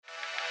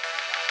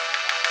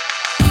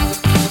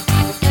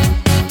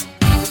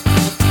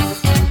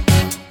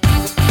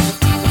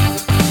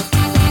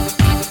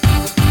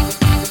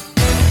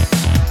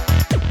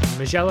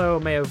Mugello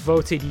may have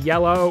voted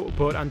yellow,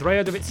 but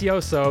Andrea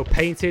Dovizioso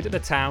painted the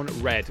town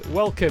red.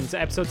 Welcome to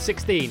episode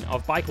 16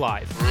 of Bike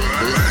Live.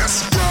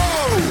 Let's go!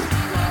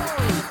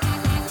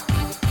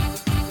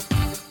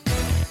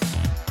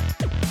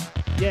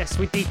 Yes,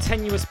 with the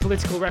tenuous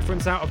political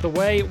reference out of the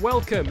way,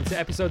 welcome to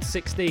episode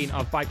 16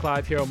 of Bike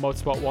Live here on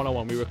Motorsport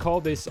 101. We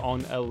record this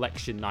on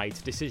election night,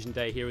 decision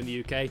day here in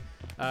the UK.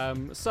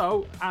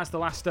 So, as the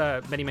last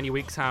many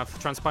weeks have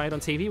transpired on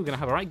TV, we're going to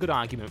have a right good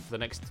argument for the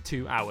next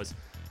 2 hours.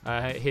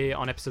 Here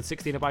on episode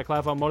 16 of Bike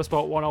Live on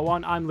Motorsport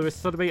 101. I'm Lewis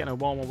Sotheby, and a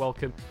warm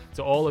welcome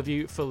to all of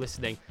you for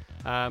listening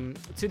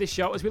to this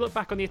show as we look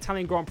back on the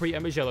Italian Grand Prix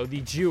at Mugello,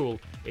 the jewel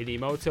in the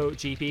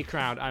MotoGP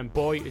crowd, and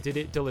boy did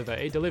it deliver.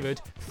 It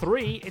delivered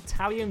 3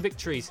 Italian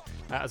victories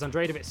as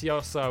Andrea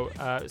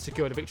Dovizioso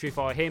secured a victory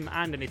for him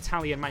and an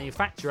Italian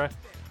manufacturer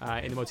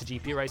in the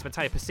MotoGP race.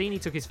 Matteo Pessini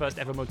took his first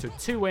ever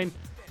Moto2 win,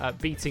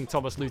 beating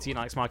Thomas Luthi and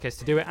Alex Marquez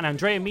to do it, and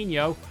Andrea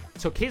Migno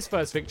took his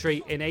first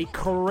victory in a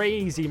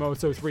crazy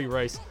Moto3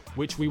 race,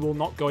 which we will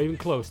not go even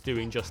close to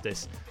doing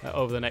justice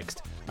over the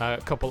next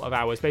couple of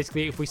hours.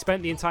 Basically, if we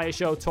spent the entire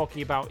show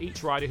talking about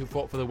each rider who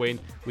fought for the win,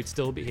 we'd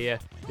still be here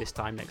this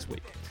time next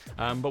week.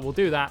 But we'll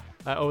do that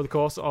over the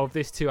course of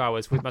this 2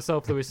 hours with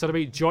myself, Lewis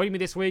Sotheby. Joining me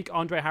this week,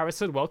 Andre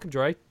Harrison. Welcome,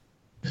 Dre.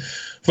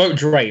 Vote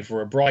Dre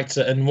for a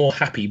brighter and more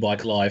happy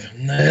Bike Live.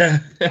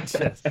 Yes.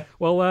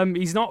 Well,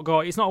 it's not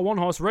a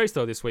one-horse race,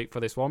 though, this week for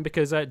this one,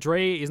 because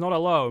Dre is not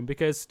alone,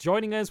 because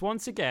joining us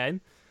once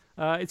again,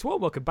 it's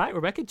welcome back,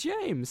 Rebecca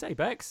James. Hey,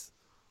 Bex.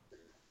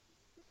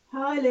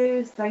 Hi,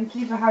 Lewis. Thank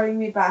you for having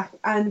me back.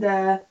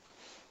 And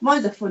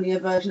mine's a funnier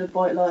version of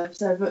Bike Live,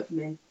 so vote for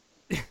me.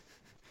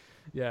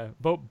 Yeah,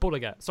 vote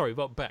Bex.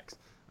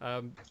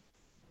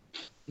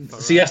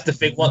 See, that's the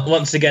thing.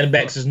 Once again,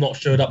 Bex has not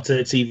showed up to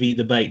the TV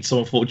debate, so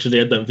unfortunately,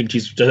 I don't think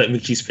she's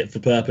fit for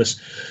purpose.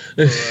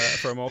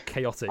 For a more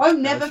chaotic.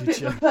 I'm never fit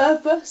for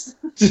purpose.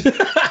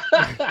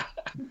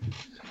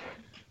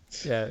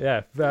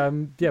 Yeah.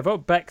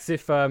 Vote Bex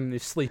if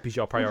sleep is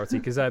your priority,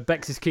 because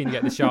Bex is keen to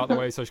get the show out of the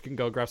way so she can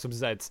go grab some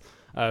Zeds,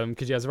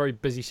 because she has a very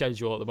busy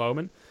schedule at the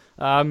moment.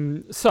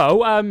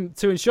 So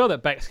to ensure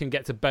that Bex can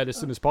get to bed as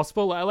soon as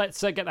possible,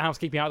 let's get the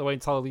housekeeping out of the way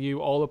and tell you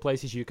all the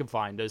places you can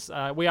find us.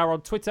 We are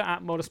on Twitter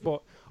at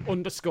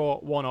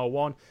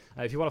motorsport_101.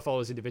 If you want to follow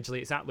us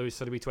individually, it's at Lewis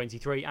Sotheby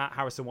 23, at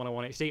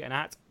Harrison101HD, and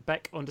at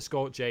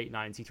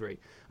Beck_J93.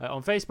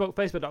 On Facebook,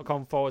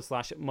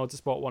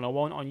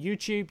 facebook.com/motorsport101. On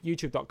YouTube,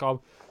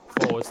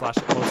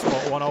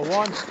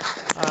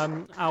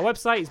 youtube.com/motorsport101. Our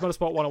website is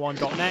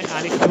motorsport101.net,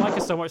 and if you like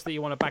us so much that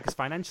you want to back us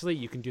financially,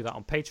 you can do that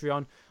on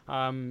Patreon.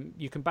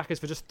 You can back us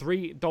for just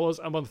 $3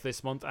 a month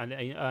this month and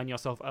earn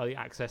yourself early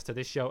access to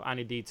this show and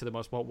indeed to the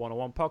Motorsport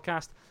 101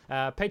 podcast.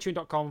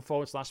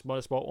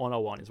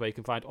 Patreon.com/motorsport101 is where you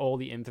can find all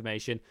the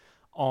information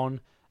on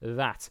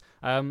that.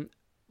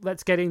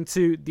 Let's get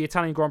into the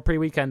Italian Grand Prix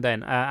weekend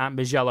then at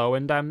Mugello.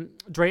 And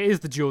Dre, is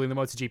the jewel in the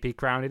MotoGP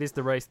crown. It is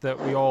the race that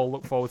we all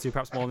look forward to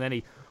perhaps more than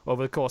any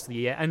over the course of the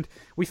year. And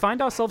we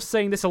find ourselves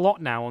saying this a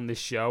lot now on this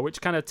show, which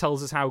kind of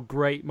tells us how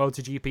great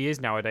MotoGP is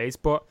nowadays.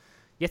 But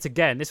yet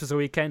again, this was a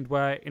weekend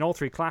where in all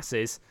 3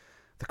 classes,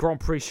 the Grand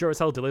Prix sure as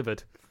hell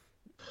delivered.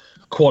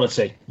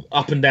 Quality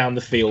up and down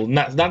the field, and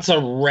that's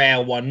a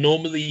rare one.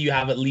 Normally you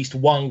have at least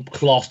one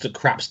class that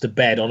craps to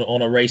bed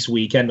on a race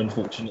weekend,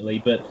 unfortunately,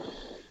 but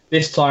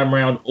this time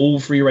around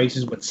all 3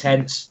 races were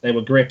tense. They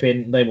were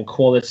gripping, they were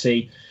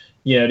quality.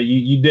 You know,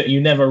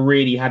 you never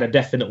really had a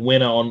definite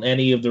winner on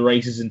any of the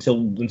races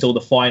until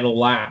the final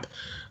lap,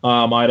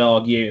 I'd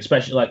argue,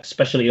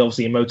 especially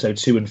obviously in Moto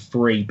 2 and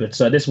 3, but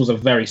this was a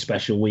very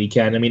special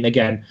weekend. I mean,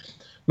 again,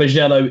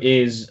 Mugello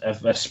is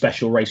a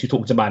special race. We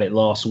talked about it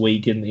last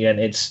week, and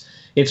it's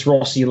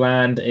Rossi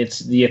land.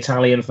 It's the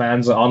Italian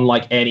fans are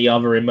unlike any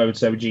other in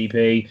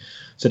MotoGP,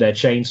 to their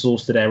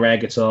chainsaws, to their air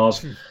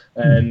guitars,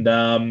 and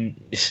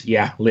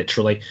yeah,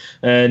 literally.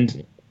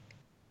 And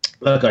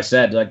like I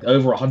said, like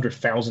over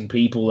 100,000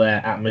 people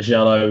there at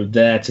Mugello,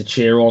 there to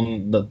cheer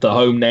on the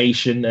home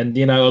nation, and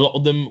a lot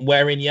of them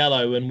wearing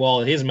yellow. And while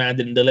his man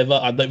didn't deliver,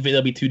 I don't think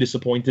they'll be too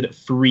disappointed at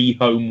 3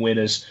 home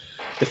winners.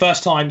 The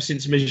first time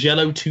since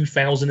Mugello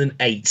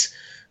 2008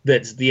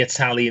 that the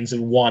Italians have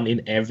won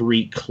in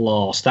every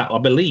class. That I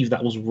believe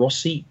that was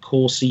Rossi,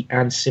 Corsi,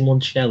 and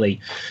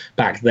Simoncelli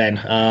back then.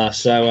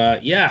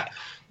 Yeah,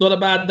 not a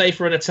bad day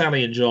for an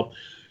Italian job.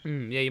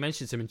 Yeah, you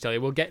mentioned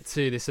Simoncelli. We'll get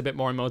to this a bit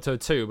more in Moto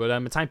 2,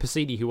 but Matteo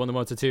Pessini, who won the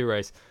Moto 2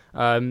 race,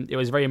 it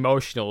was a very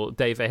emotional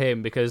day for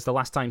him because the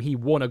last time he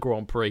won a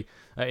Grand Prix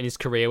in his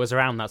career was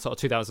around that sort of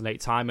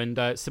 2008 time, and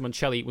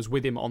Simoncelli was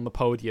with him on the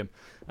podium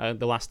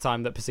the last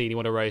time that Pessini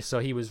won a race, so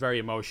he was very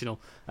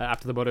emotional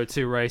after the Moto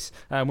 2 race,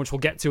 which we'll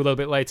get to a little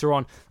bit later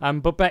on.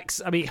 But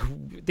Bex, I mean,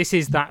 this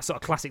is that sort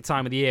of classic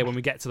time of the year when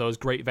we get to those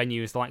great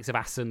venues, the likes of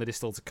Assen that is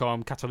still to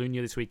come,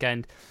 Catalunya this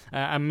weekend,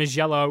 and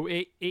Mugello,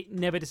 it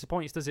never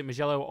disappoints, does it?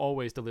 Mugello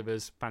always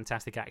delivers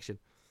fantastic action.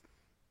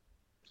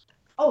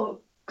 Oh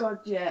God,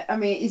 yeah. I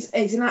mean,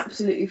 it's an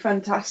absolutely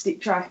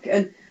fantastic track,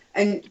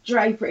 and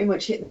Dre pretty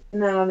much hit the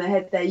nail on the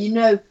head there. You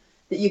know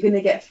that you're going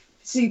to get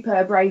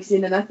superb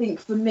racing, and I think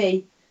for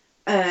me,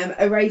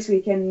 a race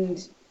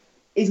weekend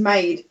is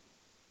made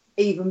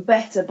even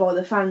better by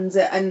the fans.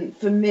 And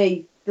for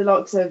me, the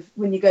likes of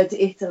when you go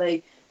to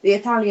Italy, the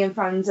Italian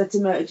fans are to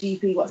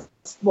MotoGP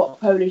what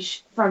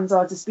Polish fans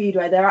are to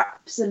Speedway. They're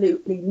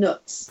absolutely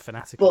nuts.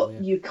 Fanatical,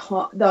 but you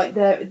can't, like,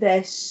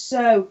 they're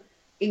so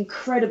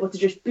incredible to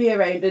just be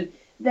around, and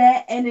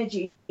their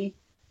energy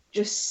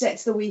just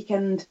sets the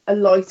weekend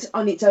alight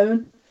on its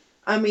own.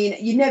 I mean,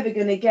 you're never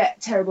going to get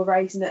terrible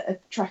racing at a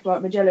track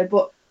like Mugello,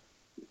 but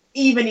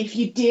even if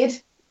you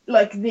did,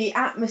 like, the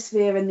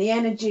atmosphere and the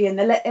energy and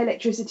the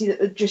electricity that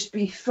would just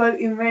be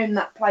floating around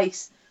that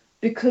place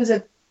because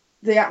of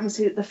the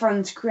atmosphere that the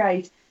fans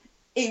create,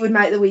 it would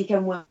make the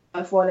weekend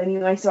worthwhile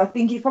anyway. So I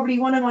think it's probably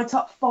one of my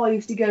top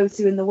 5 to go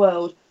to in the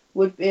world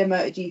would be a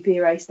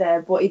MotoGP race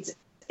there. But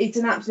it's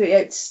an absolutely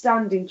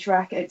outstanding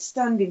track,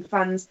 outstanding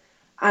fans,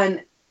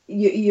 and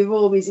you're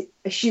always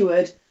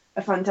assured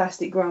a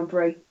fantastic Grand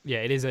Prix. Yeah,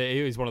 it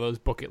is one of those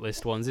bucket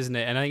list ones, isn't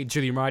it? And I think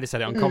Julian Ryder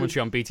said it on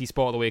commentary on BT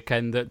Sport the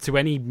weekend that to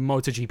any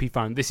MotoGP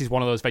fan, this is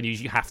one of those venues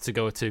you have to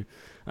go to.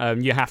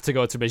 You have to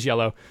go to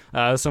Mugello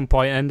at some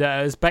point. And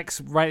as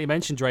Bex rightly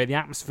mentioned, Dre, the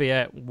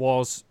atmosphere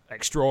was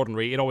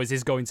extraordinary. It always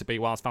is going to be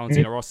whilst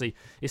Valentino Rossi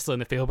is still in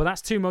the field. But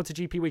that's 2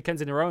 MotoGP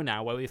weekends in a row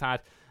now where we've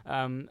had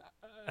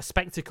a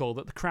spectacle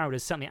that the crowd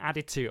has certainly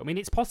added to. I mean,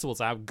 it's possible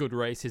to have good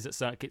races at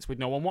circuits with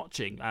no one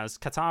watching, as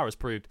Qatar has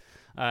proved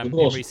in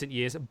recent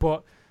years.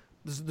 But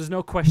there's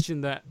no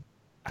question that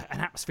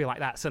an atmosphere like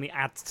that certainly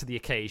adds to the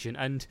occasion.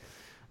 And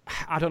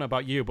I don't know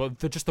about you, but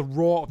just the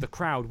roar of the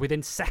crowd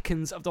within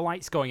seconds of the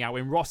lights going out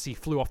when Rossi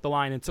flew off the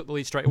line and took the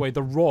lead straight away,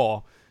 the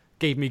roar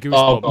gave me goosebumps.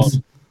 Oh,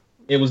 God.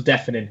 It was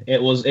deafening.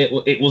 It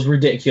was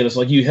ridiculous.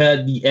 Like, you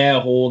heard the air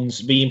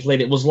horns being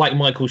played. It was like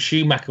Michael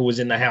Schumacher was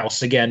in the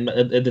house again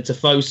at the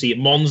Tifosi at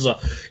Monza.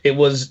 It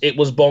was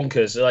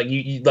bonkers.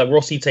 Like, like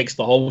Rossi takes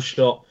the whole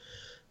shot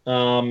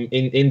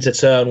into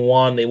turn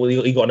 1.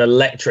 He got an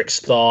electric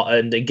start,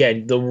 and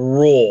again the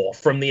roar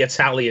from the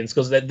Italians,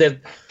 because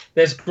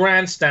there's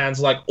grandstands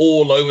like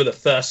all over the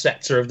first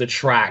sector of the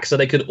track, so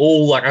they could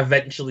all like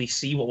eventually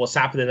see what was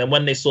happening. And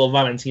when they saw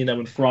Valentino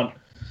in front,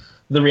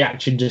 the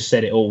reaction just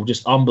said it all.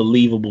 Just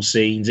unbelievable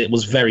scenes. It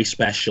was very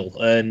special.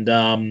 And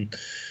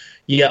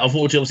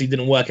unfortunately, it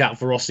didn't work out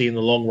for Rossi in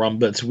the long run.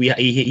 But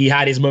he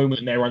had his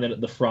moment there running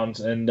at the front,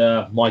 and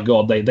my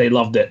God, they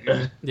loved it.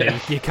 Yeah,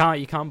 you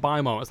can't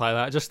buy moments like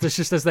that. Just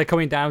as they're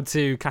coming down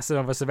to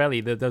Casanova Savelli,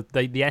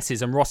 the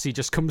S's, and Rossi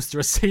just comes through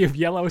a sea of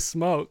yellow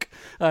smoke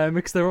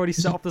because they've already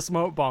set off the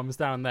smoke bombs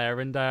down there,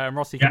 and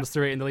Rossi comes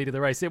through it in the lead of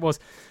the race. It was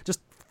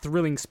just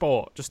thrilling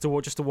sport just to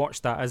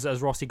watch that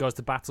as Rossi goes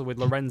to battle with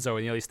Lorenzo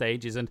in the early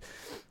stages. And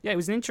yeah, it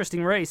was an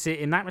interesting race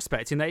in that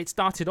respect, in that it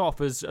started off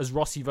as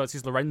Rossi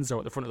versus Lorenzo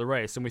at the front of the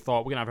race, and we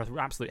thought we're going to have an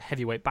absolute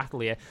heavyweight battle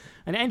here,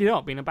 and it ended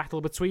up being a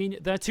battle between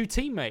their 2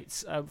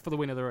 teammates for the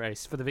win of the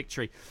race, for the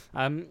victory.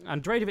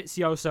 Andrea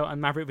Dovizioso and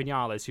Maverick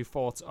Vinales, who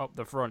fought up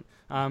the front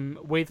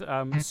with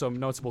some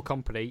notable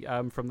company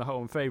from the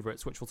home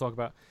favourites, which we'll talk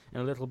about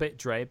in a little bit,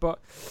 Dre. But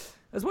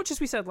as much as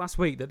we said last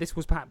week that this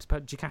was perhaps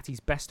Ducati's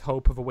best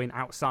hope of a win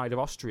outside of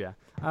Austria,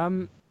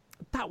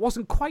 that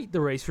wasn't quite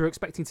the race we were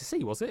expecting to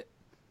see, was it?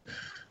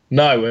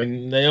 No,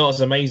 and you know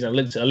what's amazing? I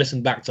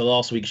listened back to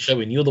last week's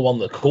show, and you're the one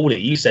that called it.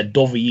 You said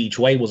Dovi each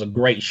way was a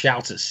great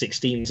shout at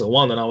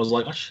 16-1, and I was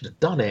like, I should have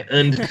done it.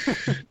 And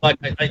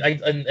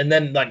and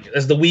then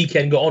as the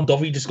weekend got on,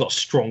 Dovi just got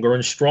stronger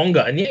and stronger.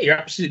 And yeah, you're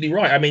absolutely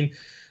right. I mean,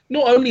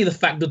 not only the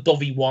fact that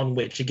Dovi won,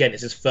 which again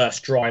is his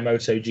first dry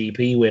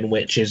MotoGP win,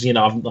 which is,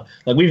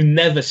 we've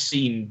never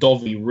seen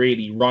Dovi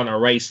really run a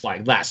race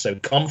like that so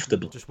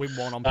comfortably. Just win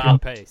one on pure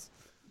pace.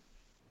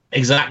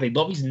 Exactly.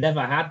 Dovi's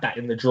never had that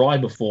in the dry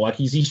before. Like,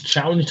 he's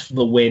challenged for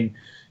the win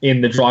in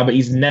the dry, but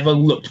he's never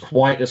looked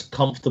quite as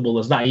comfortable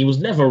as that. He was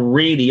never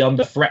really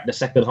under threat the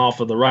second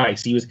half of the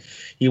race.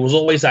 He was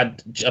always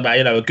at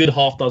about a good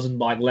half dozen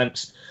bike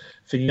lengths.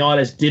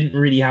 Vinales didn't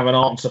really have an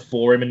answer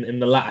for him in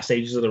the latter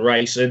stages of the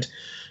race, and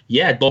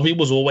yeah, Dovi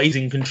was always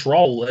in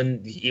control,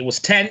 and it was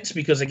tense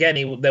because again,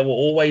 there were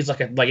always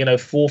 4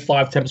 or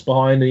 5 tenths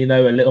behind, and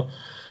a little,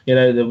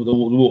 they were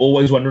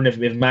always wondering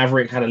if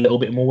Maverick had a little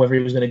bit more, whether he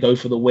was going to go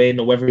for the win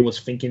or whether he was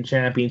thinking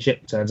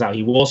championship. Turns out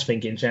he was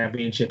thinking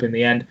championship in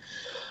the end.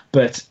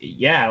 But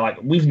yeah,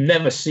 we've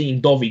never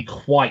seen Dovi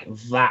quite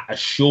that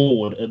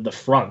assured at the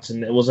front,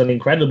 and it was an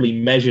incredibly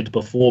measured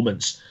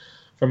performance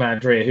from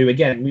Andrea, who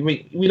again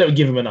we don't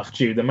give him enough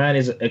due. The man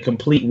is a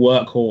complete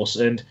workhorse,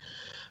 and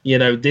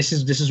this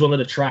is one of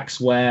the tracks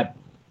where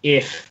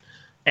if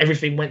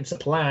everything went to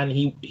plan,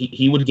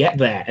 he would get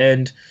there,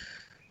 and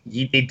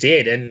he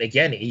did. And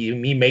again,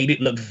 he made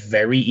it look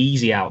very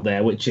easy out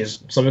there, which is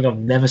something I've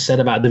never said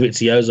about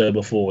Dovizioso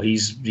before.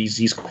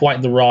 He's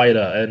quite the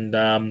rider,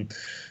 and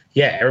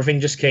everything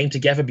just came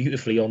together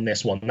beautifully on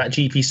this one. That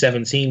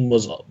GP17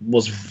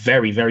 was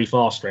very, very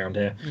fast around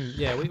here.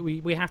 Yeah,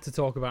 we have to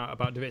talk about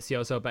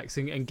Dovizioso, Bex,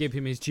 and give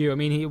him his due. I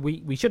mean,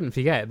 we shouldn't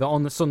forget that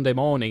on the Sunday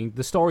morning,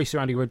 the story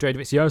surrounding Andrea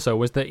Dovizioso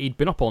was that he'd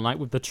been up all night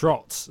with the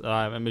trots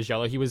at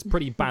Mugello. He was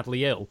pretty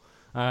badly ill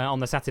on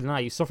the Saturday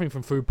night. He's suffering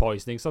from food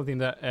poisoning, something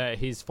that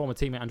his former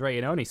teammate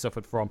Andrea Iannone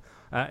suffered from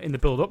in the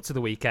build-up to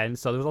the weekend.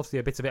 So there was obviously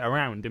a bit of it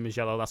around in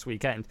Mugello last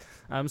weekend.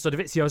 So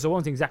Dovizioso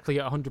wasn't exactly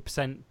at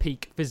 100%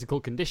 peak physical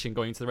condition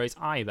going into the race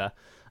either.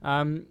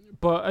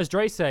 But as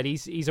Dre said,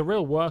 he's a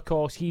real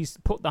workhorse. He's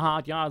put the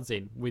hard yards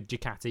in with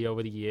Ducati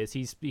over the years.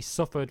 He's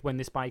suffered when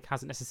this bike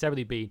hasn't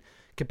necessarily been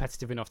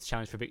competitive enough to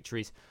challenge for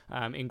victories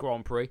in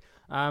Grand Prix.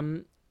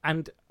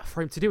 And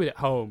for him to do it at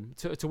home,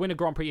 to win a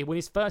Grand Prix, win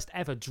his first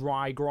ever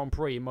dry Grand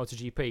Prix in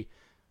MotoGP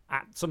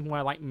at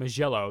somewhere like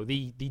Mugello,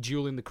 the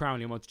jewel in the crown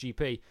in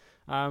MotoGP,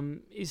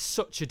 is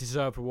such a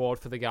deserved reward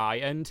for the guy.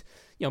 And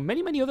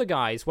many other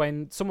guys,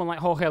 when someone like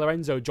Jorge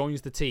Lorenzo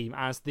joins the team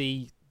as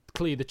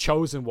clearly the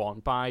chosen one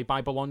by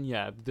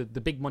Bologna,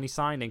 the big money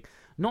signing,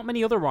 not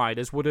many other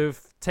riders would have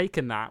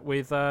taken that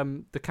with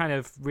the kind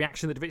of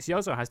reaction that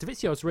Dovizioso has.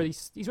 Dovizioso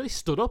he's really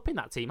stood up in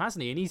that team,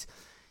 hasn't he? And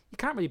you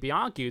can't really be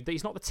argued that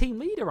he's not the team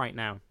leader right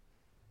now.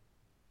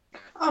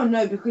 Oh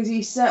no, because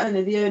he's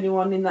certainly the only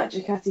one in that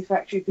Ducati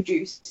factory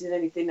producing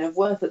anything of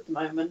worth at the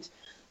moment.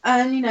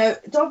 And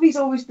Dovi's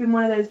always been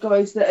one of those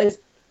guys that has.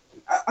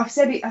 I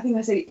think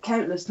I said it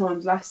countless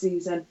times last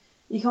season.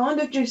 He kind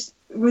of just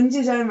runs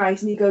his own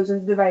race and he goes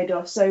under the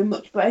radar so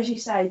much. But as you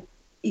say,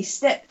 he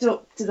stepped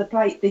up to the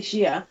plate this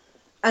year,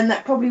 and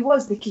that probably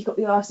was the kick up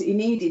the arse that he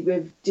needed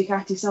with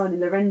Ducati signing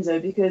Lorenzo,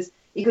 because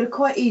he could have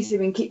quite easily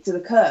been kicked to the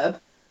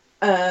curb.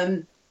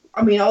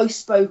 I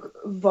spoke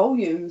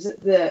volumes at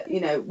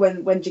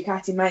when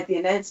Ducati made the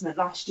announcement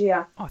last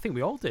year. Oh, I think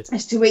we all did.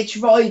 As to which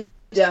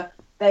rider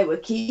they were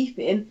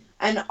keeping,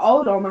 and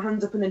I'll hold my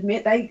hands up and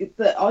admit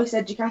that I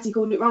said Ducati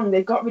called it wrong.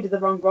 They got rid of the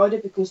wrong rider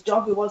because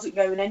Dovi wasn't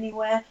going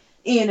anywhere.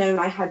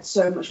 I had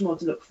so much more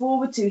to look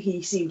forward to.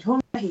 He seemed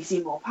hungry. He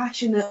seemed more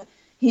passionate.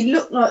 He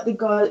looked like the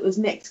guy that was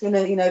next going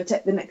to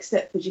take the next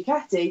step for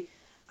Ducati,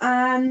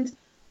 and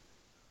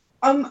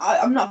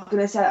I'm not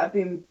going to say that I've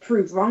been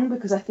proved wrong,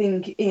 because I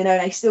think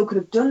they still could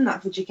have done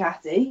that for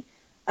Ducati.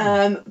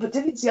 But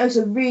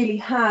Dovizioso really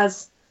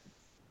has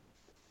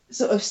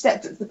sort of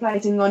stepped up to the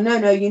plate and gone,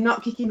 no, you're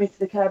not kicking me to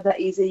the curb that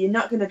easy. You're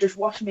not going to just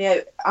wash me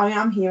out. I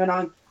am here, and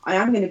I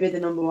am going to be the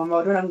number one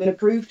rider, and I'm going to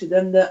prove to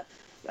them that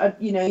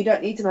you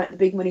don't need to make the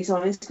big money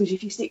signings, because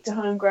if you stick to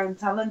homegrown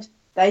talent,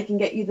 they can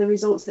get you the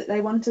results that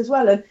they want as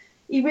well. And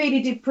he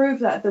really did prove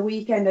that at the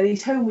weekend, at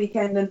his home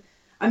weekend. And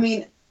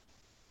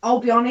I'll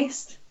be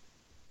honest.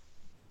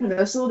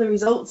 I saw the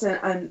results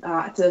and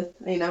I had to,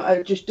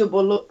 I just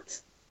double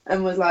looked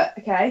and was like,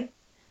 okay,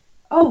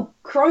 oh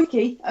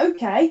crikey,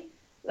 okay,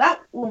 that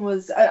one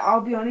was.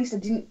 I'll be honest, I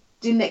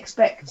didn't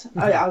expect.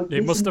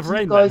 It must have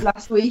rained. Guys,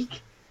 last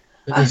week.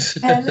 I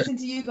listened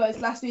to you guys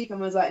last week and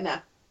was like, nah,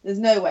 there's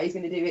no way he's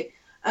going to do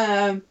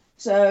it.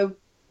 So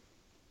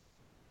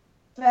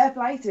fair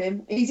play to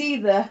him. He's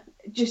either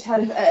just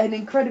had an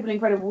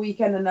incredible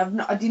weekend,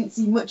 and I didn't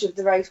see much of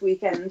the race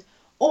weekend,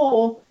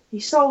 or he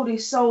sold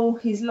his soul,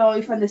 his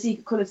life, and the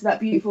secret colour to that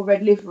beautiful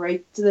red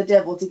livery to the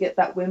devil to get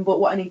that win.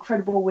 But what an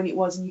incredible win it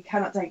was, and you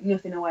cannot take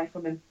nothing away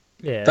from him.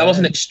 Yeah, that was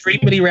an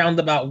extremely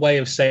roundabout way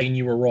of saying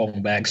you were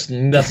wrong, Bags.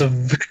 That's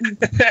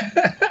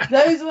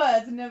those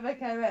words never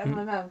came out of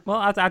my mouth.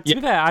 Well, to be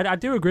fair, I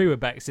do agree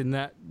with Bex in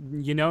that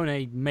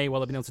Iannone may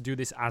well have been able to do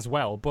this as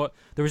well, but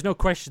there is no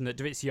question that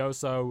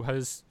Dovizioso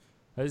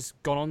has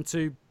gone on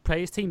to pay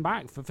his team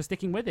back for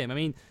sticking with him. I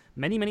mean,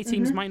 many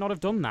teams might not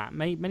have done that.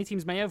 Many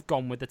teams may have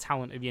gone with the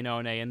talent of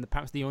Iannone and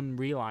perhaps the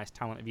unrealised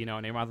talent of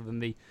Iannone rather than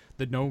the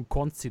known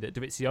quantity that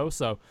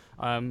Dovizioso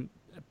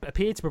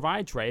appeared to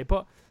provide Dre.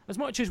 But as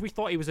much as we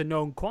thought he was a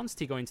known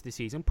quantity going into the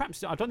season,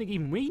 perhaps I don't think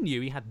even we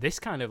knew he had this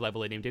kind of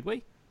level in him, did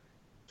we?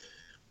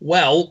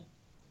 Well,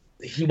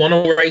 he won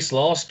a race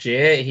last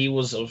year. He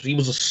was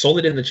a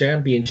solid in the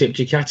championship.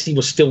 Ducati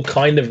was still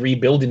kind of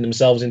rebuilding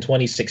themselves in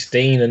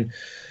 2016, and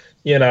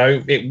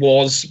it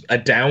was a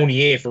down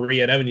year for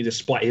Iannone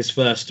despite his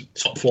first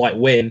top flight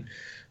win.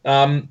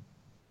 I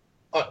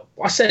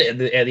said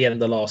it at the end of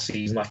the last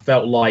season. I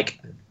felt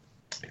like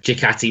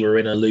Ducati were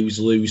in a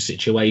lose-lose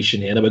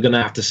situation here. They were going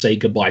to have to say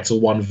goodbye to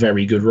one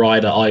very good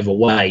rider either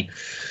way.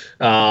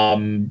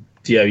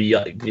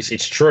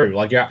 It's true.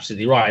 Like, you're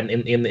absolutely right.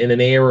 In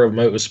an era of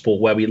motorsport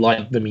where we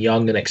like them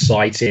young and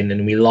exciting,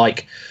 and we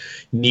like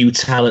new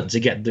talent to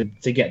get the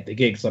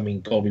gigs. I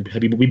mean, God,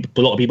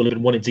 a lot of people have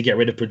been wanting to get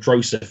rid of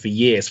Pedrosa for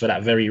years for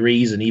that very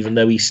reason, even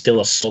though he's still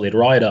a solid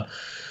rider.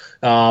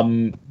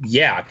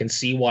 I can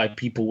see why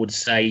people would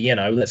say,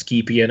 let's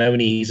keep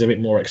Iannone. He's a bit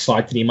more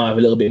excited. He might have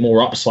a little bit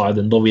more upside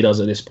than Dovi does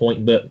at this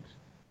point. But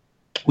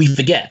we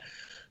forget,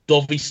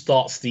 Dovi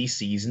starts these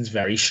seasons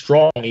very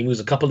strong. He was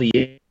a couple of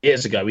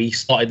years ago. He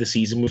started the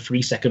season with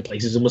 3 second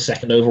places and was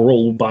second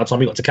overall by the time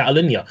he got to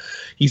Catalunya.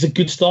 He's a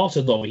good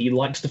starter, though. He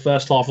likes the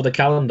first half of the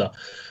calendar.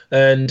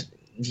 And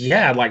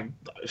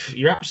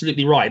you're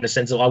absolutely right in the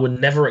sense of I would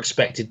never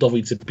expected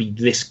Dovi to be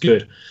this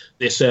good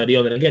this early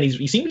on. And again,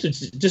 he seems to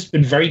have just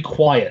been very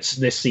quiet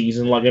this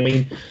season.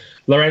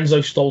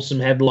 Lorenzo stole some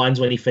headlines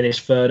when he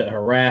finished third at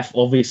Jerez.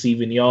 Obviously,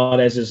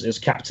 Vinales has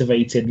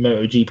captivated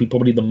MotoGP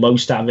probably the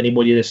most out of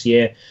anybody this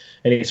year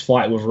in his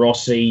fight with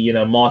Rossi. You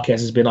know,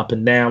 Marquez has been up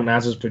and down,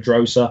 as has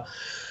Pedrosa.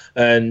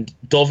 And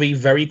Dovi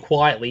very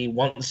quietly,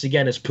 once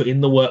again, has put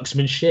in the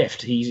worksman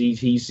shift.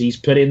 He's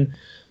put in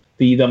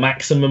the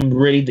maximum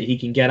really that he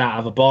can get out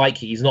of a bike.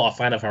 He's not a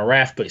fan of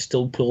Jerez, but he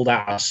still pulled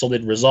out a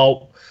solid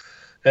result.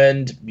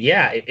 And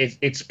yeah,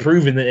 it's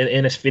proven that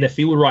in a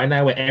field right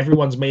now where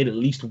everyone's made at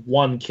least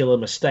one killer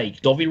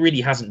mistake, Dovi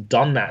really hasn't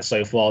done that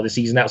so far this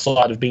season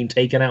outside of being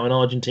taken out in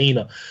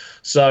Argentina.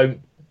 So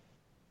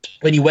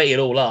when you weigh it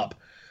all up,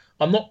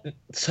 I'm not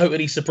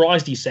totally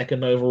surprised he's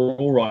second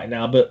overall right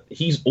now, but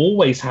he's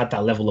always had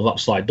that level of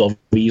upside, Dovi.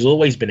 He's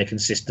always been a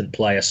consistent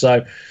player.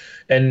 So,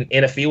 and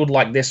in a field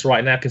like this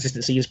right now,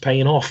 consistency is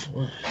paying off.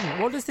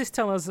 What does this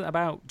tell us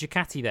about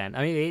Ducati then?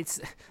 I mean,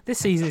 this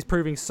season is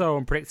proving so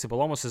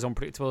unpredictable, almost as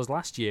unpredictable as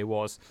last year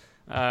was,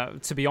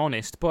 to be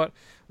honest. But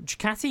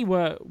Ducati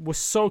were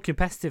so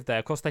competitive there.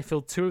 Of course, they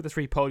filled 2 of the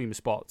 3 podium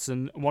spots,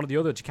 and one of the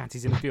other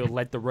Ducatis in the field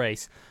led the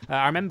race.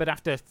 I remembered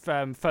after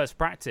first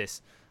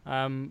practice,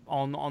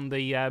 on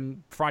the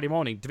Friday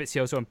morning,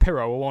 Dovizioso and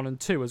Pirro were 1 and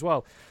 2 as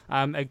well.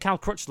 And Cal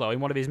Crutchlow, in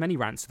one of his many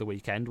rants of the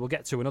weekend, we'll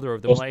get to another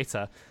of them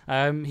later,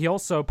 he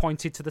also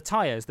pointed to the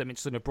tyres that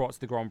Michelin have brought to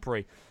the Grand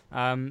Prix.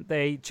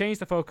 They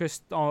changed the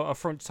focus on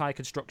front tyre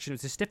construction.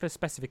 It's a stiffer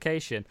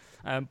specification,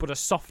 but a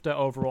softer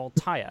overall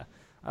tyre.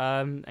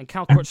 And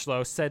Cal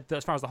Crutchlow said that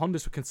as far as the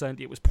Hondas were concerned,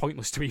 it was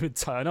pointless to even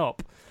turn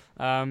up.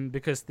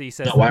 Because he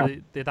says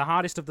the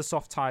hardest of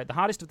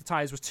the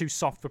tyres was too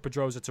soft for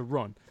Pedrosa to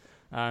run.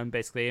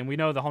 Basically, and we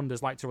know the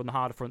Hondas like to run the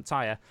harder front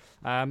tyre.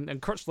 And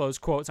Crutchlow's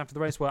quotes after the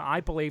race were, "I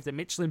believe that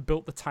Michelin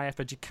built the tyre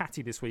for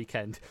Ducati this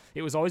weekend.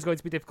 It was always going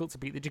to be difficult to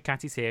beat the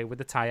Ducatis here with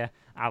the tyre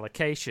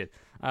allocation."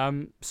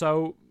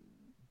 So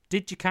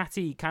did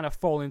Ducati kind of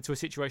fall into a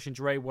situation,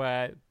 Dre,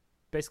 where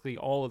basically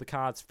all of the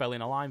cards fell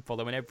in a line for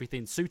them and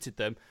everything suited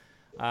them?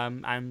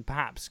 And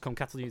perhaps come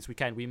Catalunya this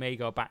weekend, we may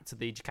go back to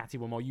the Ducati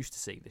we're more used to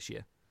seeing this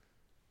year.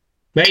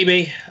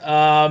 Maybe.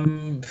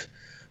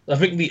 I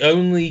think the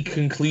only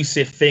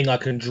conclusive thing I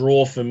can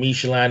draw for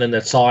Michelin and the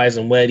tyres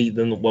and where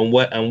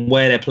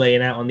they're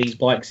playing out on these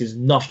bikes is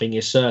nothing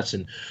is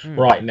certain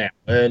right now.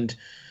 And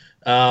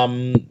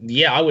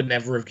I would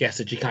never have guessed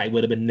that Ducati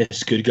would have been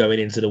this good going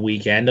into the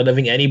weekend. I don't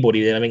think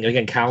anybody did. I mean,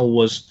 again, Cal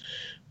was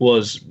I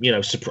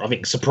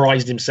think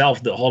surprised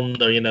himself that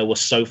Honda was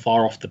so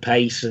far off the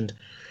pace. And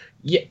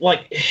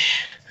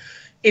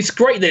it's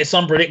great that it's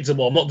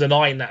unpredictable. I'm not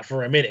denying that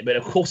for a minute, but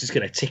of course it's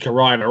going to tick a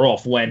rider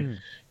off when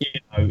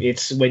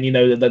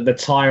the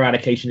tyre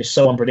allocation is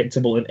so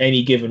unpredictable. In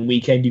any given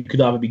weekend, you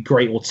could either be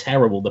great or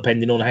terrible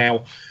depending on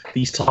how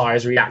these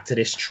tyres react to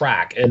this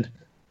track. And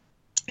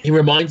it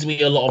reminds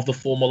me a lot of the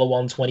Formula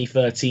One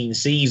 2013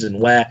 season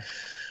where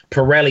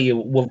Pirelli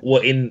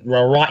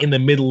were right in the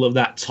middle of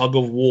that tug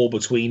of war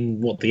between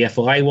what the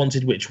FIA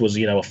wanted, which was,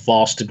 a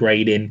faster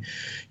grading,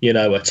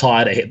 a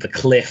tyre that hit the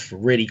cliff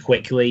really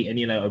quickly and,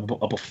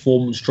 a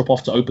performance drop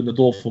off to open the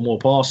door for more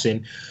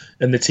passing.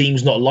 And the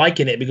team's not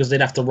liking it because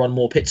they'd have to run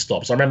more pit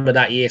stops. I remember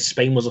that year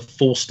Spain was a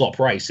 4-stop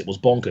race. It was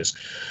bonkers.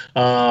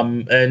 I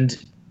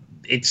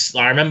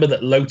remember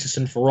that Lotus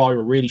and Ferrari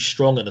were really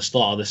strong at the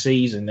start of the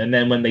season, and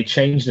then when they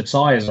changed the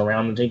tyres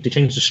around and they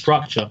changed the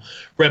structure,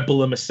 Red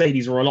Bull and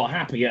Mercedes were a lot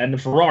happier, and the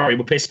Ferrari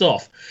were pissed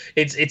off.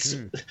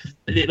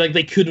 Like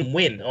they couldn't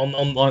win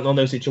on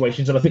those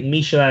situations, and I think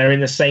Michelin are in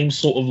the same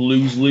sort of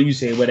lose-lose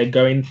here, where they're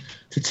going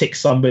to tick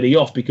somebody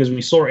off because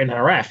we saw it in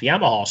Jerez.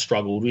 Yamaha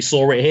struggled. We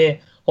saw it here.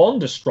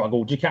 Honda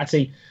struggled.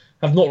 Ducati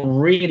have not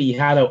really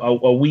had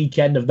a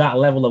weekend of that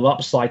level of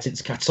upside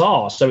since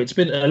Qatar, so it's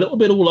been a little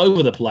bit all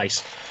over the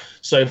place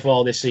so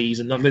far this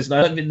season. I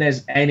don't think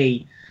there's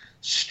any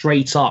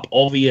straight up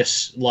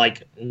obvious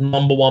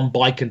number one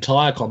bike and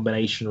tyre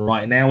combination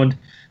right now. And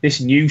this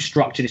new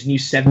structure, this new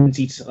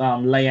 70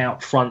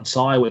 layout front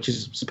tyre, which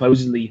is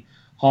supposedly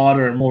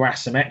harder and more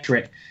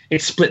asymmetric,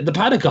 it split the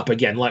paddock up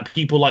again. Like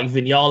people like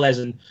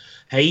Vinales and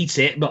hate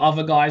it, but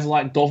other guys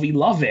like Dovi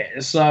love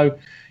it. So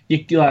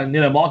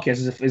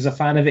Marquez is a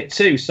fan of it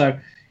too. So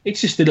it's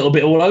just a little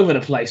bit all over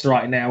the place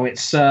right now.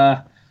 It's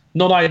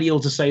not ideal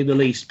to say the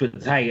least,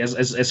 but hey,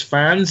 as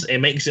fans, it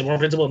makes it more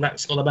predictable, and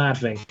that's not a bad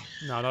thing.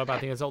 No, not a bad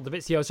thing at all.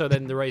 Dovizioso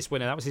then the race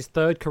winner. That was his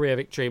 3rd career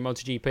victory in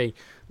MotoGP.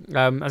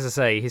 As I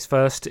say, his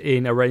first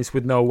in a race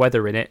with no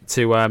weather in it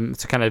to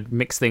kind of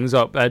mix things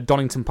up.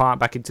 Donington Park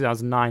back in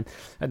 2009,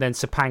 and then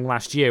Sepang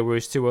last year were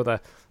his 2 other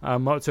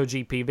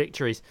MotoGP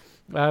victories.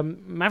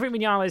 Maverick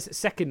Vinales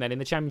second then in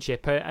the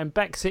championship, and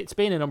Bex, it's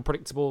been an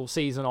unpredictable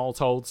season all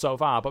told so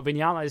far, but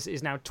Vinales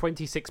is now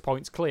 26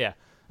 points clear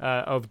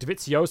of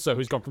Dovizioso,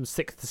 who's gone from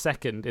 6th to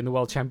 2nd in the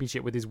World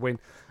Championship with his win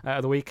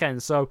at the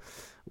weekend. So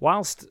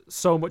whilst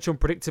so much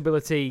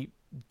unpredictability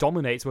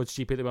dominates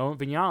MotoGP at the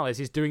moment, Vinales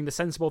is doing the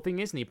sensible thing,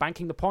 isn't he?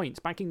 Banking the points,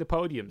 banking the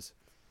podiums.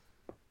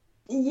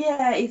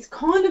 Yeah, it's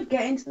kind of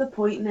getting to the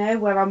point now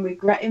where I'm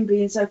regretting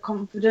being so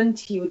confident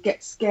he would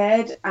get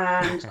scared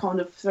and kind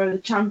of throw the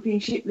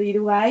championship lead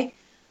away,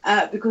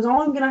 because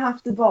I'm going to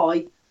have to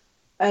buy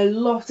a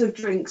lot of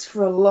drinks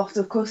for a lot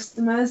of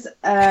customers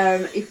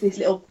if this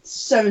little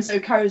so-and-so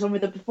carries on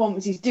with the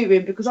performance he's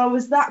doing, because I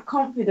was that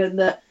confident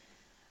that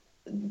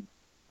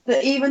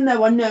even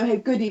though I know how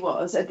good he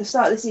was at the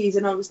start of the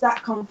season, I was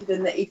that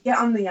confident that he'd get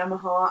on the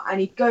Yamaha and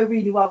he'd go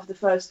really well for the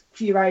first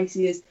few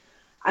races,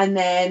 and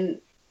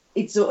then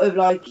he'd sort of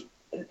like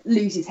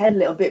lose his head a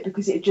little bit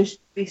because it'd just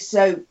be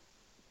so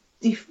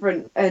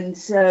different and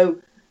so,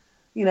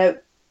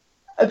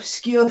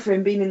 obscure for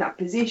him being in that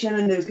position,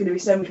 and there was going to be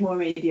so much more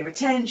media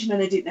attention,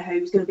 and I didn't know how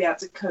he was going to be able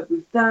to cope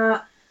with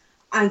that.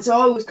 And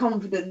so I was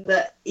confident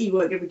that he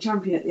weren't going to be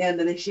champion at the end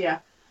of this year.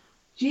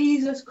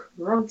 Jesus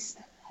Christ,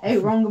 how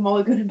wrong am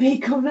I going to be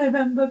come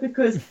November?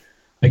 Because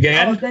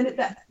again,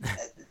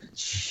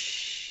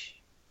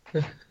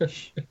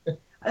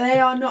 they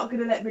are not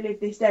going to let me live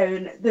this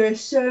down. There are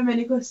so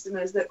many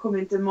customers that come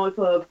into my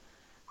pub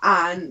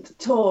and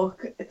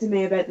talk to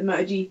me about the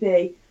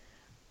MotoGP,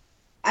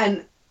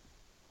 and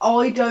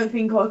I don't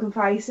think I can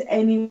face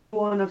any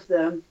one of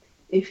them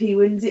if he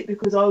wins it,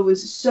 because I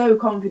was so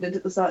confident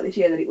at the start of this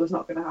year that it was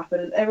not going to happen.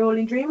 And they're all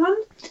in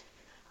Dreamland.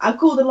 I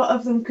called a lot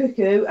of them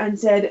cuckoo and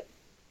said,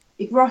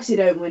 if Rossi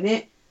don't win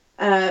it,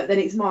 then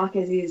it's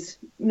Marquez's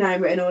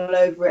name written all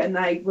over it. And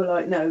they were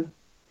like, no.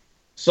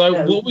 So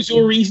No. what was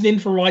your reasoning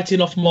for writing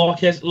off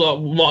Marquez,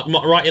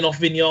 writing off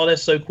Vinales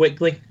so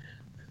quickly?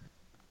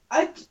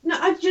 I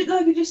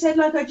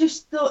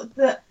just thought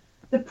that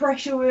the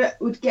pressure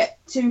would get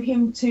to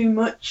him too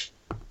much,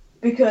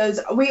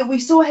 because we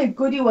saw how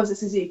good he was at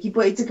Suzuki,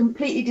 but it's a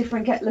completely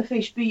different kettle of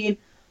fish being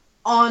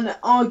on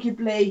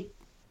arguably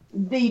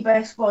the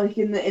best bike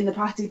in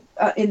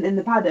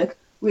the paddock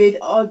with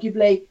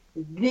arguably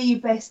the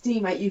best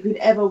teammate you could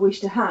ever wish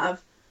to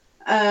have,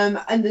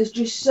 and there's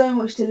just so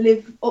much to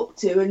live up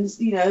to, and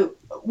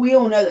we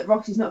all know that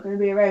Rossi's not going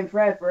to be around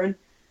forever, and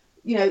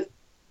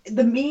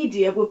the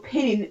media were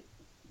pinning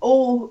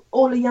all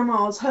of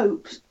Yamaha's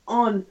hopes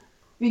on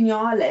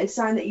Vinales,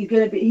 saying that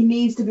he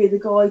needs to be the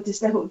guy to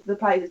step up to the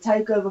plate, to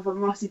take over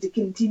from Rossi, to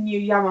continue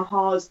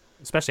Yamaha's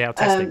especially how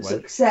testing went.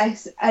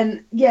 success.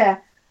 And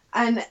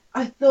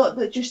I thought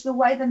that just the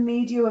way the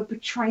media were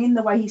portraying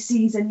the way his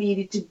season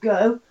needed to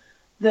go,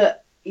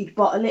 that he'd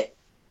bottle it,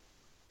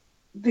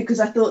 because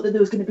I thought that there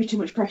was going to be too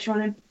much pressure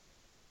on him.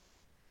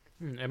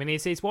 I mean,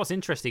 it's what's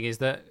interesting is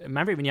that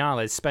Maverick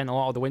Vinales spent a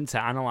lot of the winter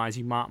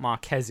analysing Marc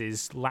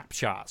Marquez's lap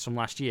charts from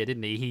last year,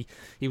 didn't he?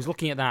 He was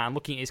looking at that and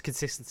looking at his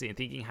consistency and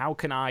thinking, how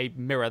can I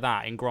mirror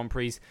that in Grand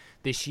Prix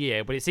this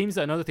year? But it seems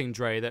that another thing,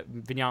 Dre, that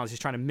Vinales is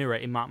trying to mirror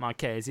in Marc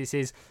Marquez is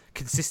his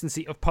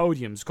consistency of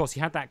podiums. Of course,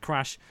 he had that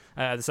crash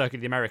at the Circuit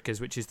of the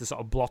Americas, which is the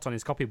sort of blot on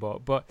his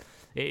copybook. But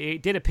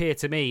it did appear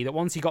to me that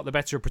once he got the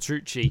better of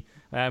Petrucci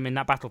in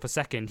that battle for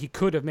second, he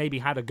could have maybe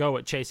had a go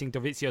at chasing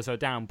Dovizioso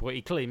down, but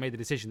he clearly made the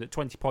decision that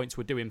 20 points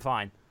would do him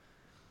fine.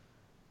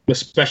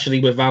 Especially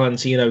with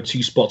Valentino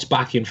 2 spots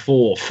back in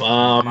fourth.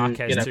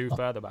 Marquez 2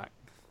 further back.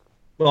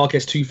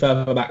 Marquez 2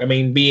 further back. I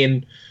mean,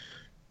 being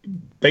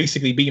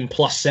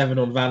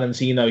 +7 on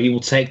Valentino, he will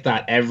take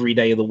that every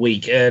day of the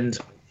week. And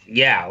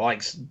yeah,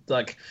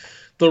 like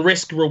the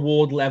risk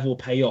reward level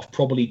payoff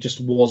probably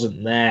just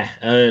wasn't there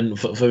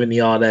for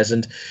Vinales.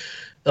 And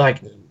like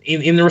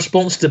in the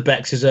response to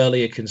Bex's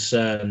earlier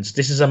concerns,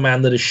 this is a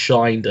man that has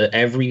shined at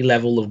every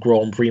level of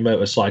Grand Prix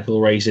motorcycle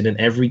racing and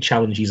every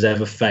challenge he's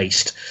ever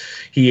faced.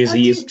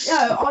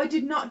 I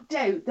did not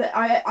doubt that.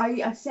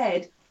 I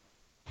said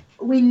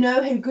we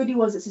know how good he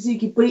was at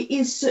Suzuki, but it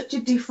is such a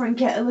different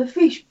kettle of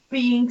fish.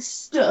 Being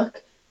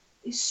stuck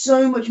is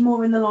so much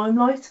more in the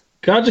limelight.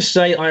 Can I just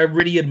say, I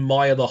really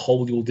admire the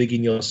hole you're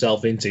digging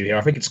yourself into here.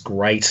 I think it's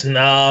great.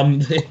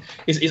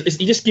 It's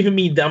just giving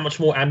me that much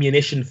more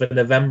ammunition for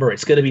November.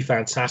 It's going to be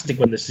fantastic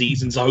when the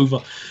season's over.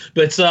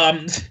 But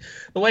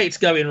the way it's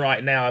going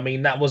right now, I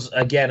mean, that was,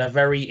 again, a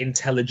very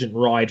intelligent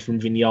ride from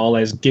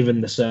Vinales,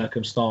 given the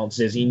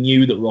circumstances. He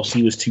knew that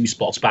Rossi was 2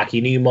 spots back.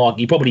 He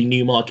probably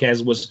knew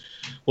Marquez was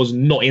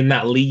not in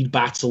that lead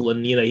battle,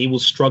 and, he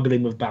was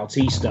struggling with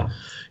Bautista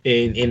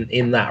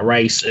in that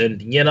race. And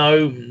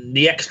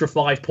the extra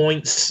 5 points,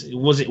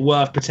 was it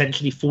worth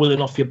potentially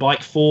falling off your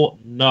bike for?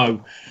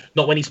 No,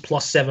 not when he's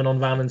 +7 on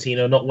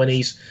Valentino, not when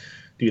he's,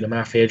 do the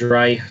math here,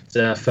 Dre,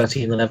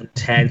 13, 11,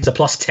 10, it's a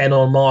 +10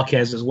 on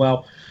Marquez as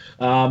well.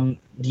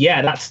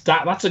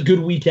 That's a good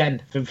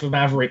weekend for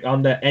Maverick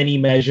under any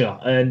measure.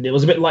 And it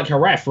was a bit like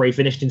Jerez, where he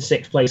finished in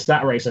 6th place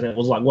that race, and it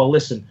was like, well,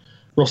 listen,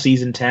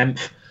 Rossi's in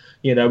 10th.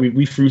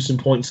 We threw some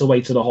points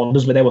away to the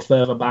Hondas, but they were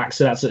further back,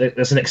 so that's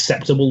an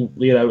acceptable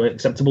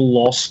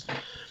loss.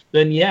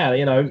 Then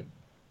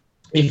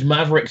if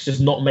Maverick's just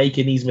not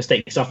making these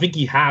mistakes, I think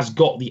he has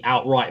got the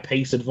outright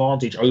pace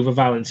advantage over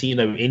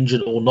Valentino,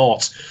 injured or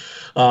not.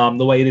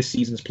 The way this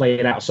season's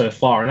played out so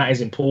far, and that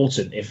is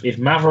important. If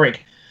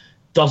Maverick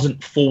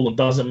doesn't fall and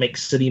doesn't make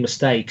silly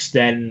mistakes,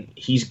 then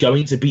he's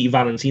going to beat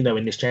Valentino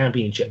in this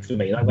championship for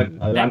me.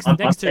 Next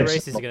 2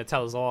 races are going to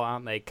tell us all,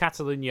 aren't they?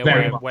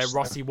 Catalunya, where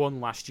Rossi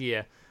won last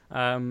year.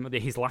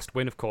 His last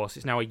win, of course.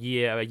 It's now a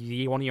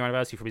 1 year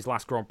anniversary from his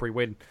last Grand Prix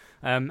win.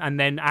 And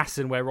then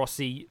Assen, where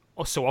Rossi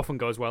so often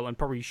goes well and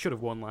probably should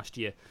have won last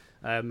year.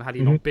 had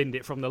he not binned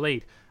it from the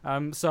lead.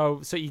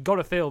 So you've got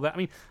to feel that. I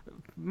mean,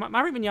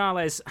 Maverick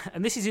Vinales,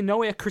 and this is in no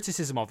way a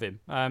criticism of him,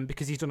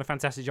 because he's done a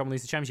fantastic job and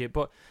leads the championship,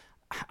 but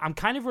I'm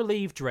kind of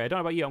relieved, Dre. I don't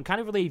know about you. I'm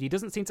kind of relieved he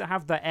doesn't seem to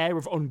have the air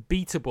of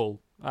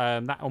unbeatable,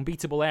 that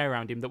unbeatable air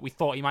around him that we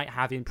thought he might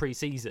have in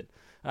pre-season.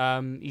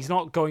 He's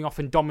not going off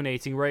and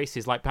dominating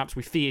races like perhaps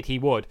we feared he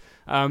would,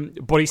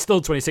 but he's still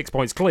 26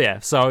 points clear,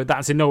 so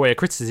that's in no way a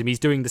criticism. He's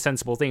doing the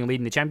sensible thing,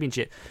 leading the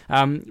championship.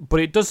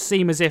 But it does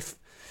seem as if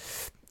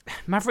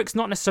Maverick's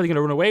not necessarily going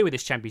to run away with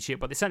this championship,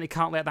 but they certainly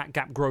can't let that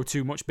gap grow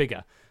too much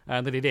bigger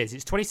than it is.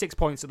 It's 26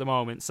 points at the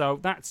moment, so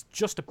that's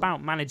just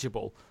about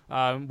manageable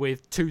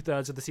with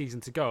 2/3 of the season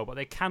to go, but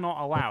they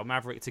cannot allow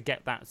Maverick to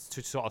get that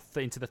to sort of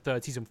into the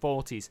 30s and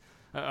 40s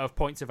of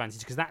points advantage,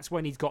 because that's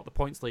when he's got the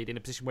points lead in a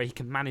position where he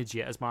can manage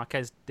it, as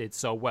Marquez did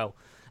so well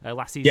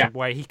last season,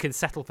 where he can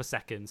settle for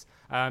seconds.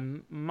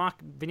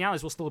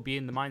 Vinales will still be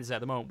in the mindset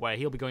at the moment where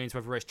he'll be going into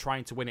every race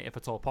trying to win it if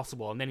at all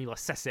possible, and then he'll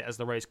assess it as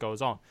the race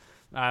goes on.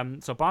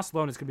 So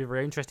Barcelona is going to be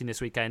very interesting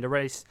this weekend. A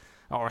race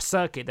or a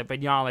circuit that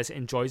Vinales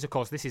enjoys. Of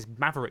course, this is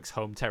Maverick's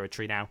home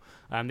territory now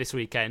this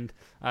weekend,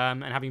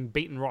 and having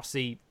beaten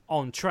Rossi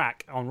on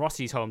track on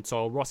Rossi's home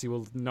tour, Rossi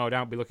will no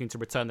doubt be looking to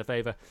return the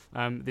favour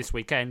this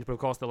weekend, but of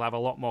course they'll have a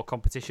lot more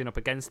competition up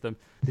against them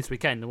this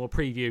weekend, and we'll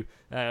preview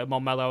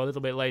Montmello a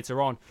little bit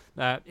later on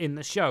in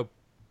the show.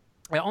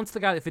 On to the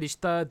guy that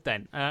finished third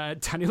then,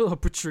 Danilo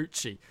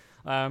Petrucci,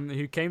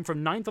 who came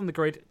from 9th on the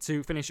grid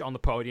to finish on the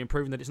podium,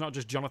 proving that it's not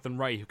just Jonathan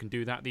Rea who can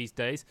do that these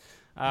days.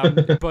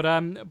 But what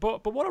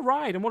a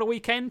ride and what a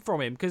weekend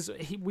from him, because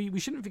we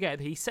shouldn't forget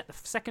that he set the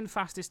second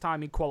fastest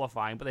time in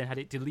qualifying, but then had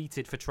it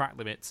deleted for track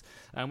limits,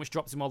 which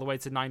drops him all the way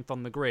to 9th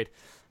on the grid.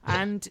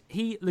 And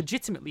he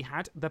legitimately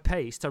had the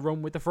pace to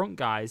run with the front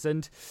guys.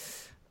 And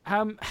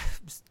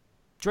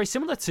very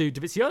similar to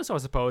Dovizioso, I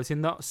suppose,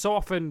 in that so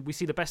often we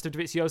see the best of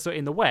Dovizioso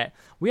in the wet.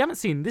 We haven't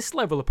seen this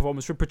level of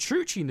performance from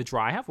Petrucci in the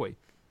dry, have we?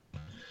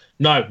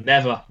 No,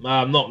 never.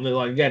 Not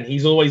like, again.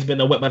 He's always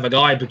been a wet weather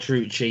guy,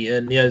 Petrucci,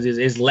 and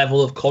his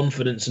level of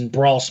confidence and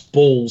brass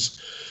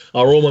balls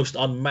are almost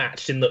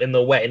unmatched in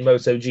the wet in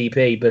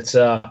MotoGP. But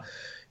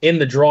in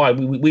the dry,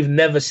 we've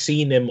never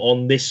seen him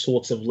on this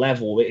sort of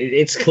level.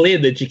 It's clear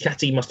that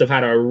Ducati must have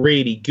had a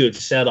really good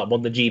setup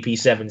on the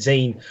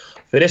GP17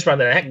 for this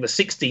round. And heck, the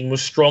 16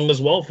 was strong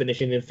as well,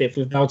 finishing in 5th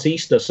with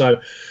Bautista.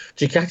 So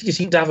Ducati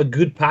seemed to have a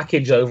good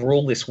package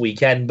overall this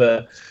weekend,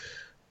 but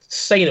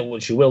saying it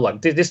what you will,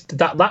 like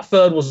that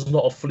third was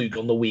not a fluke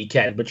on the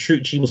weekend.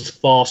 Petrucci was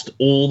fast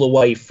all the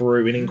way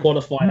through, and in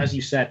qualifying, as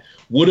you said,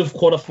 would have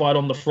qualified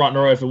on the front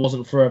row if it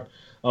wasn't for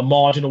a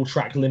marginal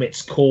track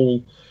limits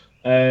call.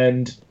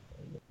 And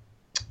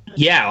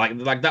yeah,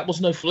 like that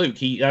was no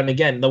fluke. And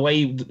again, the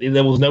way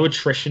there was no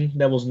attrition,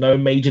 there was no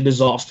major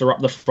disaster up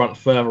the front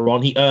further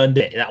on. He earned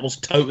it. That was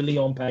totally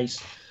on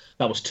pace.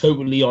 That was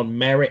totally on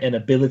merit and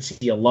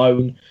ability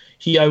alone.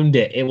 He owned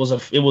it. It was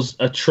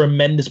a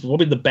tremendous,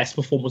 probably the best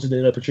performance in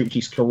Danilo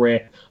Petrucci's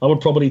career. I would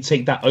probably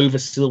take that over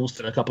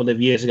Silverstone a couple of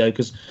years ago,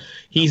 because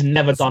he's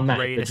never done that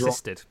in the dry.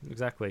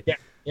 Exactly.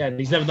 Yeah,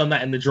 he's never done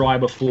that in the dry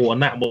before,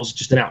 and that was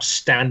just an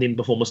outstanding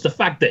performance. The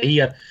fact that he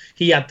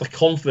had the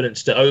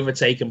confidence to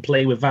overtake and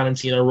play with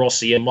Valentino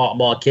Rossi and Marc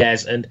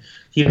Marquez, and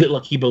he looked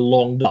like he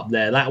belonged up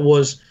there. That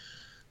was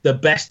the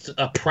best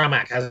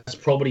Pramac has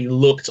probably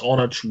looked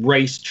on a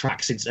race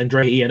track since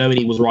Andrea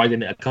Iannone was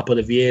riding it a couple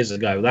of years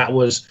ago. That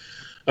was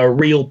a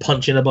real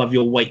punching above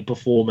your weight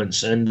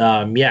performance, and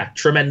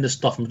tremendous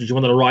stuff from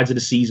one of the rides of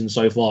the season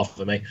so far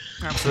for me.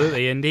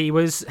 Absolutely, and he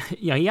was,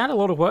 he had a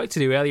lot of work to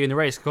do earlier in the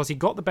race, because he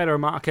got the better of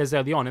Marquez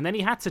early on, and then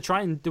he had to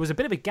try, and there was a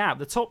bit of a gap.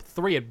 The top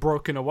three had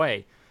broken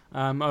away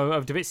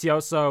of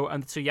Dovizioso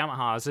and the two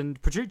Yamahas,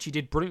 and Petrucci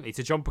did brilliantly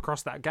to jump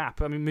across that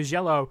gap. I mean,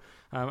 Mugello,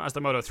 as the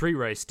Moto3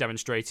 race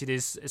demonstrated,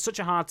 is such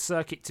a hard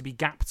circuit to be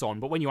gapped on,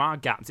 but when you are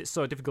gapped, it's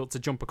so difficult to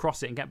jump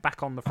across it and get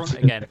back on the front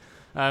again.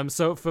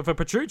 So for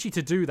Petrucci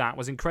to do that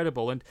was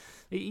incredible, and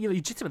he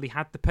legitimately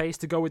had the pace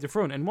to go with the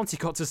front, and once he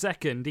got to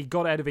second, he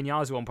got ahead of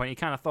Vinales at one point. He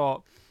kind of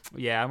thought,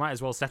 yeah, I might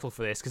as well settle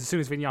for this, because as soon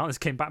as Vinales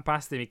came back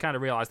past him, he kind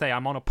of realised, hey,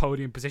 I'm on a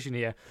podium position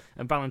here,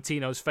 and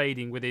Valentino's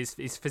fading with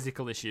his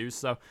physical issues,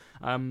 so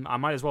I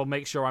might as well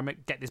make sure I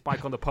get this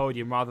bike on the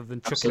podium rather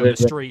than chucking on the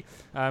street,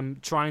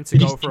 trying to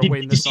go for a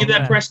win. Did you see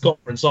their press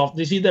conference after?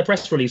 Did you see their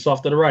press release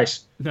after the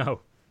race?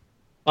 No.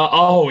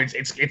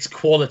 It's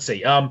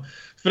quality.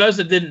 For those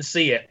that didn't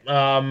see it,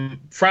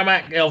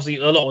 Pramac, obviously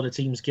a lot of the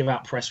teams give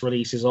out press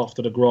releases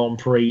after the Grand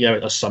Prix,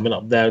 summing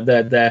up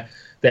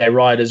their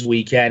riders'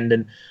 weekend,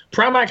 and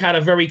Pramac had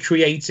a very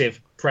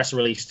creative press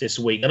release this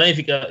week. I don't know if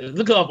you can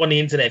look it up on the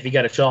internet if you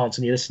get a chance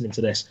and you're listening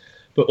to this,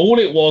 but all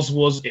it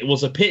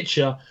was a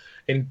picture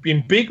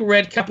in big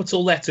red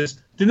capital letters.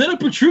 Danilo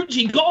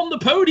Petrucci got on the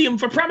podium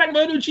for Pramac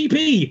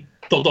MotoGP. ...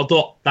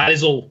 That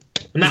is all,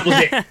 and that was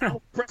it.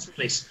 Press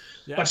release.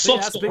 Yeah, that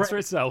speaks for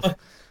itself.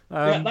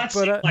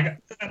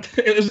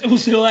 It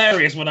was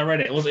hilarious when I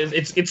read it.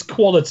 It's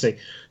quality.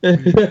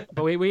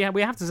 But we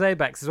have to say,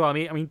 Bex, as well.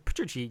 I mean,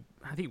 Petrucci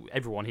I think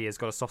everyone here has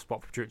got a soft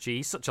spot for Petrucci.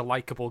 He's such a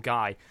likable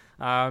guy.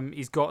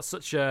 He's got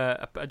such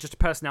just a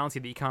personality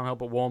that you can't help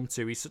but warm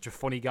to. He's such a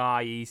funny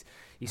guy. He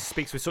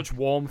speaks with such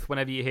warmth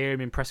whenever you hear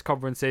him in press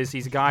conferences.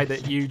 He's a guy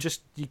that you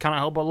can't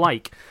help but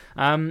like.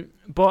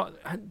 But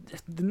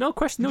no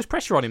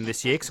pressure on him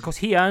this year because, of course,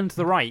 he earned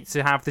the right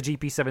to have the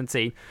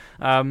GP17.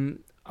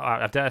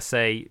 I dare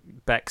say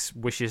Bex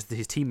wishes that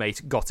his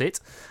teammate got it.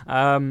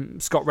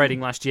 Scott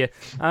Redding last year.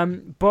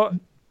 But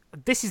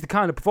this is the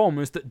kind of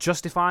performance that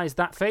justifies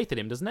that faith in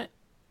him, doesn't it?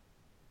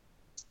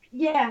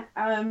 Yeah,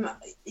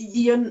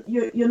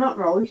 you're not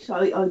right.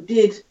 I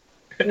did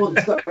want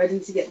Scott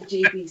Redding to get the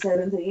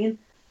GP17.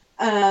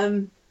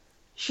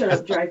 Shut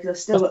up, Drake. I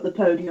still got the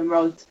podium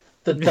right.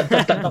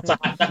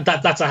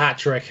 That's a hat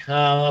trick.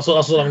 That's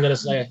what I'm going to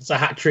say. It's a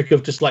hat trick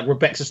of just like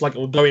Rebecca's just like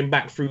going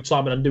back through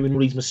time and undoing all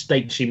these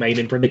mistakes she made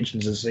in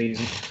predictions this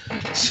season.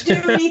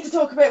 Do we need to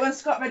talk about when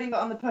Scott Redding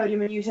got on the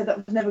podium and you said that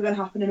was never going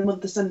to happen in a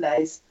month of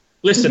Sundays?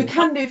 Listen, we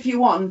can do if you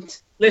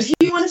want. Listen,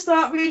 if you want to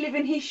start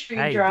reliving history,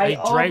 Dre,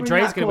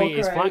 Dre's going to be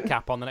his flat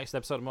cap on the next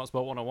episode of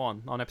Motorsport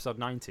 101 on episode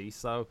 90.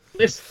 So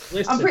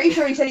listen. I'm pretty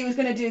sure he said he was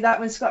going to do that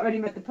when Scott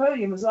Redding met the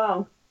podium as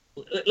well.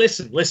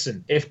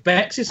 Listen. If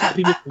Bex is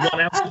happy with 1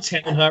 out of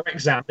 10 on her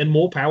exam, then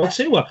more power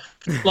to her.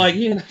 Like,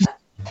 you know.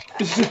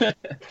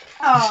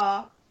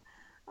 I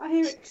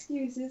hear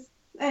excuses.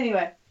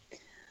 Anyway,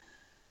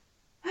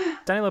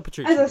 Danilo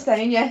Petrucci. as I was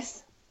saying,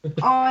 yes,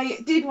 I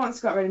did want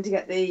Scott Redding to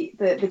get the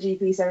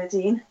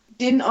GP17.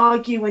 Didn't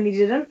argue when he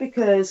didn't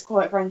because,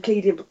 quite frankly,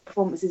 he did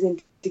performances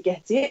in to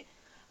get it.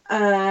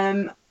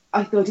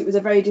 I thought it was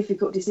a very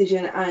difficult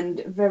decision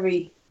and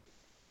very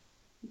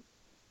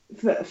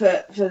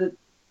for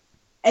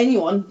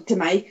anyone to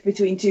make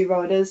between two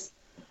riders.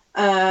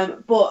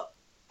 But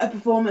a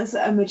performance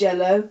at a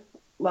Mugello,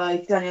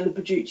 like Danilo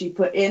Petrucci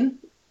put in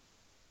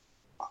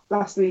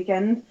last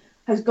weekend,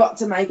 has got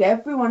to make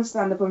everyone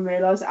stand up and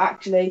realise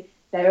actually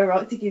they were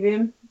right to give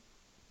him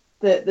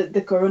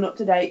the current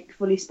up-to-date,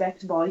 fully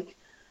spec'd bike.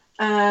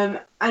 And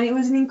it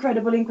was an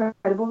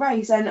incredible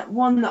race, and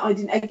one that I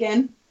didn't,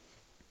 again,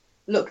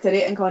 looked at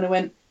it and kind of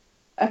went,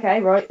 okay,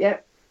 right,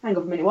 yep. Hang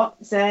on a minute,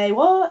 what? Say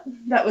what?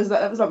 That was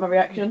like my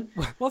reaction.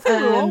 Well, I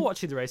think we were all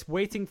watching the race,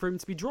 waiting for him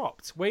to be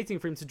dropped, waiting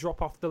for him to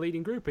drop off the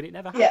leading group, and it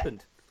never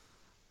happened.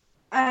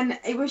 And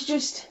it was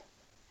just,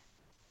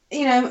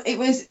 it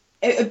was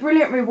a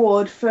brilliant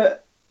reward for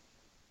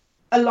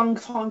a long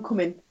time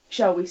coming,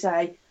 shall we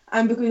say.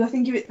 And because I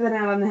think you hit the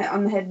nail on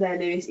the head there,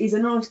 Lewis. He's a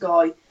nice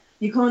guy.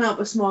 You can't help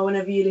but smile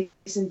whenever you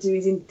listen to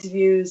his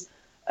interviews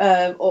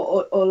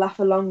or laugh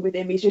along with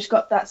him. He's just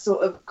got that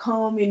sort of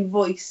calming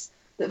voice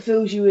that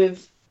fills you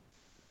with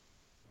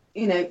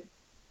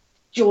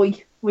joy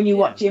when you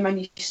watch him, and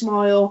you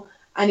smile,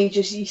 and he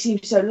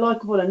seems so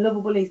likable and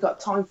lovable, and he's got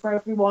time for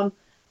everyone.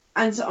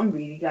 And so I'm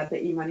really glad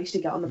that he managed to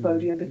get on the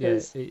podium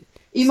because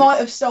he might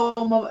have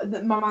stolen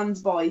my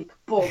man's bike,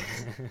 but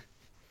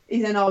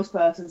he's a nice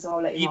person, so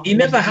I'll let him off. He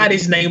never had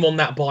his name on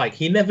that bike.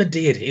 He never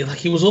did.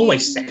 He was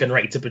always second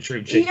rate to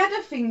Petrucci. He had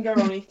a finger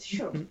on it,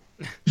 sure.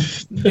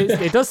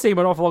 It does seem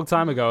an awful long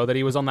time ago that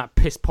he was on that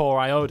piss poor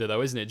Iota,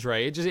 though, isn't it,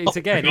 Dre? It's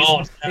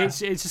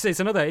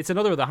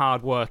another of the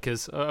hard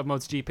workers of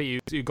MotoGP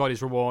who got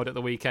his reward at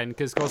the weekend,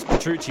 because of course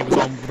Petrucci was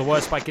on the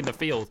worst bike in the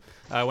field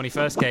when he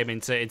first came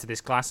into this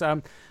class.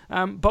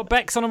 But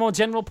Bex, on a more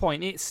general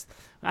point,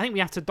 I think we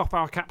have to doff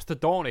our caps to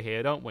Dorna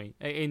here, don't we?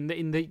 In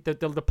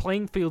the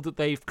playing field that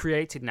they've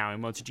created now in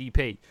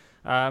MotoGP.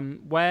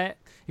 Where,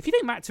 if you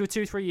think back to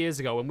 2-3 years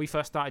ago when we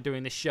first started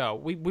doing this show,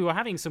 we were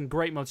having some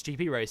great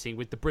MotoGP racing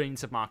with the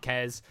brilliance of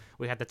Marquez.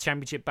 We had the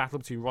championship battle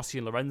between Rossi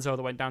and Lorenzo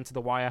that went down to the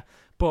wire.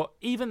 But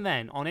even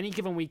then, on any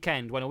given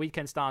weekend, when a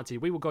weekend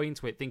started, we were going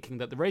into it thinking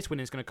that the race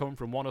winner is going to come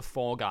from one of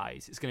four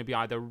guys. It's going to be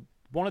either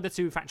one of the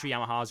two factory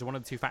Yamahas or one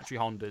of the two factory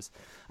Hondas.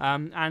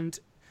 And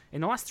in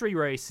the last three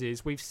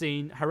races, we've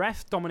seen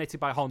Jerez dominated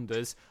by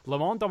Hondas, Le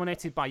Mans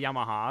dominated by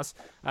Yamahas,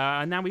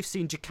 and now we've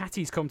seen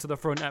Ducatis come to the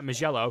front at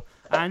Mugello,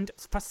 and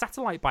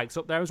satellite bikes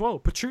up there as well.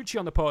 Petrucci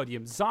on the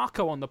podium,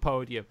 Zarco on the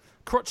podium,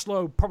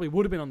 Crutchlow probably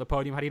would have been on the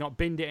podium had he not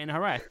binned it in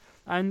Jerez.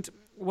 And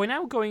we're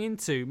now going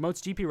into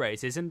MotoGP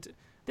races, and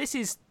this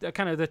is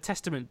kind of the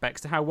testament, Bex,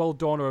 to how well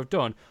Dorna have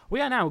done. We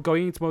are now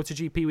going into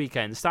MotoGP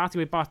weekend, starting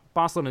with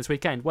Barcelona this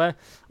weekend, where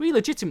we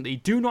legitimately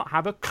do not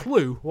have a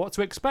clue what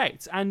to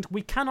expect, and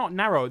we cannot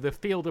narrow the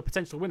field of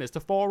potential winners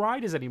to 4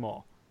 riders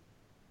anymore.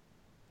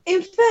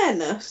 In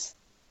fairness,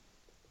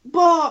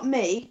 bar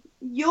me,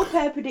 your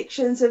pair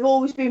predictions have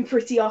always been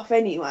pretty off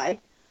anyway.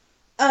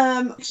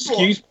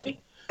 Excuse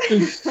me?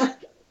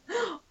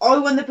 I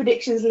won the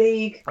predictions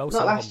league, Oh, not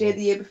so last year,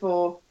 the year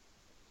before.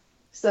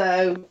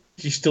 So...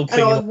 She's still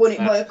And I thinking won it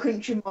by a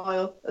country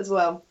mile as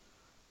well.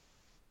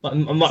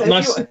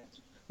 nice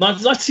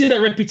to see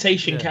that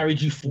reputation carried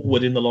you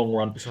forward in the long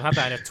run. We'll have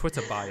that in a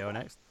Twitter bio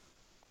next.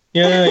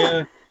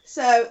 Yeah.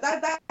 So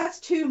that's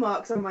 2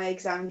 marks on my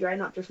exam, Dre,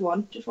 not just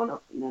one. Just one,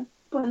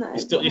 putting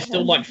that You're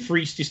still like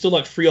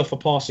 3 off a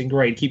passing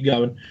grade. Keep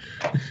going.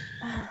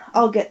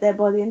 I'll get there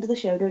by the end of the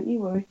show, don't you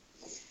worry.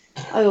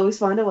 I always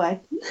find a way.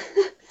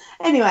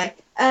 Anyway,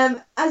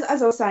 as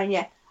I was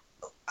saying,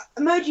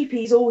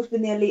 MotoGP's always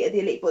been the elite of the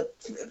elite, but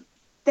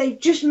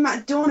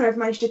Dorna have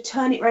managed to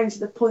turn it around to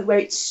the point where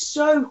it's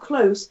so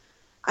close,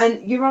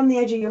 and you're on the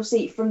edge of your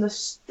seat from the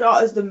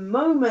start, as the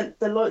moment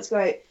the lights go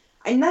out.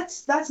 And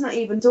that's not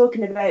even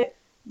talking about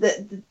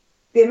the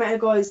amount of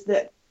guys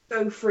that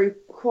go through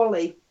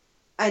quali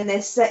and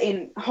they're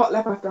setting hot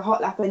lap after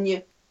hot lap, and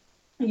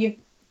you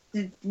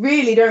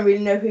really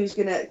don't know who's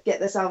going to get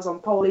themselves on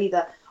pole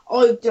either.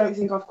 I don't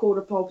think I've called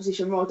a pole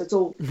position right at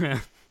all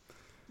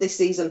this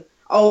season.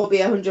 I'll be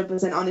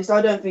 100% honest.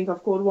 I don't think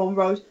I've called one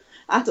right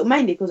at all,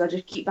 mainly because I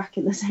just keep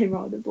backing the same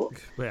rider. But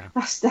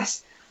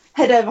that's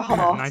head over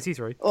heart.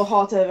 93. Or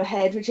heart over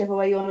head, whichever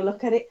way you want to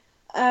look at it.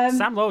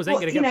 Sam Lowes ain't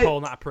going to get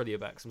pole at Aprilia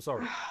Bex. I'm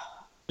sorry.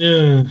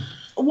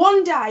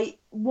 One day,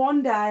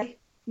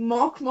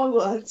 mark my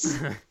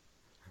words.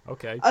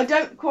 Okay. I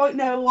don't quite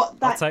know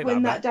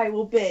that day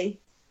will be.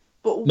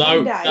 But no,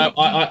 one day...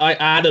 I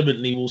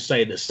adamantly will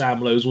say that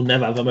Sam Lowes will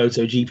never have a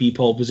MotoGP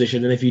pole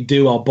position, and if you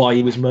do, I'll buy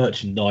you his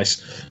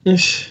merchandise.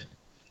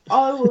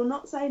 I will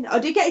not say no. I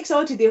did get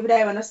excited the other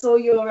day when I saw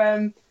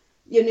your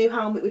new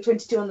helmet with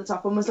 22 on the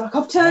top, and was like,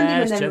 I've turned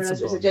him, and then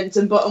realised it was a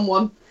Jenson Button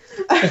one.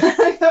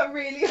 I got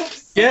really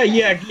upset.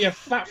 Yeah,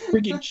 fat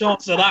frigging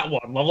chance of that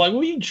one. I'm like,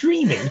 what are you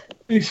dreaming?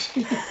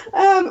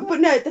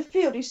 But no, the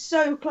field is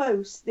so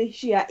close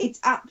this year. It's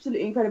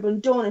absolutely incredible,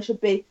 and Dorna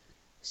should be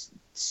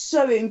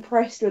so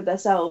impressed with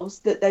themselves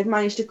that they've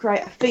managed to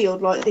create a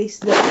field like this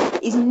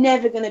that is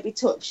never going to be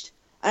touched.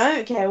 And I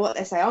don't care what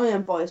they say. I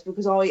am biased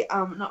because I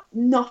am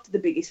not the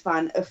biggest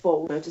fan of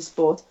Formula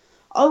Motorsport.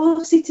 I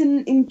will sit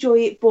and enjoy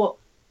it, but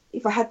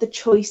if I had the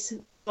choice,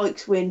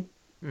 bikes win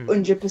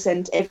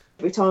 100%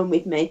 every time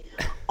with me.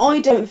 I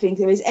don't think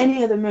there is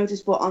any other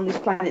motorsport on this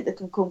planet that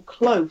can come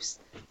close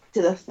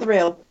to the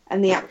thrill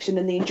and the action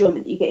and the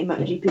enjoyment that you get in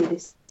MotoGP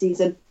this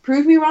season.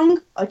 Prove me wrong,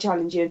 I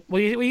challenge you.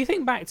 Well, you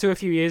think back to a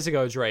few years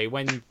ago, Dre,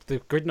 when the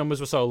grid numbers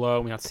were so low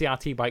and we had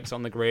CRT bikes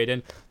on the grid,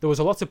 and there was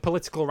a lot of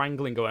political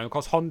wrangling going on. Of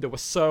course, Honda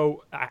was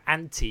so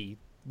anti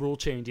rule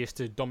changes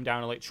to dumb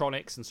down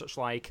electronics and such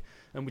like,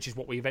 and which is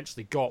what we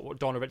eventually got, what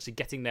Dorna eventually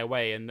getting their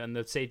way, and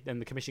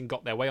the commission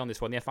got their way on this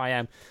one, the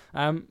FIM.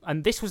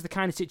 And this was the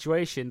kind of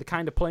situation, the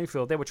kind of playing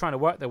field they were trying to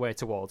work their way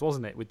towards,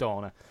 wasn't it, with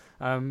Dorna?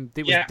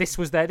 This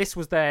was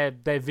their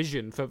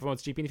vision for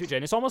MotoGP in the future,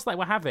 and it's almost like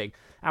we're having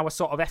our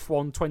sort of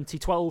F1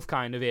 2012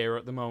 kind of era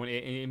at the moment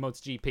in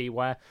MotoGP,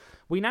 where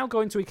we now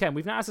go into weekend.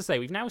 We've now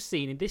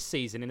seen in this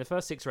season, in the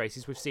first 6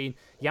 races, we've seen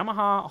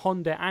Yamaha,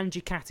 Honda, and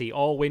Ducati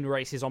all win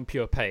races on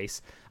pure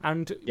pace,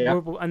 and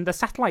the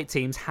satellite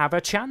teams have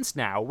a chance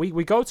now.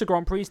 We go to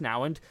Grand Prix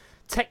now, and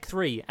Tech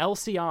 3,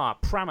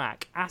 LCR,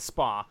 Pramac,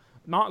 Aspar,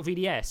 Mark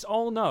VDS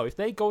all know if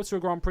they go to a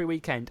Grand Prix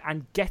weekend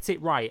and get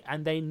it right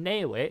and they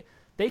nail it,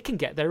 they can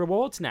get their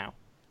rewards now.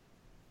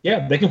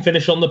 Yeah, they can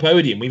finish on the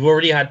podium. We've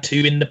already had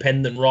 2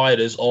 independent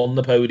riders on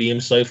the podium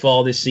so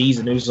far this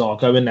season,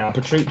 Zarco and now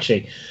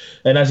Petrucci.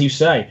 And as you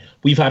say,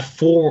 we've had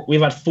four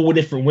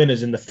different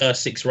winners in the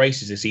first 6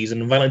 races this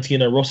season, and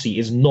Valentino Rossi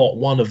is not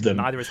one of them.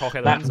 Neither is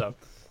Jorge Lorenzo.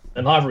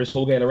 And neither is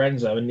Jorge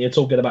Lorenzo, and you're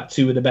talking about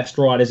 2 of the best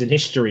riders in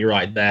history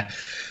right there.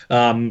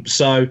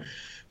 So,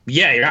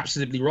 yeah, you're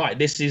absolutely right.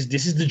 This is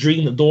the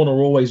dream that Dorna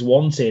always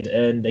wanted.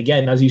 And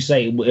again, as you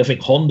say, I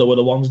think Honda were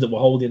the ones that were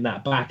holding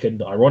that back,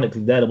 and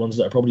ironically, they're the ones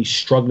that are probably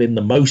struggling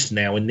the most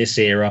now in this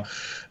era,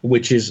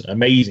 which is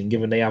amazing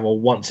given they have a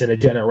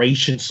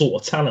once-in-a-generation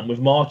sort of talent with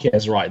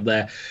Marquez right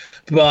there.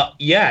 But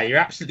yeah, you're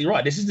absolutely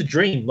right. This is the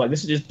dream. Like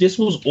this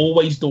was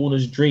always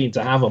Dorna's dream,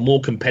 to have a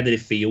more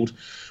competitive field.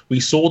 We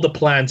saw the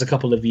plans a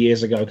couple of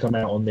years ago come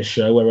out on this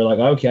show where we're like,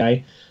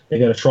 okay, they're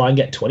going to try and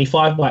get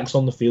 25 bikes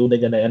on the field. They're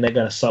going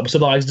to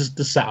subsidize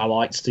the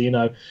satellites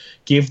to,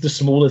 give the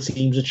smaller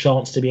teams a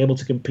chance to be able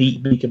to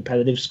compete, be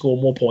competitive, score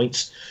more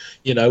points,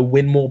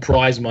 win more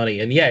prize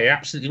money. And yeah, you're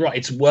absolutely right.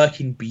 It's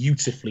working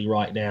beautifully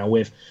right now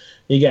with,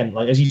 again,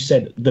 like as you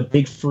said, the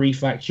big 3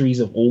 factories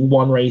have all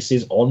won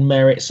races on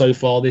merit so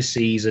far this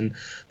season.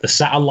 The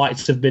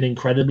satellites have been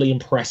incredibly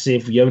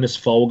impressive. Jonas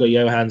Folger,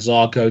 Johan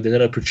Zarco,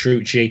 Danilo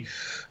Petrucci.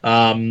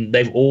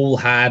 They've all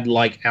had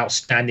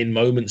outstanding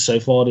moments so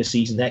far this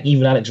season. Heck,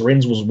 even Alex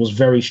Rins was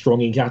very strong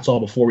in Qatar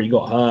before he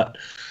got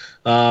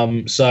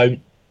hurt. So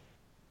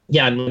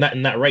yeah,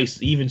 in that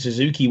race, even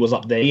Suzuki was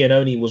up there. He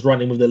only was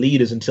running with the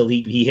leaders until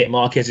he hit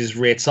Marquez's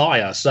rear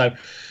tire. So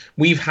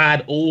we've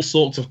had all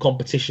sorts of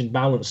competition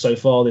balance so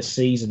far this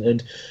season,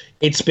 and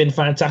it's been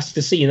fantastic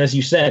to see. And as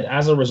you said,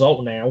 as a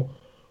result now,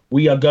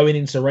 we are going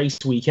into race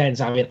weekends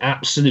having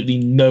absolutely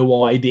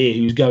no idea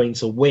who's going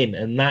to win.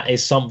 And that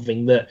is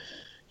something that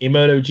in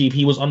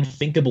MotoGP was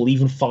unthinkable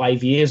even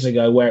 5 years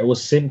ago, where it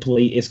was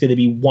simply, it's going to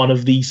be one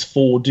of these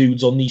 4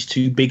 dudes on these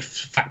 2 big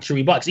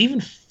factory bikes.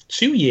 Even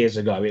 2 years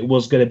ago, it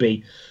was going to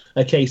be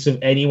a case of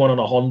anyone on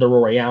a Honda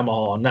or a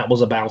Yamaha, and that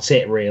was about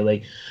it,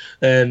 really.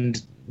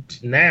 And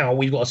now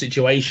we've got a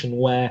situation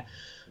where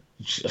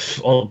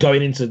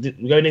going into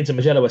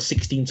Mugello, a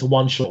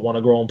 16-1 shot won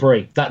a Grand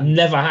Prix. That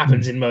never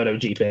happens in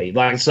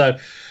MotoGP. So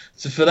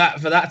So for that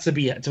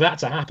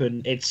to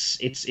happen,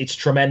 it's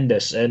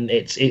tremendous, and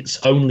it's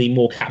only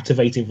more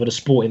captivating for the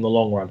sport in the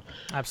long run.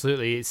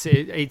 Absolutely,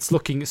 it's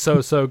looking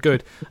so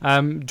good.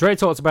 Dre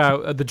talked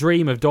about the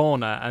dream of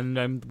Dorna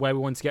and where we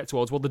want to get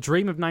towards. Well, the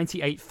dream of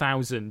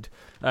 98,000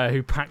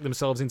 who packed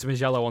themselves into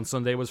Mugello on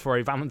Sunday was for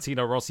a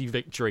Valentino Rossi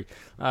victory,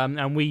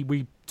 and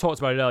we talked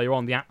about it earlier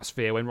on, the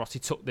atmosphere when Rossi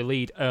took the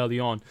lead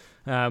early on.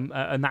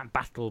 And that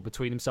battle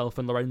between himself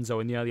and Lorenzo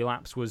in the early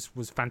laps was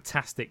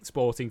fantastic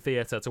sporting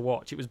theatre to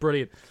watch. It was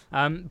brilliant.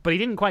 But he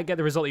didn't quite get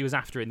the result he was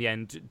after in the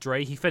end,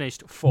 Dre. He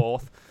finished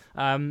fourth,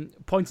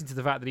 pointing to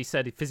the fact that he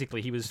said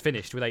physically he was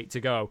finished with 8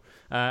 to go.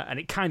 And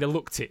it kind of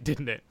looked it,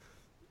 didn't it?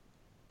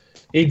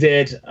 He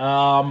did.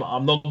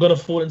 I'm not going to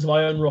fall into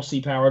my own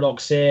Rossi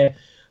paradox here.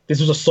 This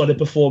was a solid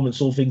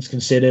performance, all things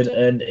considered,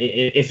 and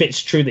if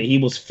it's true that he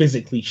was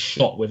physically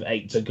shot with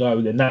 8 to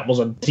go, then that was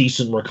a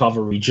decent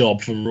recovery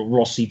job from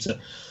Rossi to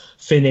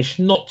finish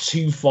not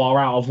too far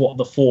out of what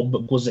the form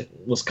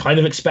was kind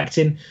of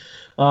expecting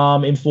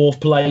in fourth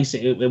place.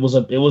 It was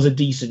a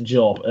decent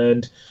job,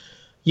 and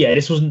yeah,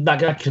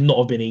 that could not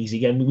have been easy.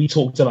 Again, we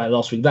talked about it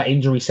last week. That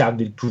injury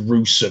sounded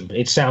gruesome.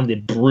 It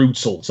sounded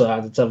brutal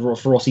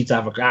for Rossi to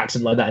have an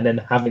accident like that and then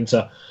having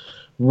to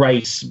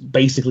race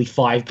basically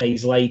 5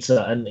 days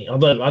later, and I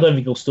don't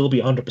think he'll still be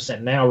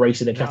 100% now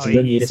racing in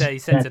Catalonia. He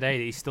said today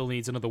that he still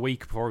needs another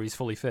week before he's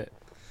fully fit.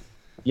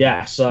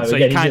 Yeah, so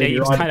again, he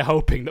was kind of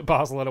hoping that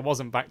Barcelona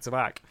wasn't back to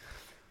back.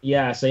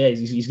 Yeah, so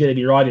he's going to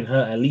be riding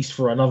hurt at least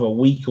for another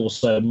week or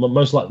so.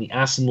 Most likely,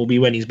 Assen will be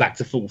when he's back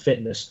to full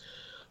fitness.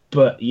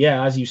 But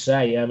yeah, as you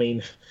say, I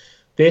mean,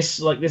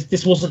 this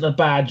wasn't a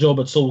bad job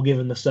at all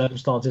given the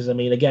circumstances. I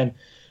mean, again,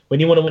 when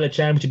you want to win a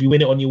championship, you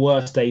win it on your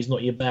worst days,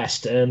 not your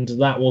best. And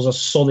that was a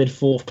solid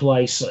fourth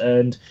place.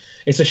 And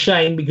it's a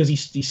shame because he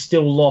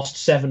still lost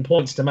 7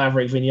 points to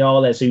Maverick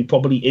Vinales, who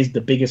probably is the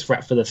biggest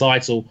threat for the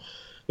title,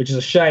 which is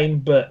a shame.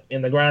 But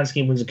in the grand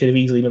scheme of things, it could have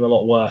easily been a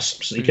lot worse.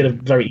 So he could have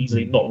very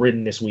easily not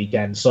ridden this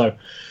weekend. So,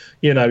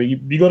 you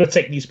got to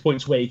take these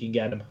points where you can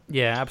get them.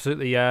 Yeah,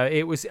 absolutely.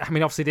 It was. I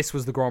mean, obviously, this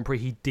was the Grand Prix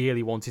he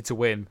dearly wanted to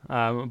win,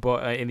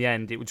 but in the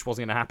end, it just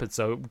wasn't going to happen.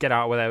 So get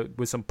out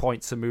with some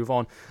points and move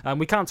on.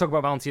 We can't talk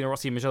about Valentino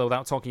Rossi and Mugello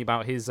without talking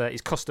about his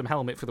custom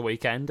helmet for the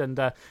weekend, and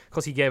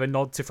because he gave a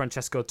nod to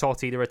Francesco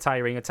Totti, the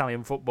retiring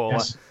Italian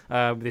footballer,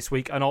 this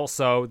week, and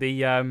also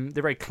the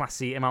very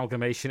classy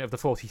amalgamation of the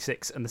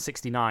 46 and the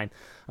 69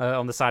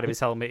 on the side of his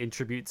helmet in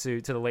tribute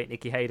to the late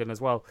Nicky Hayden as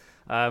well,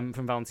 from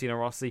Valentino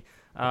Rossi.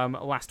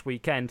 Last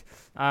weekend.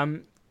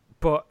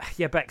 But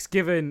yeah, Bex,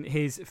 given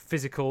his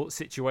physical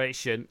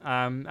situation,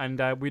 and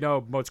we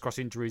know motocross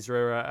injuries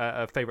are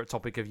a favourite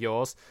topic of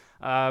yours,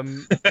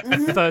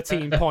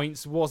 13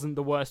 points wasn't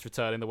the worst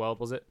return in the world,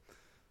 was it?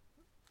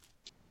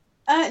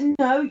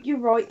 No, you're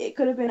right. It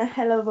could have been a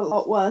hell of a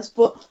lot worse,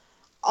 but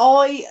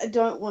I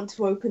don't want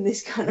to open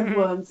this kind of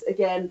worms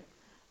again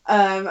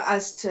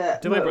as to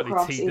deliberately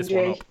motocross teed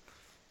injury. this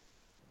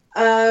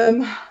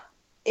one up.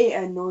 It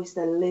annoys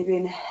the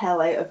living hell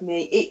out of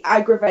me. It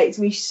aggravates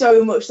me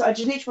so much that I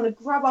just literally want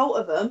to grab hold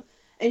of him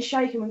and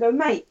shake him and go,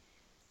 mate,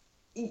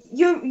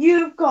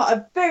 you've got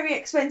a very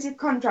expensive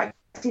contract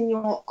in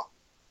your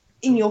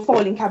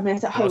filing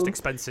cabinet at home. Most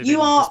expensive in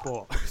the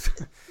sport.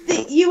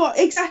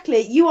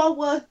 You are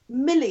worth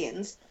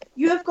millions.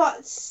 You have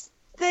got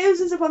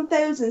thousands upon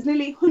thousands,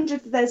 nearly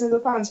hundreds of thousands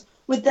of fans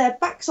with their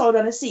backside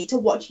on a seat to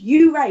watch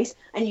you race,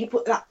 and you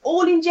put that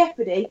all in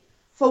jeopardy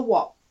for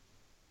what?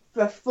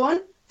 For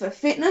fun? For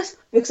fitness?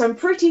 Because I'm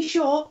pretty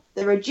sure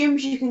there are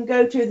gyms you can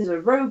go to. There's a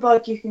road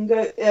bike you can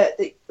go,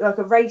 like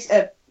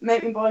a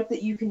mountain bike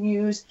that you can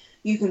use.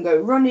 You can go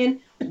running.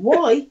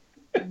 Why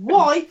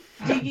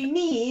do you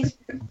need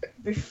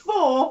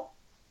before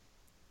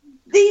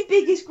the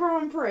biggest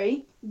Grand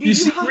Prix? You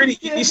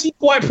seem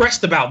quite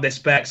pressed about this,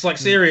 Bex. Like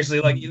seriously,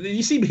 like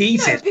you seem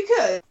heated.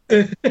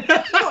 No,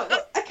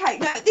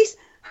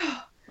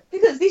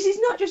 because this is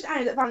not just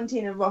aimed at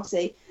Valentino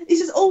Rossi.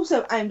 This is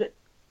also aimed at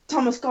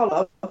Thomas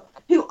Golub,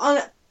 who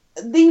on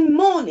the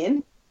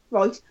morning,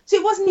 right, so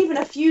it wasn't even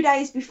a few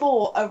days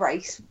before a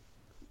race,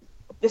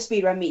 the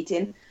Speedway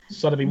meeting,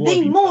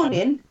 the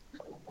morning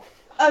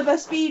of a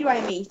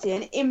Speedway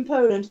meeting in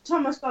Poland,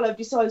 Thomas Golub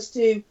decides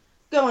to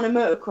go on a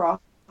motocross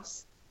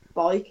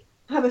bike,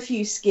 have a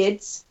few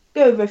skids,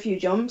 go over a few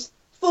jumps,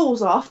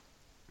 falls off,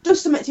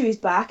 does something to his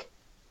back,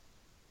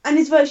 and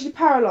is virtually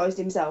paralysed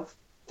himself.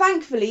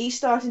 Thankfully, he's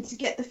starting to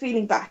get the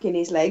feeling back in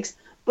his legs,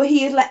 but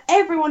he has let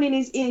everyone in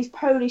his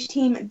Polish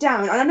team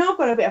down. And I know I've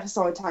got a bit of a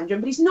side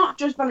tangent, but it's not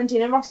just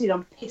Valentino Rossi that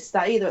I'm pissed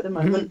at either at the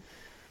moment.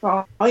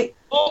 Right?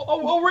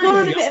 Oh,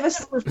 really?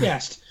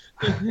 Yes.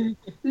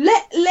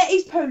 Let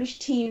his Polish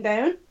team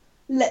down,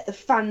 let the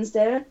fans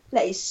down,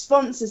 let his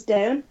sponsors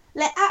down,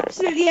 let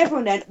absolutely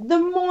everyone down. The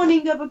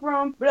morning of it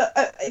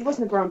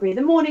wasn't a Grand Prix,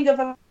 the morning of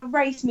a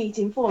race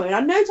meeting for him. And I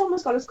know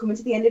Thomas Golub's coming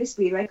to the end of his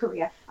Speedway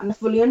career, and I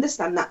fully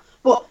understand that.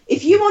 But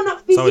if you are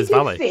not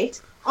physically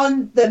fit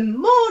on the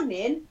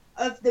morning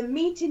of the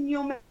meeting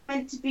you're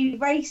meant to be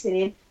racing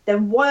in,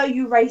 then why are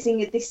you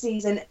racing it this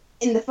season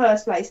in the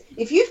first place?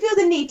 If you feel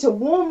the need to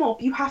warm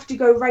up, you have to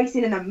go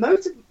racing in a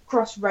motocross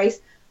motocross race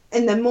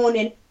in the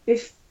morning,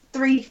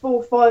 3,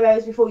 4, 5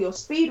 hours before your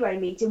speedway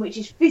meeting, which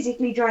is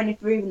physically draining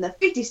for even the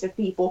fittest of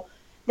people,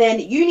 then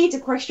you need to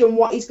question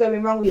what is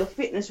going wrong with your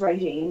fitness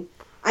regime.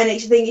 And it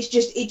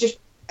just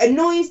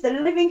annoys the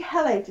living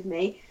hell out of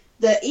me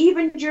that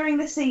even during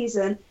the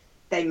season,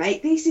 they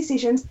make these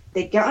decisions,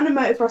 they get on a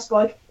motocross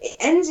bike, it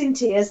ends in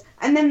tears,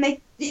 and then why?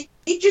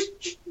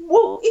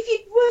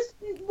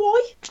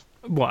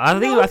 Well, I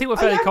think we're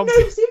fairly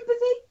confident. No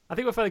sympathy. I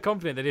think we're fairly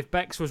confident that if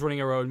Bex was running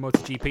her own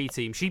MotoGP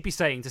team, she'd be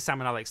saying to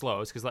Sam and Alex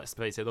Lowe's, because let's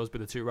face it, those would be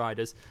the two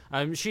riders,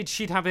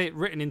 she'd have it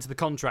written into the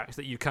contracts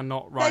that you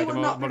cannot ride a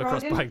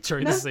motocross bike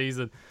during the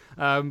season.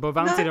 But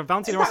Valentino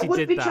Rossi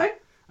did that.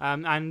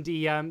 And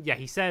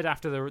he said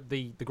after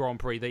the Grand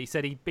Prix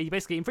that he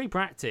basically, in free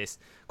practice,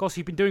 of course,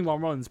 he'd been doing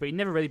long runs, but he'd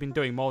never really been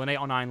doing more than 8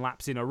 or 9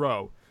 laps in a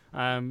row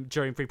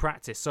during free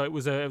practice. So it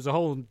was a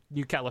whole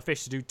new kettle of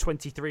fish to do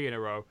 23 in a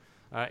row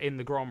in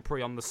the Grand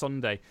Prix on the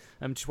Sunday,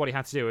 which is what he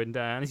had to do. And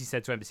as he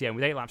said to NBCN,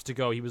 with 8 laps to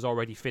go, he was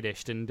already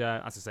finished. And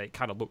as I say, it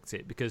kind of looked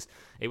it, because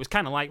it was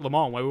kind of like Le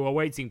Mans, where we were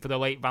waiting for the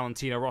late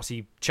Valentino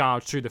Rossi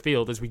charge through the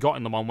field as we got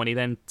in Le Mans, when he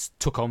then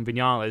took on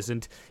Vinales,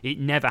 and it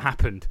never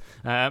happened.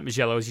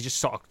 Mugello, as he just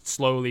sort of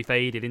slowly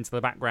faded into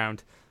the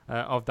background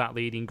of that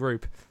leading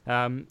group.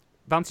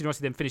 Valentino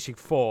Rossi then finishing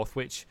 4th,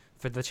 which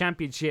for the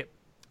championship,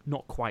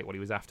 not quite what he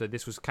was after.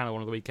 This was kind of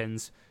one of the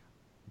weekends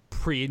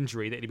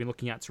pre-injury that he'd been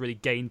looking at to really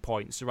gain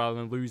points rather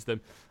than lose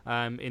them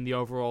in the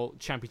overall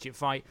championship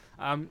fight.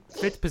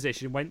 5th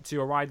position went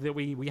to a rider that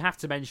we have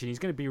to mention. He's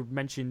going to be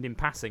mentioned in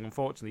passing,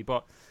 unfortunately,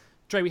 but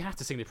Dre, we have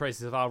to sing the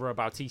praises of Alvaro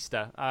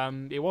Bautista.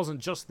 It wasn't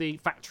just the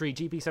factory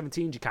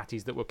GP17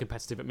 Ducatis that were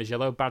competitive at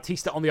Mugello.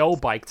 Bautista on the old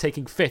bike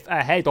taking 5th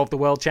ahead of the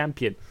world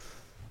champion.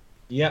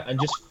 Yeah, and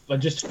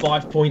just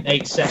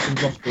 5.8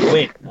 seconds off the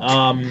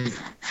win.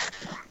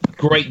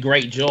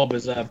 Great job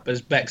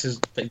as Bex has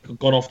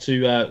gone off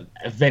to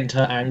vent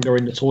her anger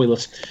in the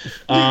toilet.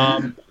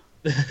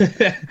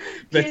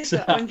 Cheers,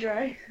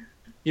 Andre.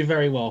 You're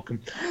very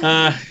welcome.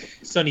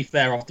 It's only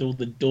fair after all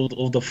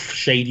the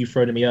shade you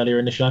thrown at me earlier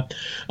in the show.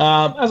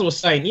 As I was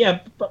saying,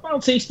 but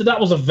Bautista,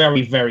 that was a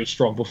very, very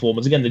strong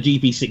performance. Again, the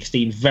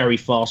GP16, very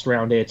fast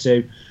round here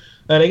too.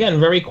 And again,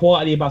 very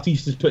quietly,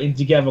 Bautista's putting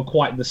together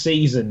quite the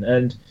season.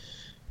 And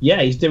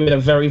yeah, he's doing a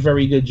very,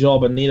 very good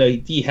job. And,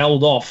 he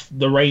held off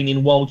the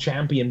reigning world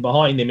champion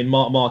behind him in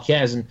Marc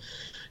Marquez. And,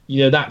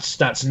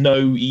 that's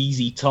no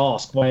easy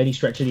task by any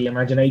stretch of the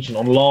imagination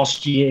on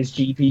last year's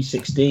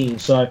GP16.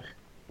 So,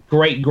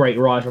 great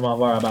ride from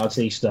Alvaro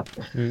Bautista.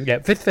 Yeah,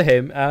 5th for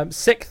him.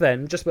 6th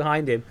then, just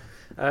behind him,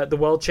 the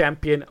world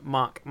champion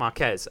Marc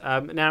Marquez.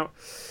 Now,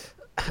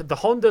 the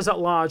Hondas at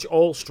large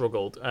all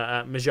struggled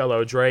at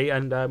Mugello, Dre,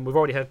 and we've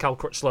already heard Cal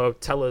Crutchlow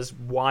tell us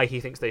why he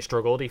thinks they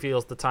struggled. He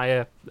feels the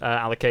tyre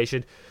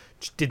allocation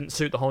just didn't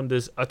suit the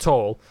Hondas at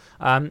all.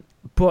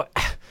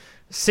 But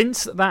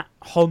since that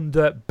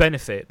Honda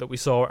benefit that we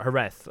saw at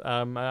Jerez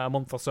a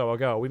month or so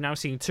ago, we've now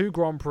seen 2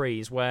 Grand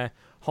Prix where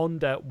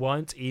Honda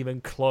weren't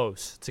even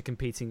close to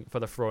competing for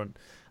the front.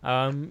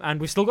 And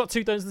we've still got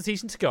 2 thirds of the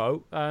season to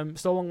go.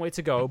 Still a long way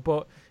to go.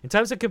 But in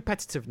terms of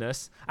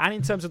competitiveness and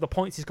in terms of the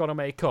points he's got to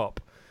make up,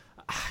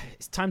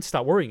 it's time to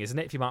start worrying, isn't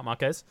it, if you're Marc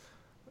Marquez?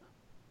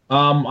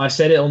 I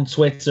said it on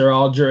Twitter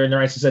during the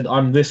race. I said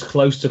I'm this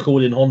close to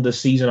calling Honda's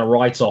season a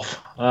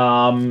write-off.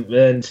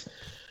 And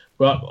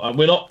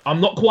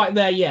I'm not quite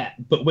there yet,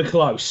 but we're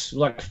close.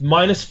 Like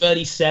minus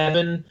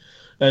 37.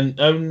 And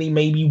only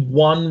maybe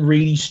one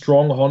really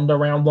strong Honda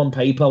round on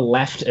paper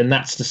left, and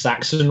that's the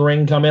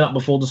Sachsenring coming up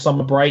before the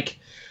summer break.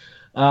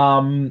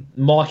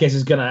 Marquez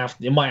is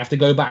might have to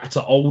go back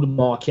to old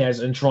Marquez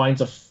and trying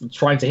to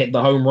hit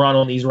the home run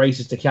on these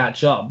races to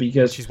catch up,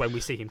 because which is when we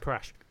see him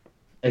crash.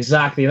 Yeah,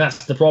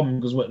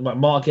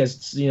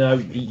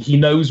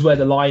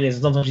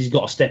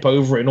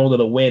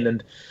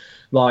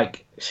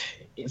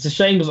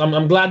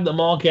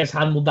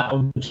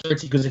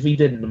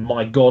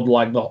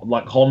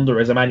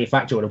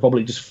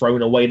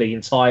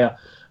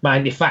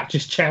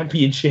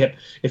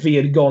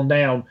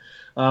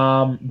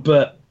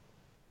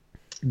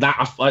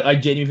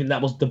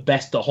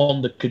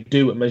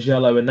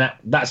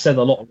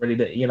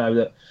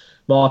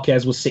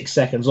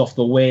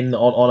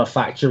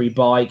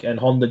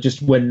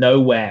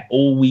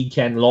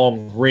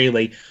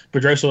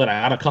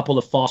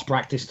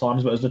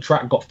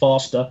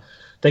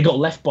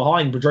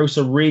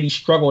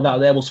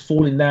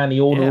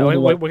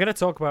 we're going to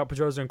talk about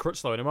Pedrosa and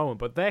Crutchlow in a moment,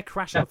 but their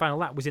crash in the final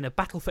lap was in a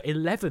battle for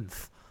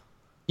 11th.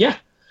 Yeah,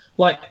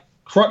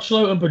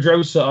 Crutchlow and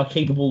Pedrosa are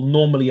capable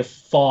normally of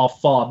far,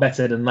 far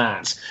better than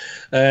that.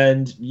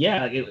 And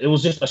yeah, it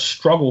was just a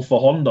struggle for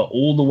Honda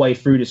all the way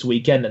through this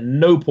weekend. At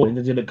no point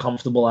did they look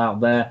comfortable out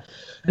there.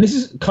 And this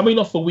is coming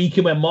off a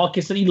weekend where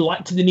Marquez said he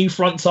liked the new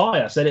front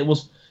tyre, said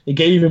it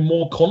gave him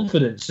more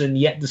confidence. And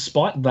yet,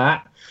 despite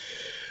that,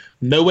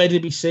 nowhere to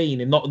be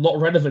seen, and not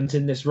relevant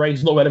in this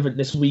race, not relevant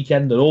this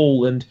weekend at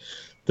all. And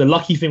the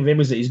lucky thing for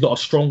him is that he's got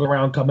a stronger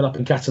round coming up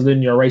in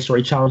Catalunya, a race where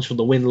he challenged for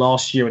the win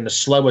last year, and the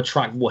slower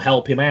track will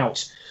help him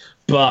out.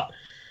 But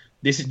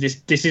This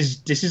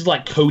is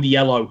like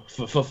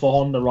Codiello for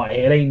Honda right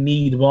here. They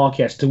need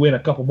Marquez to win a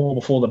couple more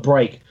before the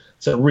break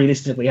to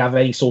realistically have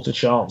any sort of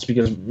chance.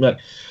 Because look,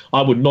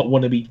 I would not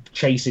want to be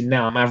chasing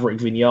now Maverick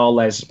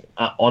Vinales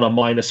on a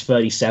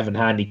 -37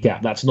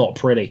 handicap. That's not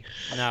pretty.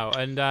 No,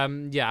 and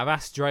I've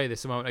asked Dre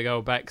this a moment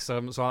ago, Beck,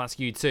 so I'll ask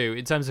you too.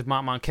 In terms of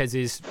Marc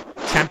Marquez's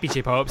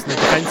championship hopes and the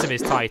defence of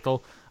his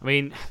title, I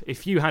mean,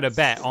 if you had a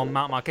bet on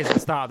Marc Marquez at the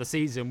start of the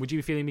season, would you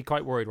be feeling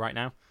quite worried right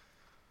now?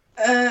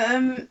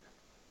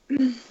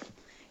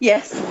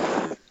 Yes.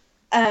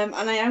 And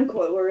I am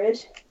quite worried.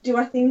 Do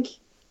I think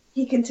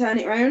he can turn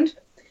it around?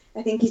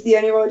 I think he's the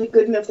only rider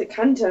good enough that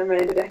can turn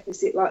around a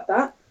deficit like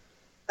that.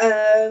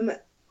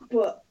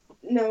 But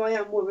no, I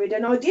am worried.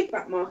 And I did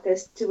back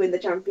Marcus to win the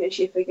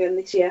championship again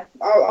this year.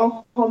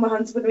 I'll hold my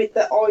hands up and admit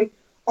that I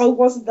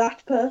was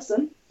that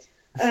person.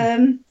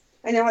 And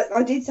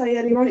I did say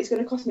earlier on it's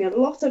going to cost me a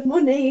lot of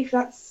money if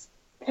that's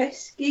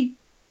pesky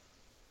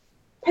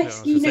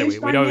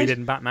news. We know he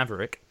didn't back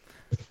Maverick.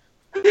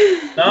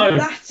 No.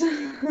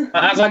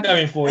 How's that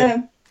going for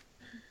you?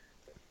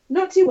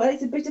 Not too well.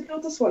 It's a bitter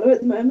pill to swallow at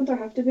the moment, I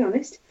have to be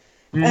honest.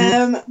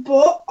 Mm-hmm.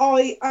 But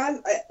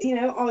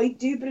I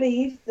do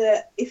believe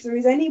that if there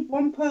is any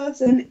one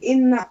person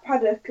in that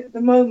paddock at the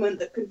moment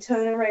that can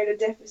turn around a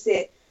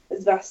deficit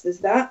as vast as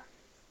that,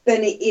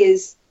 then it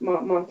is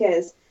Marc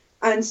Marquez.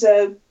 And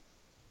so,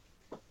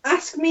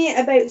 ask me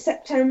about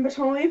September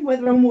time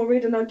whether I'm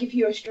worried, and I'll give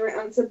you a straight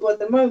answer. But at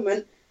the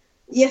moment,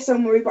 yes,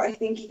 I'm worried, but I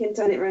think he can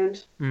turn it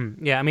around.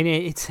 Yeah, I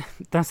mean,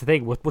 that's the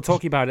thing. We're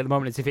talking about it at the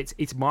moment as if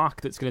it's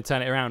Marc that's going to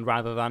turn it around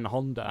rather than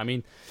Honda. I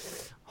mean,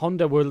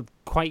 Honda were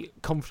quite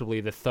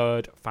comfortably the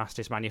third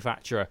fastest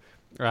manufacturer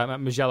at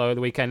Mugello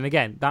the weekend. And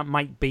again, part of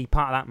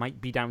that might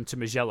be down to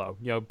Mugello.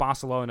 You know,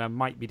 Barcelona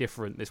might be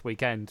different this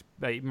weekend.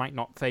 It might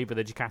not favour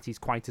the Ducatis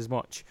quite as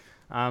much.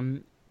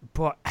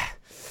 But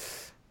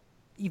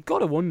you've got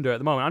to wonder at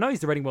the moment. I know he's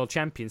the reigning world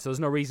champion, so there's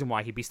no reason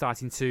why he'd be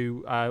starting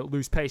to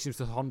lose patience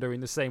with Honda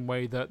in the same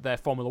way that their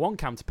Formula One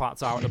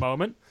counterparts are at the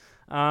moment.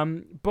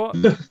 But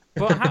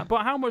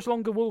how much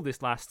longer will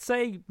this last?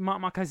 Say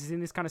Marc Marquez is in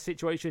this kind of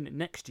situation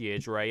next year,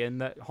 Dre,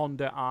 and that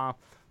Honda are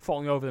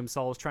falling over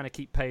themselves trying to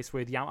keep pace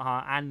with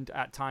Yamaha and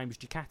at times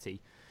Ducati.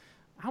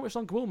 How much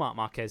longer will Marc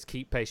Marquez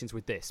keep patience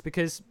with this?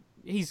 Because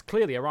he's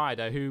clearly a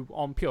rider who,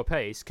 on pure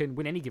pace, can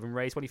win any given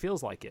race when he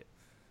feels like it.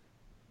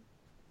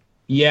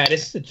 Yeah,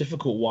 this is a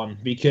difficult one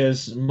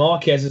because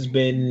Marquez has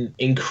been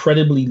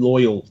incredibly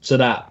loyal to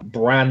that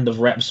brand of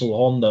Repsol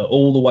Honda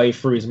all the way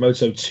through his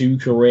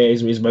Moto2 career,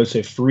 his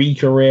Moto3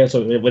 career,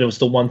 so when it was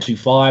still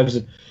 125s,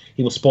 and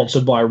he was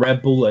sponsored by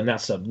Red Bull, and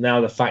that's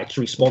now the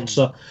factory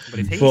sponsor.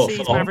 But if he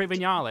sees Maverick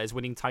Vinales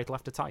winning title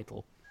after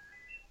title,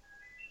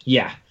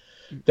 yeah,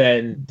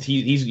 then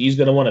he's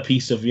going to want a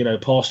piece of,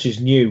 pastures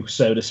new,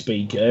 so to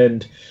speak,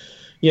 and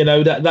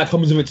that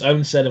comes with its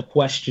own set of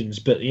questions.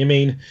 But I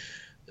mean,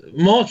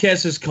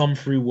 Marquez has come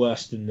through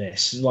worse than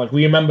this. Like,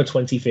 we remember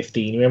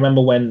 2015. We remember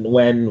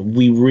when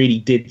we really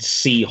did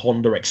see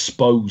Honda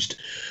exposed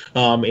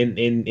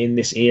in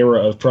this era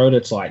of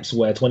prototypes,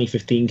 where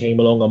 2015 came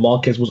along and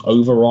Marquez was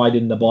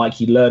overriding the bike.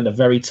 He learned a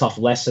very tough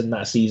lesson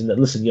that season that,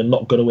 listen, you're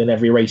not going to win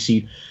every race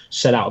you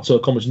set out to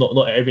accomplish. Not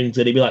everything's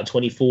going to be like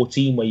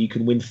 2014 where you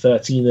can win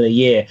 13 in a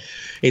year.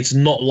 It's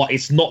not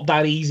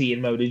that easy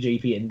in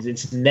MotoGP, and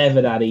it's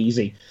never that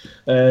easy.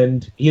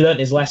 And he learned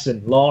his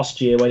lesson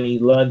last year when he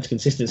learned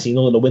consistency in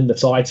order to win the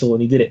title,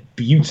 and he did it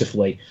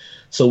beautifully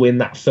to win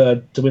that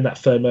third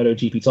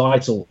MotoGP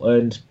title.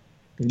 And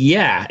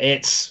yeah,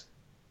 it's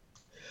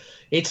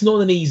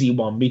not an easy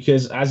one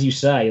because, as you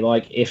say,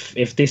 like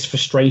if this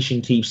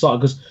frustration keeps up,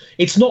 because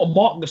it's not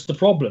Marc that's the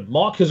problem.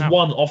 Marc has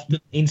won often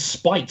in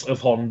spite of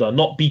Honda,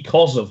 not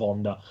because of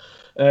Honda.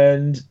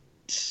 And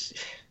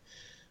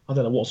I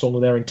don't know what's wrong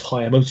with their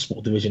entire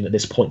motorsport division at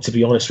this point, to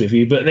be honest with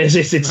you. But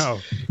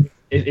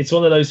it's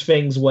one of those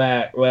things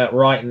where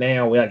right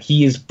now, like,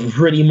 he is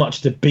pretty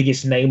much the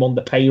biggest name on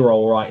the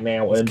payroll right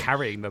now, and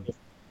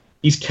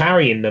he's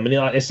carrying them, and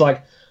it's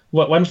like.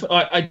 When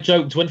I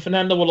joked when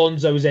Fernando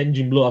Alonso's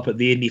engine blew up at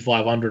the Indy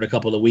 500 a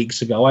couple of weeks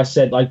ago, I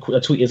said, I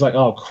tweeted, like,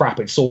 oh crap,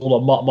 it's all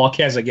on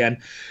Marquez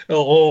again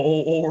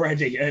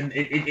already, and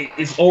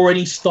it's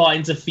already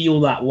starting to feel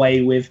that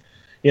way with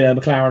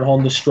McLaren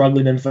Honda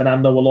struggling and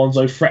Fernando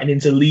Alonso threatening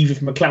to leave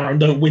if McLaren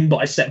don't win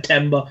by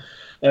September,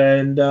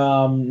 and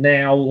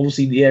now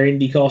obviously their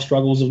IndyCar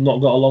struggles have not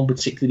got along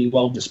particularly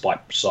well despite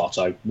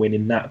Sato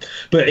winning that.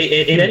 But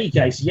in any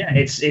case, yeah,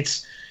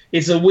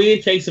 it's a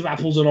weird case of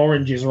apples and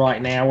oranges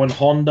right now, and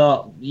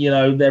Honda,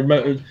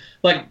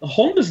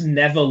 Honda's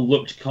never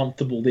looked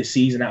comfortable this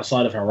season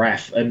outside of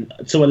Jerez, and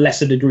to a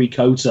lesser degree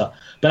Kota,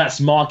 but that's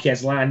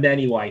Marquez land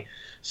anyway.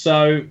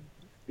 So,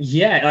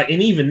 yeah,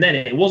 and even then,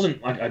 it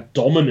wasn't like a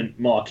dominant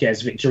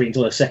Marquez victory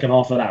until the second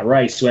half of that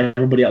race, where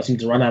everybody else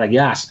seemed to run out of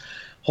gas.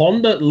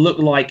 Honda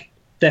looked like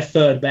they're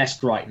third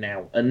best right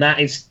now, and that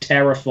is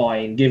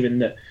terrifying, given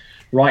that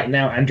right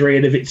now,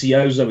 Andrea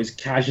Dovizioso is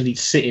casually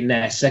sitting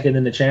there second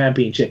in the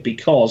championship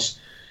because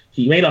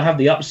he may not have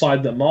the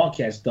upside that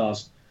Marquez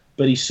does,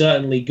 but he's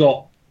certainly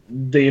got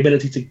the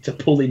ability to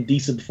pull in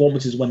decent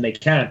performances when they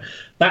can.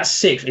 That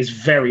sixth is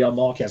very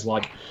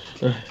un-Marquez-like.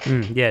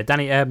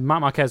 Yeah,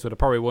 Marc Marquez would have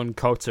probably won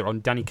Cota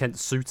on Danny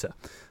Kent's Suter.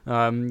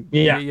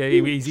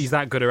 He's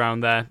that good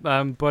around there.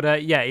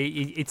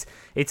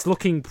 It's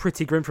looking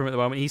pretty grim for him at the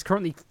moment. He's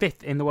currently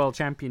 5th in the World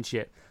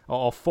Championship,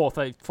 or 4th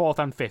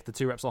and 5th, the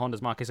two Repsol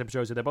Hondas, Marquez and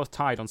Pedrosa. They're both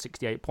tied on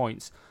 68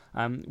 points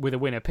with a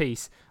win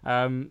apiece.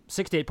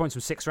 68 points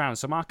from 6 rounds,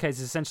 so Marquez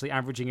is essentially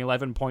averaging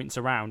 11 points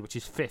a round, which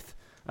is 5th.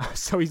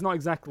 So he's not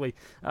exactly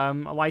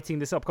lighting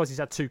this up. Of course, he's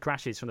had 2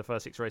 crashes from the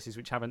first 6 races,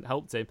 which haven't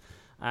helped him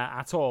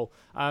at all.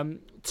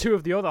 2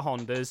 of the other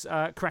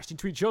Hondas crashed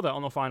into each other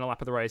on the final lap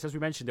of the race. As we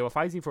mentioned, they were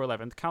fighting for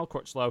 11th. Cal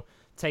Crutchlow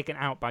taken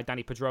out by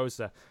Danny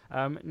Pedrosa.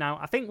 Now,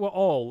 I think we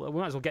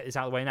might as well get this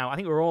out of the way now. I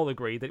think we're all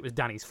agreed that it was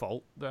Danny's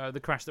fault, the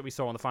crash that we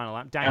saw on the final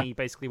lap. Danny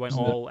basically went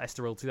all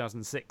Estoril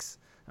 2006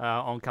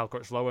 on Cal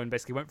Crutchlow and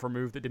basically went for a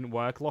move that didn't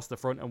work, lost the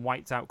front and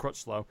wiped out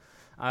Crutchlow.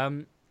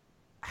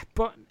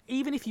 But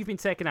even if you've been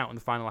taken out on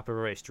the final lap of a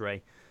race,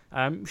 Dre,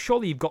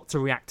 surely you've got to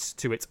react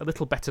to it a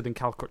little better than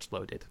Cal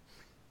Crutchlow did.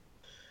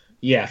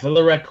 Yeah, for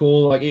the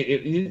record,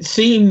 it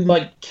seemed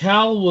like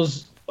Cal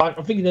was, I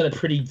think he did a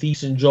pretty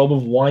decent job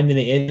of winding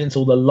it in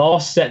until the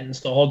last sentence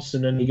to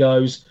Hodgson, and he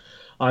goes,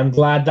 "I'm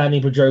glad Danny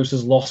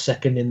Pedrosa's lost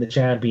second in the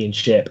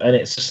championship." And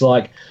it's just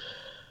like,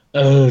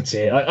 oh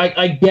dear.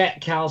 I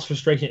get Cal's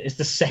frustration. It's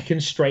the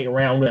second straight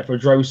round where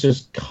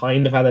Pedrosa's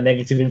kind of had a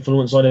negative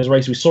influence on his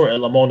race. We saw it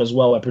at Le Mans as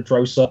well, where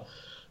Pedrosa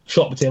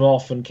chopped him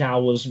off and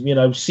Cal was,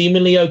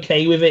 seemingly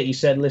okay with it. He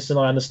said, "Listen,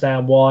 I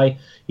understand why.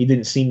 He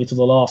didn't see me till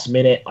the last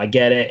minute. I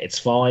get it. It's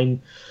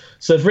fine."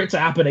 So for it to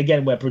happen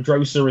again where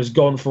Pedrosa has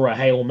gone for a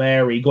Hail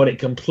Mary, got it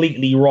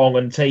completely wrong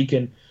and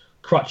taken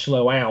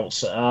Crutchlow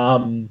out,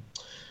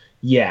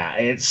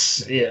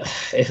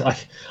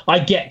 I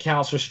get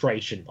Cal's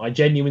frustration. I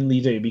genuinely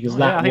do, because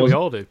I think we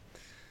all do.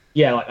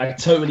 Yeah, I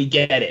totally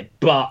get it,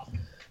 but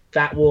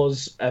that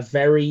was a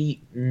very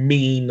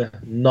mean,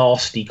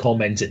 nasty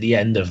comment at the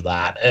end of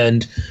that,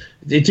 and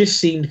it just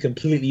seemed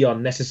completely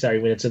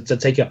unnecessary to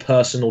take a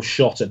personal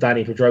shot at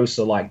Danny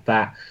Pedrosa like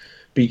that,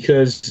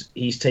 because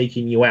he's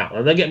taking you out.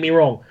 And don't get me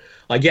wrong,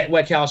 I get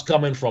where Cal's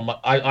coming from.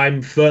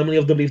 I'm firmly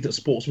of the belief that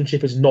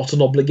sportsmanship is not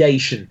an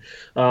obligation.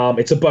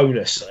 It's a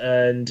bonus.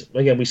 And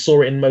again, we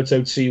saw it in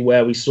Moto2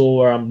 where we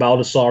saw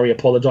Baldassari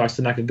apologise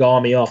to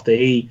Nakagami after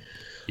he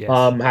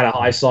had a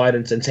high side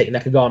and take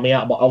Nakagami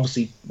out. But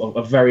obviously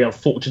a very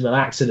unfortunate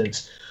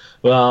accident.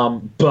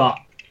 But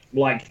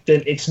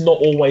it's not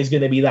always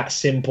going to be that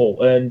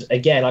simple. And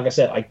again, like I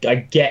said, I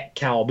get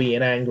Cal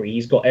being angry.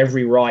 He's got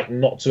every right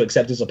not to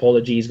accept his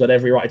apology. He's got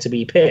every right to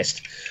be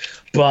pissed.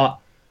 But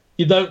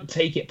you don't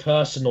take it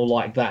personal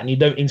like that, and you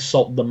don't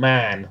insult the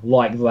man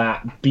like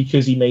that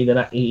because he made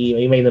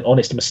an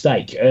honest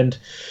mistake. And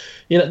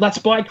that's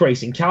bike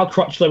racing. Cal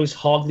Crutchlow is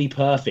hardly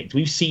perfect.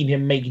 We've seen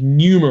him make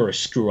numerous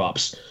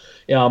screw-ups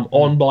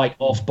on bike,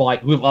 off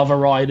bike, with other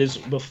riders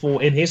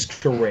before in his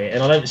career,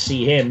 and I don't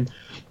see him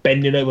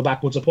bending over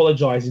backwards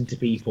apologising to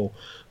people.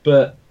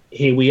 But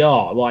here we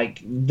are.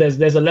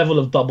 There's a level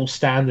of double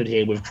standard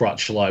here with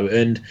Crutchlow,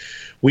 and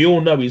we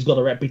all know he's got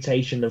a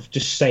reputation of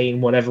just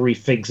saying whatever he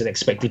thinks and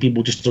expecting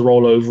people just to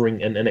roll over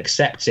and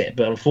accept it.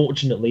 But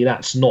unfortunately,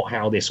 that's not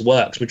how this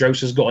works.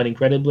 Pedrosa's got an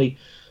incredibly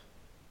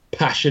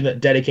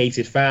passionate,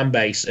 dedicated fan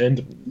base,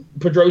 and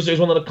Pedrosa is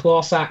one of the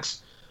class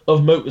acts of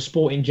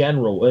motorsport in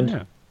general.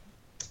 And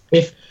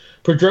if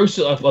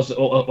Pedrosa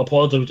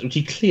apologised, which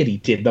he clearly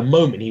did the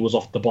moment he was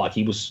off the bike,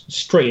 he was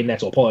straight in there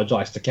to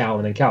apologise to Cal,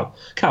 and then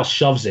Cal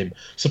shoves him.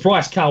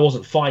 Surprised Cal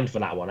wasn't fined for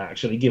that one,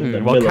 actually, given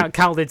that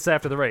Cal did say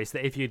after the race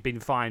that if he'd been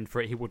fined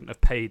for it, he wouldn't have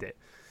paid it.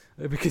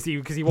 Because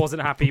he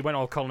wasn't happy. He went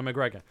all Conor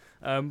McGregor.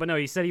 But no,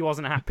 he said he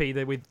wasn't happy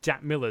with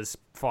Jack Miller's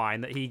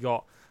fine that he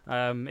got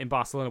in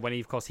Barcelona when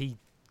he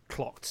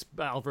clocked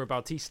Alvaro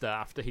Bautista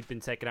after he'd been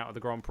taken out of the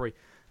Grand Prix.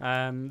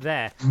 I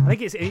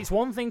think it's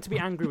one thing to be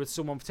angry with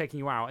someone for taking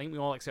you out. I think we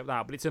all accept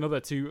that, but it's another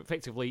to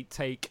effectively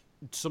take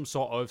some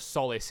sort of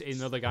solace in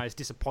the other guy's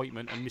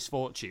disappointment and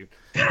misfortune,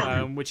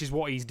 which is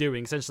what he's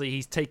doing. Essentially,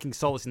 he's taking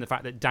solace in the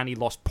fact that Danny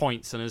lost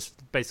points and has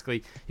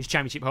basically his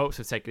championship hopes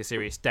have taken a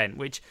serious dent,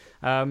 which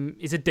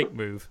is a dick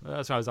move,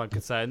 as far as I'm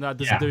concerned.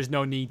 There's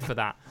no need for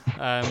that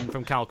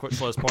from Cal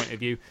Crutchlow's point of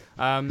view.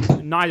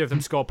 Neither of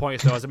them scored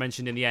points, though, as I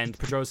mentioned in the end.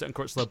 Pedrosa and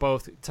Crutchlow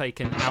both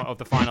taken out of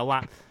the final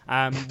lap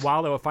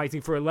while they were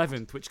fighting for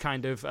 11th, which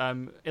kind of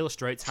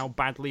illustrates how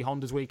badly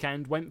Honda's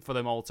weekend went for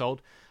them, all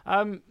told.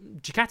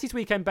 Ducati's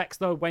weekend, Bex,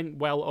 though, went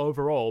well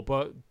overall,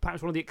 but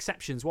perhaps one of the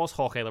exceptions was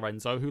Jorge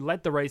Lorenzo, who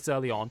led the race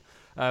early on,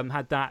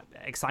 had that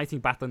exciting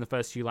battle in the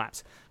first few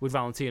laps with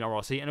Valentino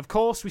Rossi. And of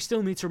course, we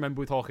still need to remember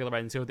with Jorge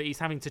Lorenzo that he's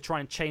having to try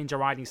and change a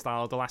riding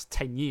style the last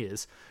 10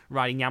 years,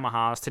 riding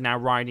Yamahas to now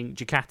riding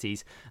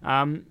Ducatis.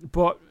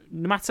 But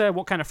no matter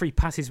what kind of free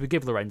passes we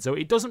give Lorenzo,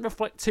 it doesn't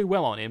reflect too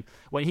well on him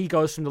when he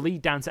goes from the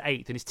lead down to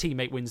 8th and his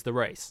teammate wins the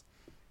race.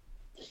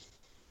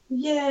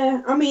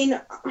 Yeah, I mean,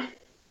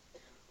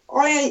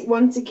 I ain't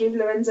one to give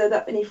Lorenzo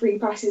that many free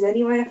passes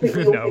anyway. I think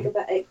we all figured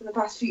that out for the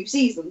past few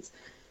seasons.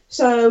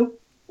 So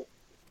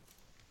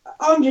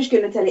I'm just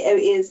going to tell it how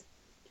it is.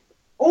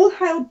 all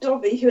hail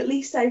Dovi, who at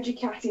least saved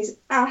Ducati's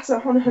ass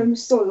on home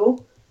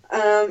soil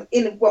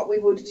in what we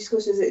would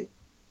discuss as an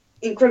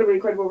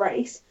incredible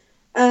race.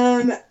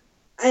 And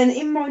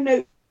in my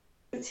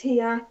notes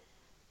here,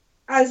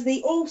 as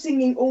the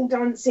all-singing,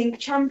 all-dancing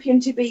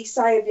champion-to-be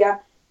saviour,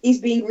 is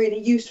being really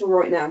useful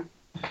right now.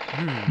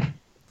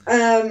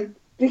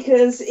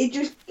 Because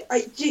it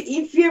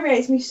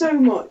infuriates me so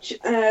much.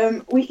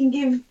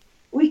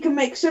 We can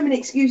make so many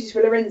excuses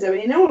for Lorenzo,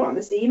 and in all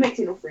honesty, he makes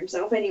enough for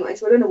himself anyway,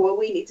 so I don't know why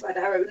we need to add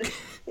our own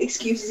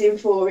excuses in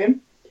for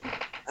him.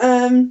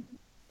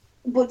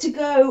 But to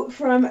go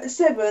from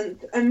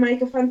 7th and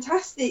make a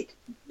fantastic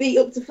beat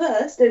up to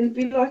 1st and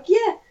be like,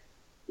 yeah,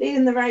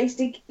 leading the race,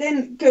 to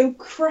then go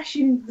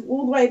crashing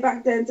all the way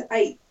back down to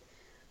 8th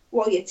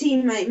while your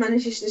teammate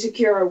manages to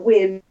secure a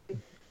win.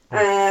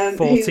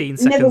 14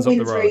 seconds up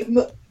the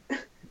road.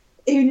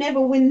 Who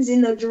never wins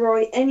in the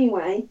dry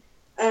anyway.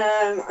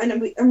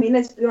 And I mean,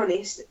 let's be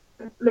honest,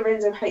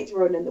 Lorenzo hates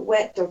running in the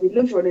wet, Dovi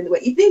loves running in the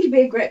wet. You'd think it'd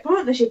be a great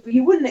partnership, but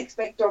you wouldn't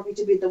expect Dovi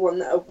to be the one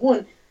that have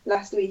won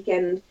last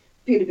weekend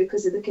purely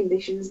because of the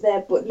conditions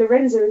there. But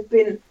Lorenzo has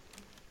been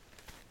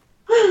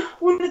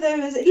one of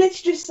those,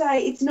 let's just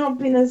say it's not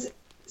been as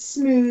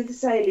smooth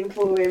sailing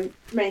for him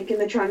making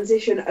the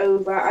transition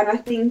over, and I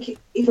think,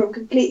 if I'm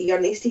completely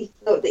honest, he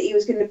thought that he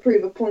was going to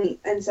prove a point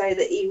and say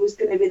that he was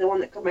going to be the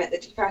one that could make the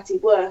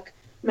Ducati work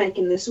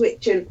making the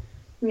switch. And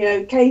you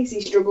know,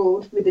 Casey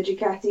struggled with the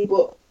Ducati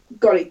but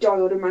got it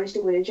dialed and managed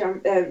to win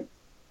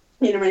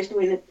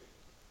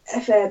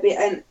a fair bit.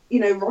 And you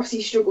know,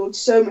 Rossi struggled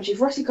so much. If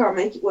Rossi can't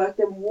make it work,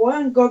 then why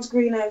on God's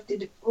green earth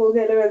did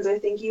Jorge Lorenzo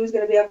think he was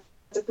going to be able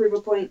to prove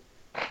a point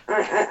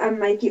and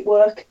make it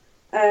work?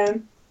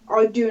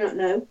 I do not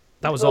know.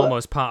 That was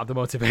almost part of the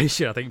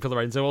motivation, I think, for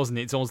Lorenzo, wasn't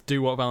it? To almost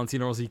do what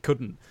Valentino Rossi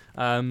couldn't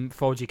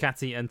for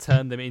Ducati and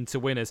turn them into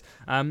winners.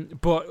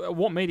 But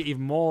what made it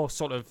even more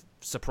sort of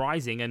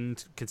surprising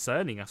and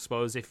concerning, I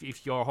suppose,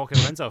 if you're a Jorge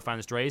Lorenzo fan,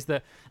 Dre, is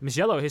that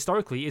Mugello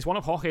historically is one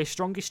of Jorge's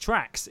strongest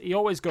tracks. He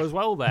always goes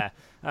well there.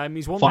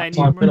 He's won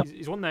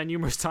there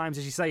numerous times,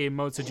 as you say, in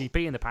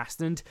MotoGP in the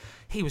past, and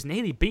he was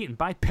nearly beaten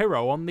by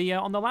Pirro on the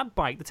lad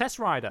bike, the test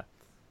rider.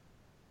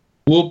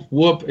 Whoop,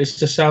 whoop, it's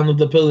the sound of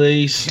the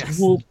police. Yes.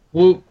 Whoop,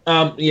 whoop.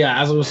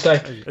 Yeah, as I was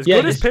saying. As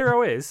good as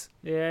Pirro is,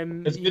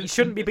 he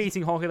shouldn't be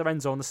beating Jorge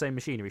Lorenzo on the same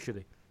machinery, should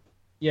he?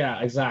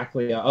 Yeah,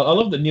 exactly. I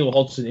love that Neil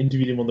Hodgson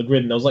interviewed him on the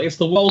grid, and I was like, it's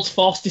the world's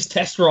fastest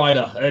test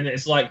rider. And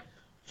it's like,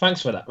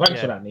 thanks for that. Thanks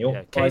for that, Neil.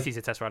 Yeah, Casey's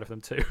a test rider for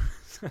them too.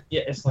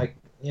 Yeah, it's like,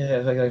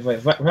 yeah,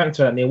 thanks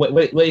for that, Neil.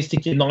 Where you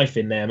stick your knife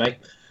in there, mate?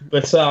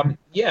 But,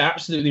 yeah,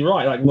 absolutely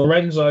right. Like,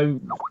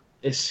 Lorenzo,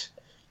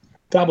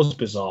 that was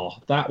bizarre.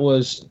 That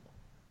was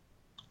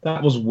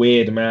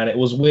weird, man. It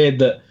was weird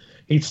that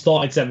he'd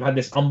started to had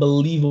this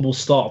unbelievable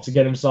start to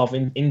get himself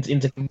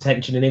into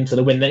contention and into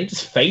the win. Then he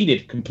just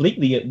faded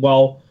completely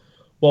while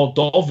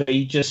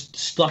Dovi just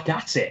stuck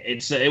at it.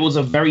 It was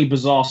a very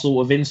bizarre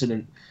sort of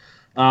incident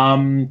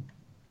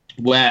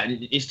where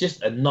it's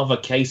just another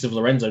case of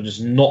Lorenzo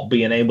just not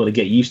being able to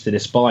get used to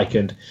this bike.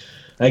 And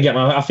again,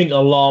 I think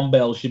alarm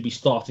bells should be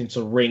starting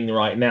to ring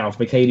right now. If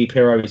Michele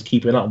Pirro is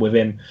keeping up with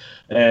him,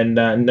 and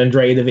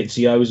Andrea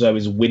Dovizioso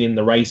is winning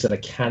the race at a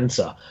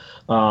canter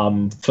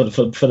for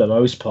the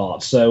most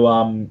part.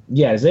 So,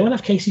 yeah, does anyone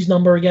have Casey's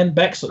number again?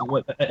 Bex,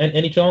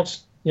 any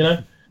chance? You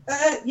know?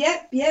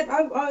 Yep.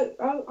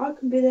 I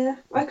can be there.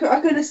 I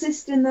can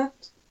assist in that.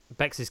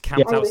 Bex is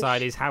camped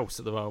outside his house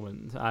at the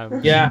moment.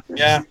 Yeah.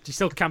 She's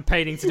still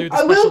campaigning to do the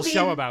special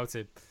show about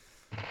him.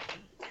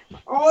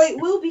 I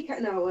will be.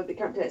 No, I won't be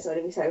camped outside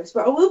of his house,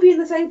 but I will be in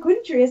the same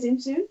country as him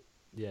soon.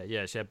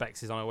 Yeah.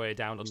 Bex is on her way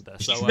down under.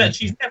 So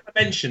she's never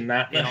mentioned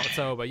that in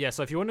October. Yeah.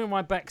 So if you're wondering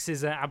why Bex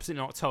is absent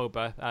in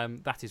October,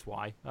 that is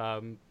why.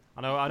 I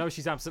know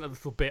she's absent a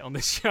little bit on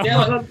this show,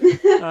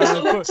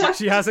 but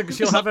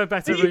she'll have a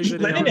better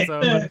reason in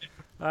October.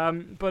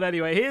 But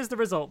anyway, here's the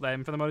result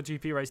then for the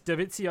MotoGP race.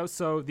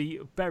 Dovizioso,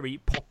 the very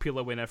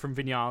popular winner from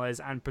Viñales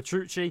and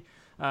Petrucci.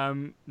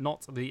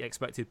 Not the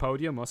expected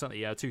podium, or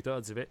certainly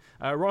 2/3 of it.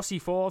 Rossi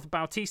 4th,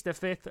 Bautista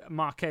 5th,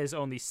 Marquez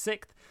only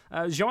 6th.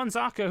 Johann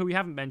Zarco, who we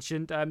haven't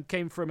mentioned,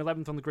 came from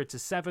 11th on the grid to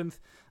 7th.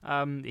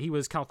 He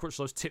was Cal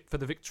Crutchlow's tip for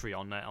the victory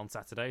on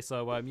Saturday.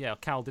 So,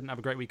 Cal didn't have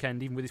a great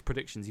weekend, even with his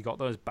predictions. He got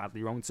those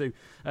badly wrong too.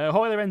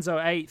 Jorge Lorenzo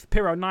 8th,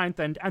 Pirro 9th,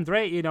 and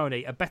Andrea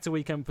Iannone, a better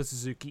weekend for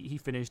Suzuki. He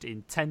finished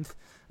in 10th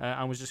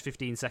and was just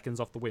 15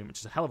 seconds off the win, which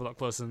is a hell of a lot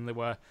closer than they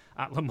were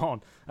at Le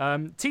Mans.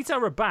 Tito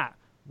Rabat,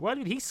 where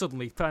did he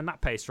suddenly turn that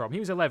pace from? He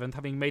was 11th,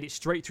 having made it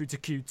straight through to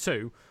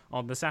Q2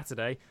 on the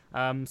Saturday.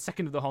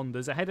 Second of the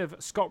Hondas, ahead of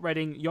Scott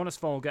Redding, Jonas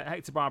Folger,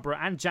 Hector Barbera,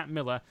 and Jack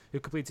Miller, who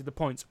completed the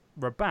points.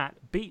 Rabat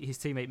beat his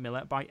teammate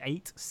Miller by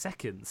 8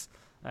 seconds.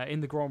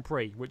 in the Grand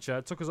Prix, which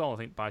took us all, I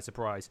think, by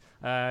surprise.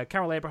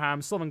 Carol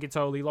Abraham, Slovan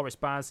Gitoli, Loris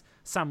Baz,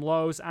 Sam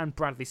Lowes, and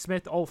Bradley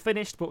Smith all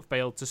finished but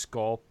failed to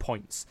score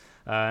points.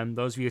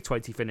 Those were your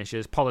 20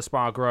 finishers. Paul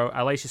Espargaro,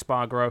 Alicia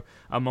Spargaro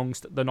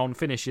amongst the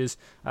non-finishers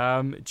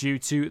due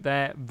to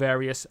their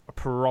various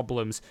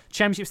problems.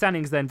 Championship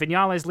standings then.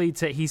 Vinales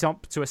leads it. He's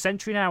up to a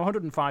century now,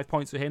 105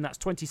 points for him. That's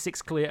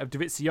 26 clear of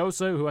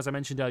Dovizioso, who, as I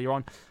mentioned earlier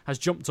on, has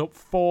jumped up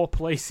 4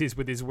 places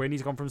with his win.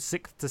 He's gone from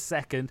 6th to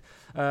 2nd.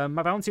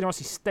 Valentino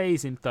Rossi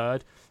stays in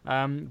 3rd,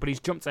 but he's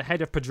jumped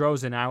ahead of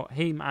Pedrosa now.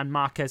 Him and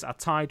Marquez are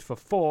tied for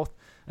 4th.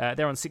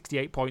 They're on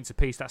 68 points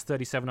apiece. That's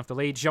 37 off the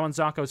lead. Johan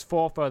Zarco's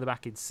 4th, further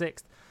back in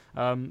 6th.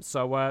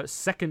 So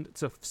 2nd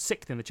to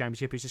 6th in the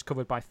championship is just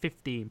covered by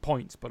 15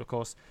 points. But, of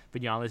course,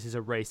 Vinales is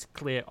a race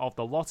clear of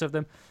the lot of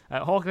them.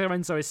 Jorge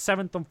Lorenzo is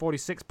 7th on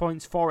 46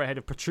 points, 4 ahead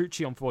of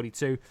Petrucci on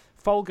 42.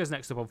 Folger's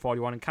next up on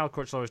 41, and Cal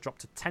Crutchlow has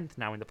dropped to 10th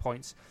now in the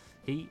points.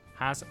 He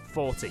has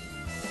 40.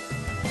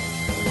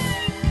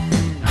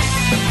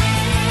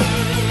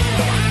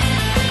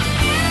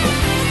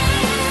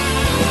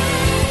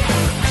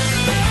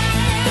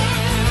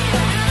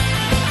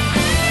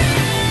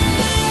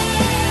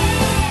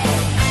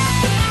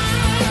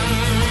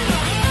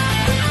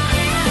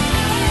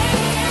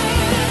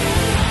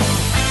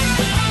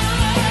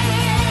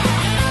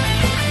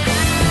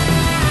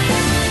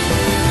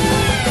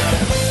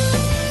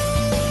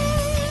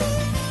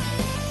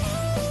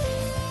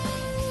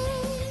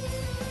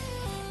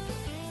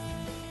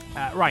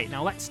 Right,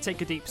 now let's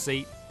take a deep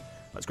seat.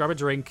 Let's grab a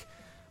drink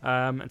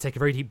and take a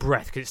very deep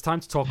breath because it's time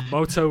to talk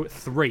Moto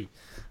 3.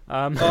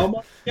 Oh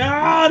my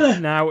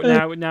God!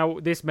 Now,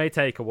 this may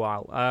take a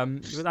while.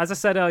 As I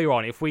said earlier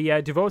on, if we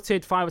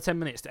devoted 5 or 10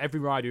 minutes to every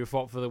rider who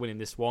fought for the win in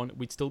this one,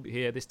 we'd still be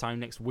here this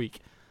time next week.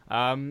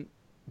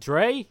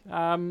 Dre,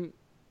 how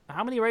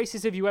many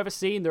races have you ever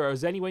seen that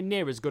are anywhere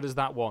near as good as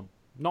that one?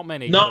 Not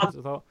many.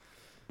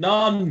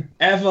 None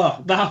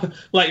ever.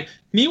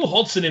 Neil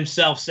Hodgson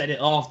himself said it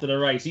after the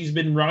race. He's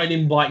been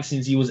riding bikes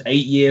since he was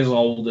 8 years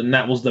old, and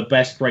that was the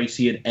best race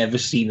he had ever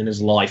seen in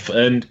his life.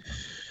 And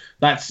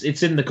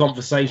it's in the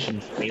conversation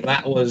for me.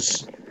 That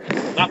was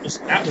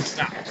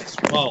as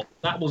well.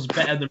 That was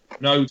better than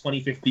Renault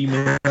 2015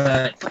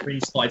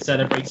 really started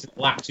celebrating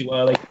the lap too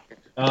early.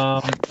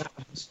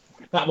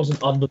 That was an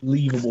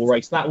unbelievable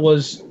race. That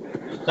was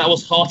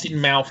heart in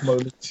mouth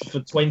moments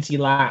for 20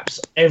 laps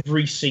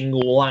every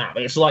single lap.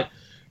 It's like,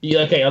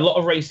 a lot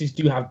of races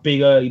do have big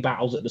early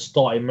battles at the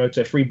start in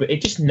Moto3, but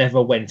it just never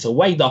went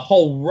away. The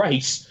whole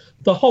race,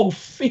 the whole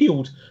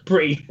field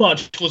pretty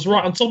much was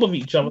right on top of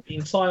each other the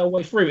entire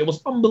way through. It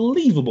was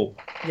unbelievable.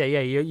 Yeah,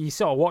 you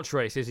sort of watch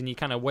races and you're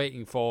kind of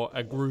waiting for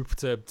a group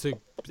to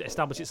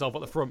establish itself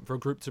at the front, for a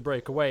group to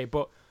break away,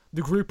 but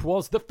the group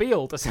was the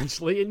field,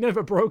 essentially. It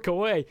never broke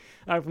away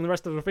from the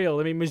rest of the field.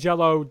 I mean,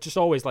 Mugello just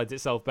always lends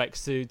itself back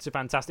to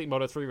fantastic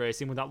Moto3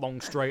 racing with that long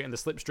straight and the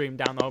slipstream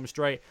down the home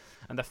straight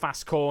and the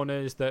fast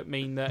corners that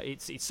mean that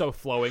it's so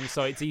flowing,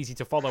 so it's easy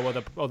to follow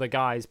other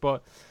guys.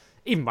 But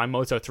even by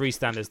Moto3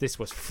 standards, this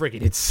was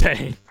friggin'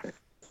 insane.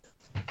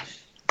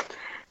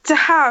 To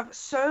have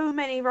so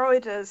many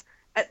riders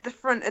at the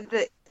front of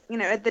the,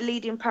 at the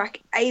leading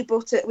pack,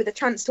 able to, with a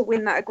chance to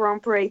win that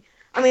Grand Prix.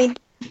 I mean,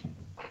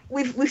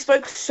 We've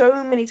spoke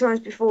so many times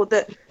before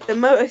that the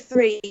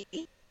Moto3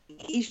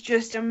 is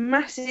just a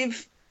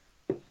massive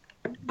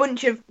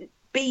bunch of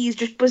bees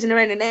just buzzing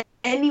around, and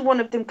any one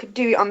of them could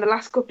do it on the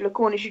last couple of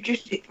corners. You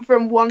just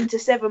from 1 to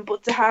 7,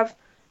 but to have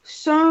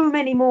so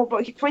many more,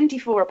 but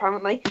 24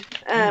 apparently,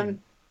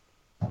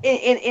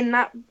 in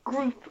that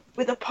group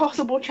with a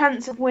possible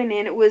chance of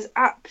winning, it was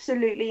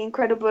absolutely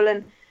incredible.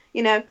 And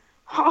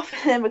half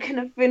of them are going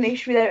to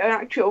finish without an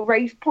actual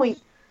race point.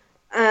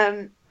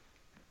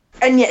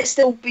 And yet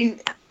still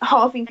been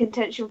half in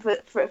contention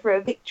for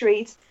a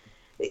victory.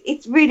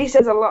 It really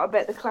says a lot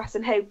about the class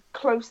and how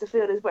close the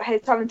field is, but how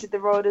talented the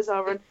riders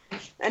are,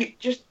 and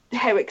just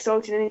how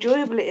exciting and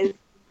enjoyable it is.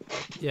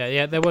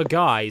 Yeah, there were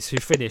guys who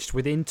finished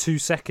within 2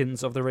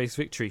 seconds of the race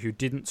victory who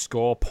didn't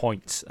score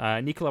points.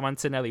 Nicola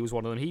Mantinelli was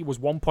one of them. He was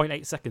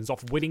 1.8 seconds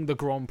off winning the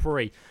Grand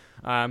Prix,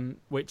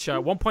 which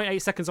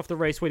 1.8 seconds off the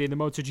race win in the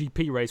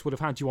MotoGP race would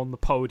have had you on the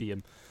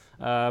podium.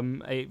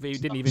 He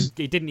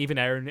didn't even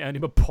earn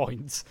him a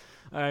point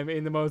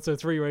in the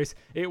Moto3 race.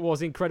 It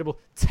was incredible.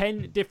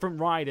 10 different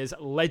riders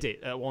led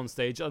it at one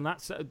stage, and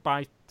that's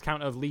by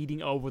count of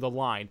leading over the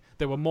line.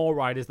 There were more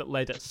riders that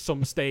led at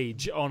some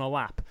stage on a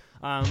lap.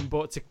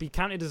 But to be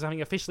counted as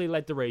having officially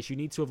led the race, you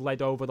need to have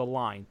led over the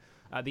line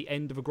at the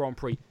end of a Grand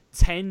Prix.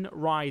 10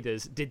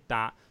 riders did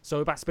that,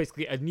 so that's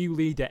basically a new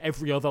leader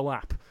every other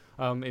lap.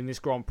 In this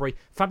Grand Prix,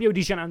 Fabio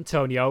Di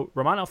Gianantonio,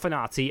 Romano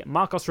Fenati,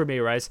 Marcos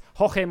Ramirez,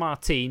 Jorge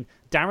Martin,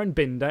 Darren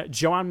Binder,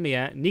 Joan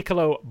Mir,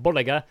 Nicolo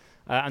Bollega,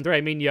 Andrea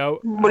Migno,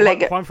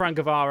 Juan Fran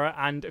Guevara,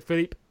 and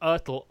Philippe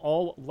Ertel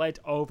all led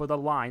over the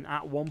line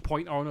at one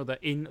point or another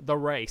in the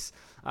race.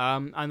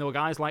 And there were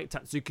guys like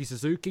Tatsuki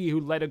Suzuki who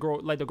led a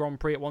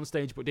Grand Prix at one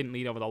stage but didn't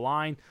lead over the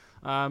line.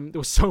 There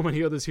were so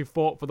many others who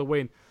fought for the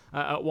win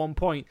at one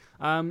point.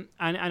 And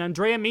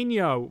Andrea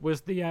Migno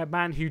was the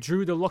man who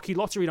drew the lucky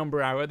lottery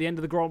number out at the end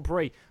of the Grand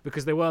Prix,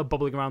 because they were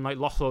bubbling around like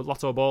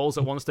lotto balls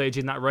at one stage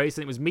in that race,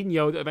 and it was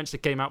Migno that eventually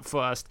came out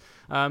first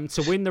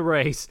to win the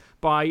race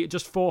by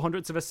just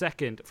 400ths of a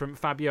second from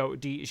Fabio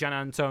Di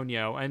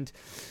Giannantonio. And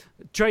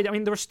Trey, I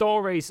mean, there are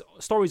stories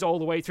all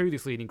the way through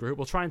this leading group.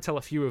 We'll try and tell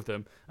a few of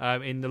them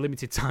in the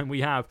limited time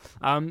we have.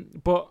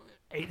 But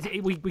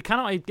we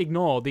cannot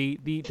ignore the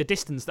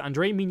distance that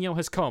Andrea Migno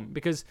has come,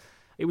 because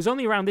it was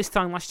only around this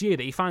time last year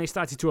that he finally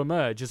started to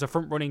emerge as a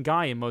front-running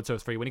guy in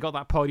Moto3 when he got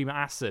that podium at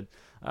Assen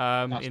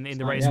in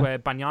the race where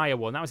Bagnaia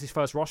won. That was his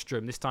first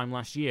rostrum this time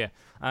last year.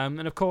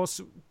 And of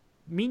course,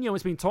 Migno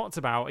has been talked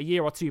about a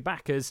year or two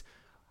back as,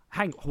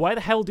 where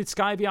the hell did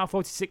Sky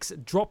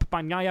VR46 drop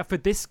Bagnaia for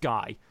this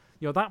guy?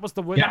 You know, that was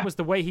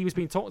the way he was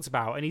being talked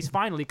about, and he's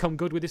finally come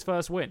good with his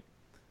first win.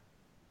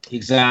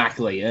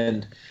 Exactly,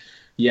 and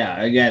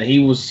yeah, again, he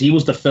was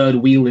the third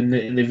wheel in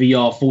the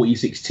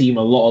VR46 team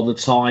a lot of the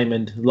time,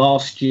 and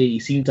last year he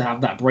seemed to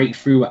have that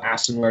breakthrough at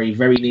Assen where he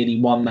very nearly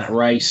won that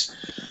race,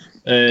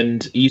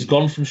 and he's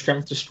gone from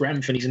strength to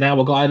strength, and he's now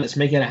a guy that's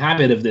making a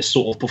habit of this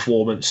sort of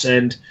performance,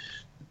 and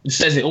it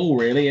says it all,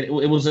 really. It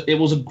was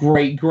a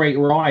great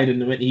ride,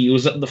 and he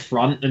was at the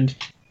front, and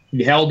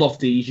he held off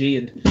DG,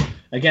 and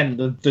again,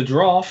 the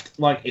draft,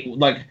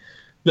 the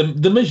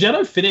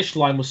Mugello finish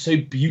line was so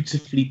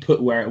beautifully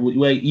put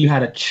where you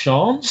had a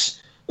chance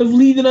of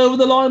leading over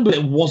the line, but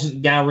it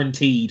wasn't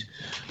guaranteed.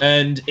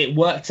 And it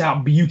worked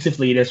out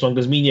beautifully in this one,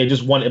 because Migno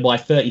just won it by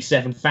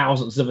 37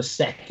 thousandths of a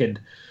second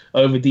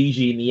over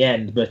DG in the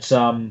end. But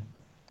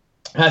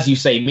as you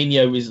say,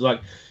 Migno is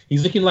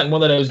he's looking like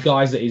one of those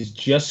guys that is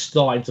just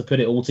starting to put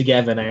it all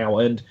together now.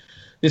 And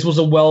this was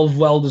a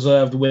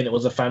well-deserved win. It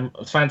was a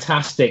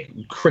fantastic,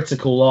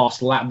 critical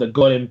last lap that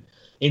got him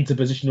into a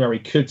position where he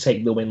could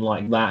take the win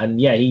like that.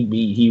 And yeah,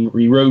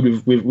 he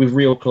rode with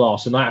real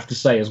class. And I have to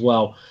say as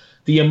well,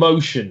 the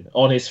emotion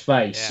on his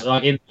face,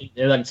 in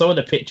some of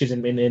the pictures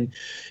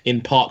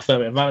in Parc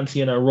Fermé,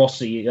 Valentino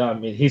Rossi,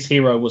 his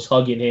hero was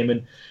hugging him,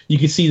 and you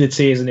could see the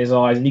tears in his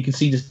eyes, and you could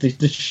see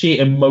the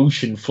sheer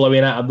emotion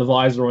flowing out of the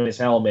visor on his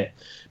helmet.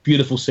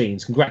 Beautiful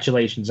scenes.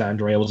 Congratulations,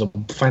 Andrea. It was a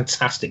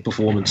fantastic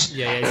performance.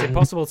 Yeah, it's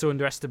impossible to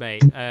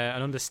underestimate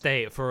and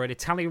understate for an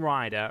Italian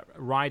rider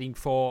riding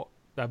for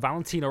the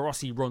Valentino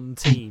Rossi run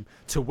team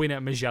to win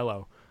at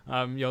Mugello.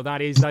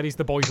 That is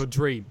the boyhood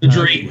dream. The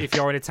dream. If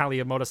you're an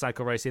Italian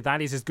motorcycle racer, that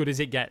is as good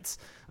as it gets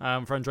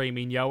for Andrea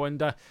Migno.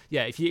 And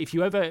if you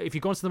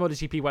go onto the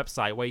MotoGP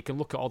website where you can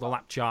look at all the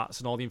lap charts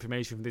and all the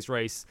information from this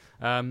race,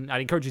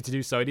 I'd encourage you to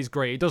do so. It is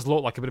great. It does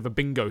look like a bit of a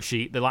bingo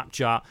sheet, the lap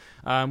chart.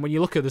 When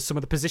you look at some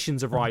of the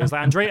positions of riders,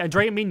 like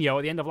Andrea Migno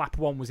at the end of lap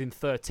 1 was in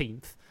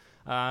 13th.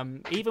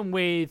 Even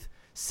with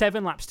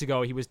 7 laps to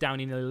go, he was down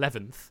in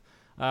 11th.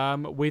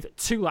 With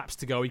 2 laps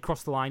to go, he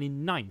crossed the line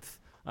in 9th.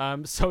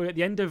 So at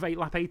the end of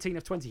lap 18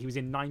 of 20, he was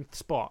in 9th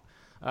spot.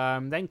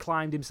 Then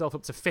climbed himself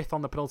up to 5th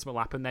on the penultimate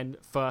lap, and then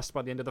 1st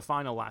by the end of the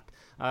final lap.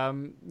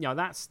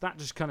 That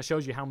just kind of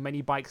shows you how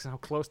many bikes and how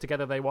close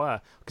together they were,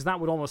 because that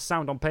would almost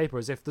sound on paper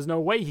as if there's no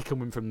way he can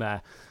win from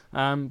there.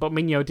 But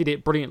Migno did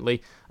it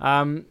brilliantly.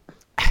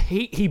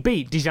 He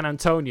beat Di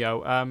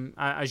Giannantonio,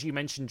 as you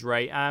mentioned,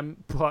 Ray,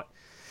 but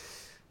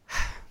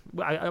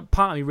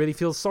part of me really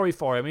feels sorry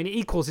for him. I mean, he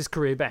equals his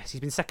career best.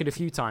 He's been second a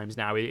few times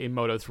now in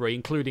Moto3,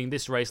 including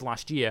this race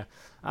last year.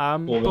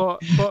 But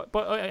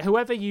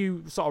whoever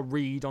you sort of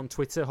read on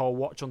Twitter or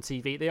watch on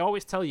TV, they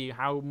always tell you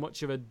how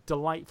much of a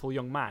delightful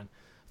young man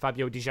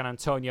Fabio Di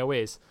Giannantonio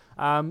is.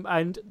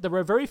 And there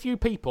are very few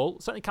people,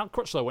 certainly Count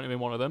Crutchlow wouldn't have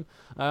been one of them,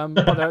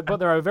 but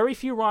there are very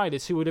few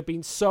riders who would have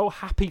been so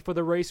happy for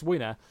the race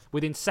winner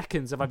within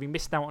seconds of having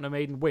missed out on a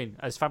maiden win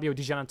as Fabio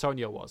Di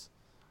Giannantonio was.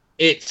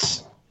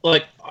 It's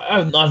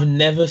I've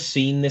never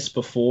seen this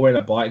before in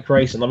a bike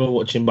race, and I've been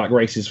watching bike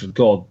races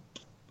for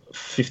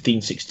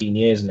 15, 16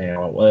 years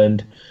now,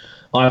 and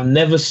I've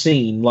never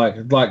seen when a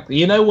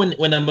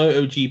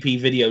MotoGP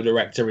video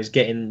director is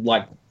getting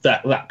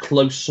that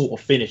close sort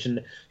of finish,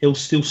 and he'll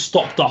still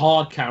stop the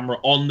hard camera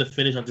on the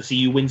finish line to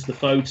see who wins the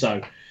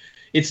photo.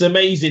 It's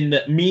amazing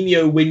that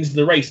Migno wins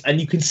the race, and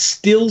you can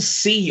still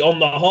see on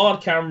the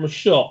hard camera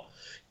shot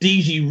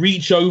DG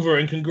reach over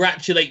and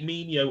congratulate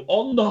Migno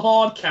on the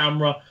hard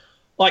camera,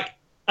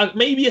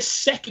 maybe a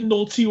second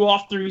or two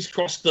after he's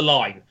crossed the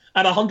line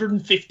at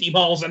 150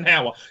 miles an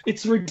hour.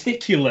 It's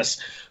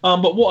ridiculous.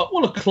 But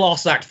what a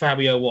class act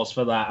Fabio was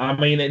for that. I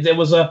mean, there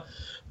was a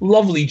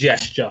lovely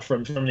gesture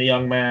from the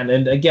young man.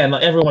 And again,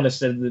 like everyone has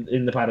said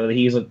in the paddock,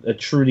 he's a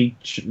truly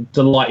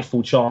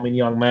delightful, charming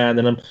young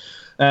man.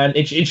 And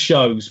it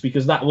shows,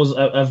 because that was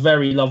a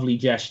very lovely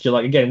gesture.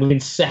 Again, within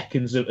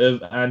seconds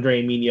of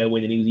Andrea Migno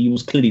winning, he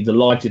was clearly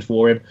delighted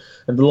for him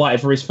and delighted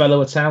for his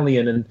fellow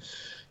Italian. And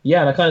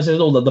yeah, that kind of says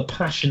all that the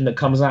passion that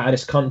comes out of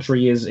this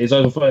country is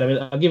overflowing. I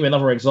mean, I'll give you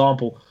another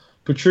example.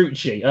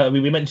 Petrucci,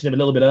 we mentioned him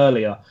a little bit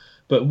earlier,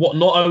 but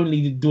not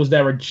only was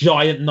there a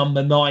giant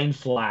number 9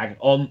 flag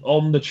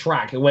on the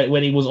track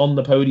when he was on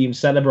the podium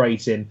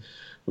celebrating,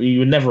 you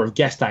would never have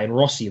guessed that in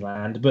Rossi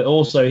land, but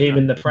also him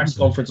in the press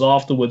conference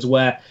afterwards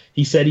where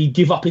he said he'd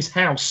give up his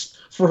house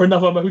for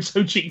another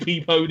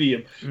MotoGP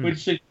podium,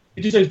 which it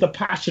just shows the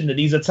passion that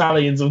these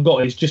Italians have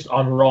got is just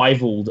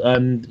unrivaled.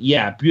 And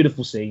yeah,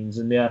 beautiful scenes.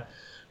 And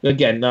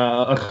again,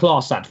 a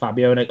class act,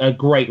 Fabio, and a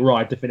great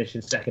ride to finish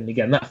in second.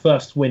 Again, that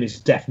first win is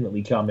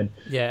definitely coming.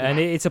 Yeah, and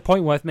it's a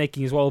point worth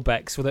making as well,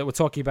 Bex, that we're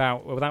talking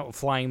about without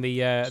flying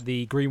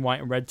the green,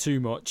 white, and red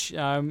too much.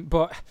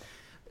 But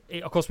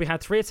of course, we had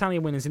 3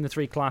 Italian winners in the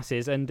 3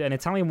 classes, and an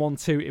Italian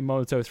 1-2 in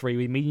Moto3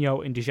 with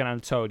Migno and Di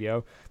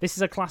Gianantonio. This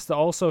is a class that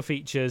also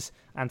features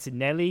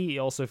Antonelli. It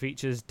also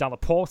features Dalla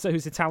Porta,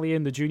 who's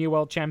Italian, the junior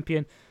world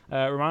champion,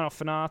 Romano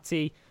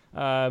Fenati,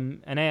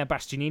 Enea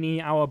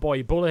Bastianini, our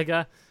boy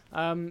Bulliger.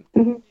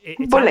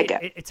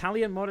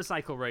 Italian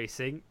motorcycle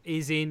racing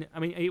is in. I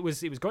mean, it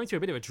was going through a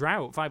bit of a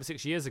drought 5 or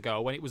 6 years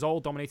ago when it was all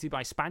dominated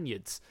by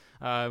Spaniards.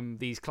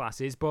 These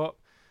classes, but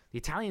the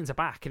Italians are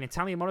back, and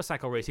Italian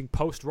motorcycle racing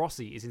post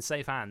Rossi is in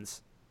safe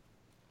hands.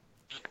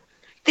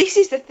 This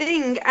is the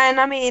thing, and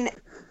I mean,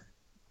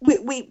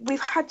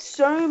 we've had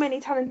so many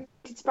talented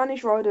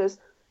Spanish riders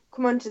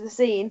come onto the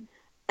scene,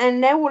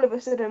 and now all of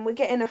a sudden we're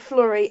getting a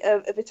flurry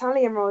of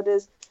Italian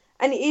riders.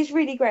 And it is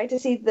really great to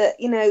see that,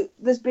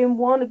 there's been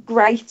one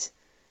greatest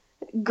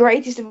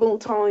of all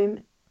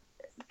time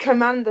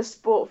command the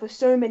sport for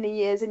so many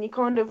years, and you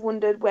kind of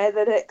wondered where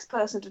the next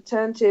person to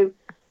turn to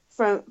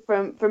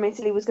from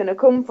Italy was going to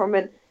come from.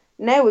 And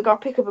now we've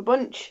got to pick up a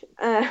bunch,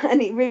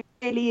 and it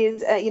really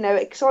is,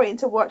 exciting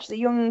to watch the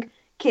young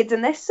kids,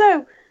 and they're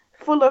so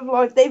full of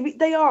life.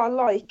 They are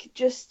like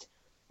just,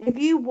 if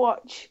you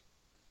watch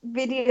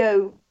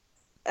video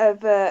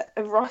of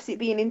Rossi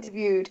being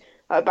interviewed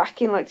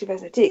back in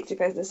 2006,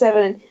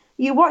 2007, and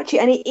you watch it,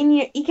 and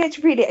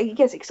he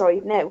gets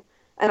excited now,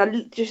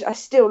 and I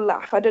still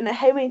laugh. I don't know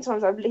how many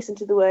times I've listened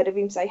to the word of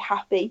him say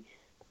happy.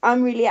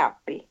 I'm really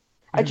happy.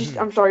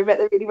 I'm sorry about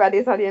the really bad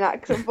Italian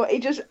accent, but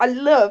I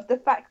love the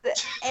fact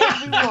that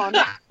everyone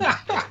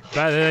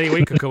better than any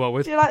we could come up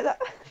with. Do you like that?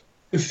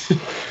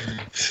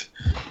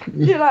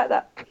 Do you like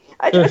that?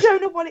 I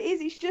don't know what it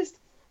is.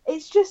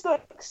 It's just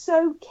like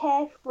so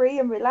carefree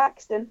and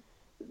relaxed, and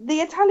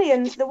the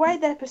Italians, the way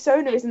their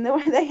persona is and the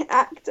way they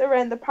act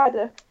around the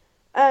paddock,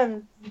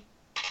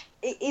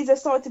 it is a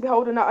sight to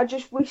behold. And I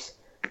just wish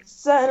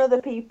certain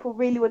other people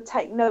really would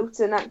take note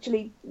and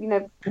actually,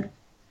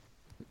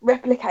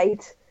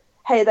 replicate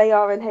how they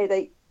are and how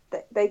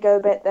they go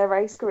about their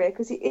race career,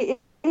 because it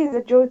is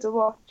a joy to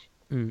watch.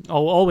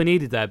 All we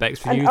needed there, Bex,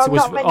 for you I'm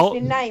not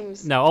mentioning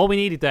names. No, all we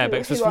needed there,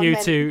 Bex, was for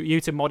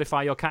you to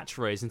modify your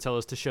catchpatchphrase and tell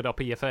us to shut up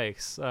in your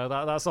face.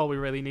 That's all we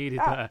really needed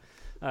there.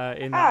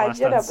 In that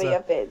last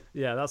answer.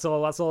 Yeah, that's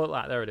all.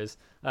 There it is.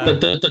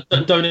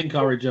 Don't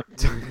encourage her.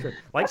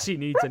 Like she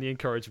needs any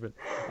encouragement.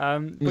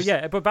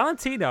 But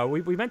Valentino,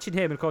 we mentioned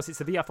him, and of course it's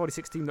the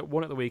VR46 team that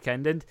won at the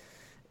weekend, and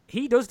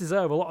he does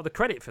deserve a lot of the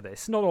credit for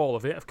this. Not all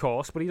of it, of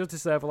course, but he does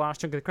deserve a large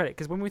chunk of the credit,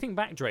 because when we think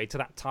back, Dre, to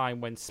that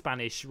time when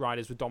Spanish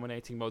riders were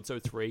dominating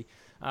Moto3,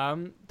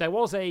 there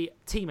was a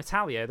Team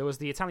Italia. There was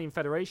the Italian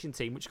Federation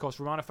team, which of course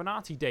Romano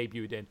Fenati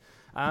debuted in.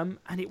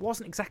 And it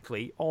wasn't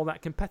exactly all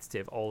that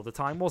competitive all of the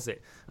time, was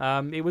it?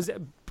 It was,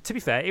 to be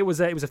fair, it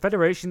was a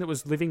federation that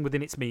was living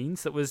within its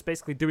means, that was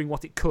basically doing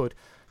what it could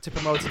to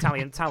promote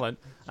Italian talent.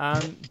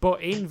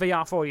 But in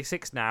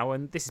VR46 now,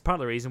 and this is part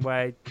of the reason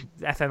where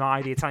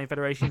FMI, the Italian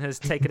Federation, has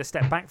taken a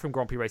step back from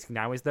Grand Prix racing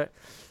now, is that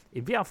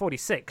in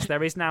VR46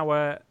 there is now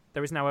a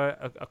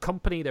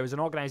company, there is an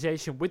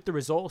organisation with the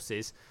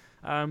resources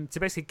to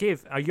basically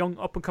give a young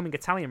up-and-coming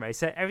Italian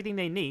racer everything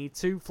they need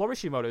to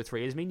flourish in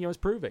Moto3, as Migno is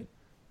proving.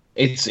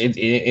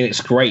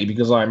 It's great,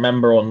 because I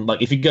remember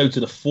if you go to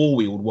the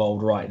four-wheeled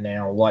world right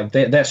now,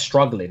 they're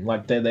struggling.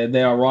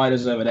 There are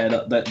riders over there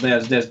that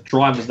there's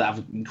drivers that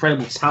have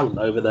incredible talent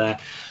over there,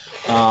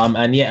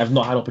 and yet have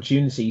not had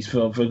opportunities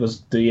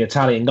because the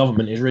Italian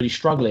government is really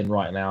struggling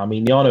right now. I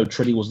mean, Jarno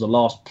Trulli was the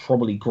last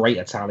probably great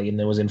Italian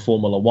that was in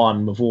Formula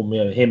One before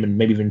him and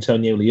maybe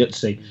Antonio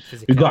Liuzzi.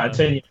 We've got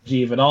Antonio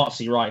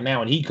Giovinazzi right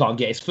now, and he can't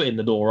get his foot in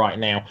the door right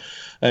now.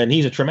 And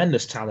he's a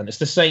tremendous talent. It's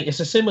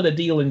a similar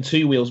deal in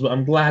two wheels, but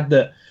I'm glad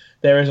that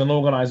there is an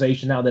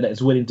organisation now that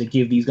is willing to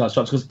give these guys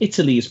shots, because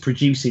Italy is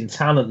producing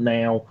talent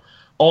now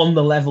on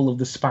the level of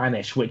the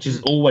Spanish, which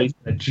is always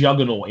a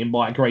juggernaut in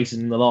bike racing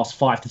in the last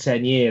 5 to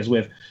 10 years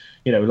with,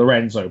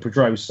 Lorenzo,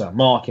 Pedrosa,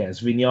 Marquez,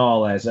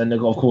 Viñales, and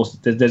of course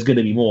there's going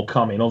to be more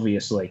coming,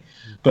 obviously.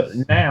 But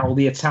now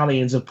the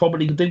Italians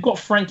they've got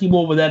Frankie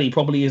Morbidelli,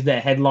 probably is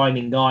their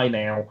headlining guy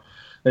now.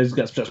 That's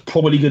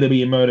probably going to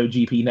be in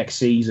MotoGP next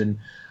season.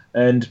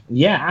 And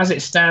yeah, as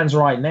it stands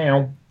right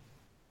now,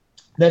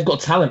 they've got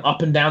talent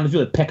up and down the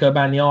field. Pecco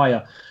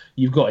Bagnaia,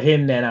 you've got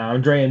him there now.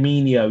 Andrea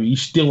Migno, you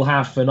still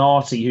have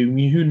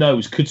Fenati, who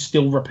knows, could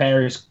still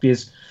repair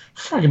his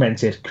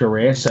fragmented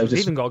career. So you've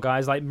even got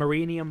guys like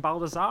Marini and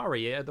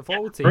Baldassari at the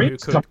forward team who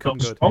could come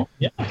good.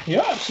 Yeah,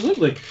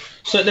 absolutely.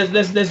 So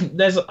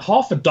there's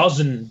half a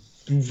dozen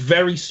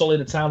very solid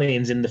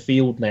Italians in the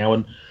field now,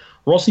 and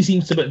Rossi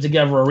seems to put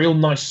together a real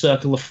nice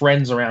circle of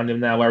friends around him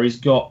now, where he's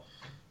got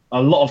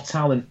a lot of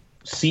talent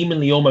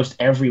seemingly almost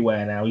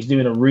everywhere now. He's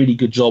doing a really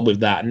good job with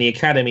that, and the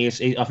academy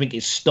I think,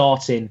 is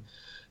starting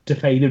to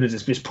pay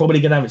dividends. It's probably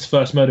going to have its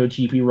first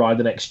MotoGP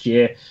rider next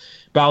year.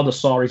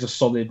 Baldassarri's a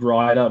solid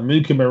rider.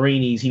 Luca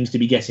Marini seems to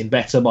be getting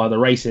better by the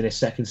race in his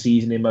second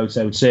season in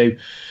Moto2.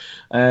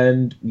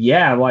 And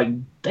yeah, like,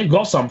 they've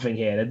got something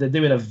here. They're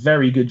doing a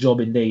very good job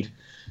indeed.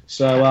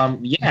 So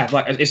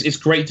like, it's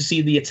great to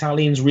see the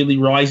Italians really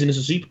rising as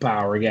a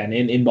superpower again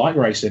in bike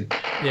racing.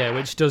 Yeah,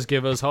 which does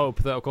give us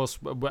hope that, of course,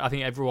 I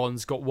think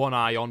everyone's got one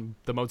eye on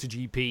the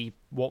MotoGP,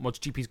 what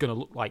MotoGP is going to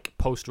look like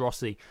post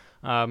Rossi.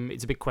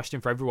 It's a big question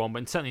for everyone,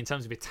 but certainly in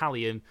terms of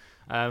Italian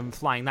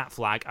flying that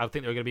flag, I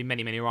think there are going to be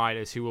many, many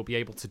riders who will be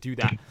able to do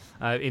that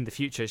in the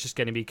future. It's just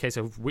going to be a case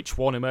of which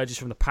one emerges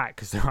from the pack,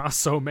 because there are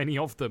so many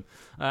of them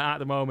at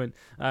the moment,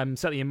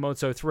 certainly in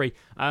Moto3.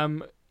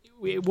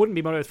 It wouldn't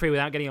be Moto3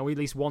 without getting at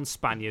least one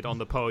Spaniard on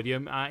the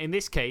podium. In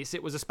this case,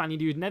 it was a Spaniard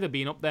who'd never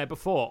been up there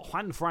before,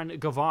 Juanfran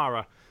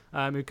Guevara,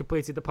 who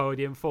completed the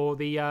podium for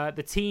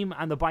the team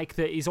and the bike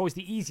that is always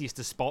the easiest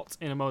to spot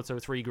in a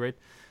Moto3 grid,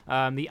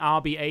 the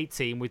RB8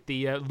 team with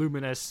the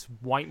luminous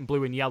white and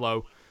blue and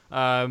yellow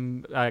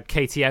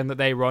KTM that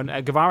they run.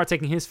 Guevara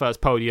taking his first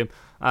podium.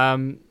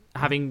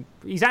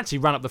 He's actually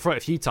run up the front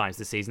a few times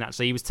this season.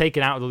 Actually, he was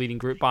taken out of the leading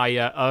group by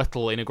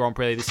Ertl in a Grand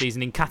Prix this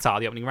season in Qatar.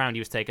 The opening round, he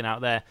was taken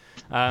out there.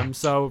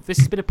 So this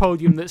has been a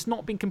podium that's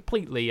not been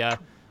completely out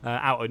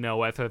of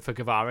nowhere for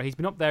Guevara. He's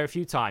been up there a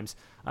few times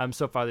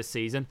so far this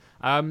season.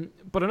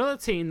 But another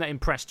team that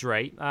impressed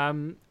Dre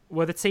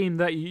were the team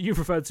that you've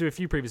referred to a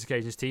few previous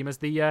occasions, team, as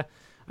the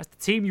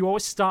team you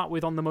always start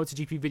with on the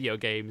MotoGP video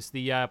games,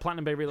 the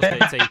Platinum Bay Real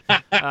Estate team.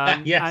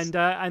 Yes.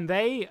 And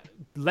they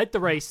led the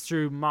race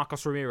through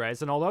Marcos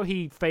Ramirez, and although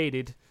he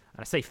faded,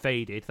 and I say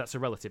faded, that's a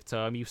relative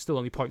term, he was still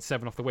only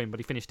 0.7 off the win, but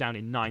he finished down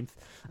in 9th.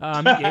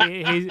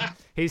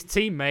 His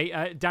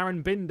teammate,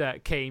 Darren Binder,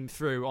 came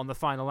through on the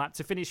final lap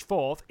to finish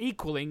 4th,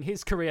 equaling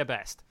his career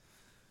best.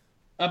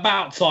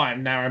 About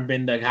time Darren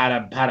Binder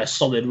had a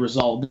solid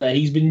result there.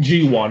 He's been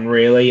due one,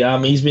 really.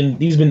 He's been.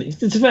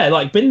 It's fair.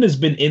 Like, Binder's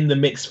been in the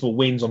mix for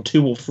wins on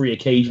 2 or 3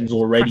 occasions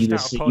already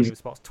this season. Podium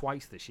spots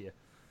twice this year.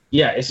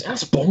 Yeah,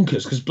 that's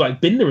bonkers, because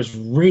like Binder has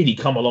really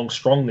come along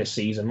strong this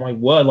season. My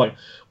word, like,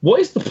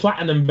 what is the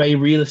Platinum Bay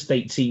Real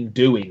Estate team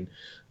doing?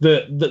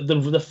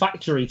 The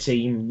factory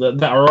team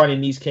that are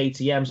running these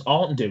KTMs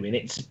aren't doing.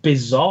 It's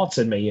bizarre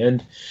to me.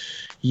 And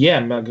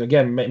yeah,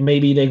 again,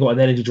 maybe they got an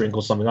energy drink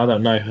or something. I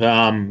don't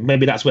know.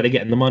 Maybe that's where they're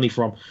getting the money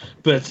from.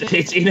 But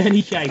it's, in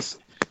any case,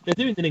 they're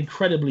doing an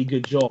incredibly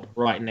good job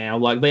right now.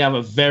 Like, they have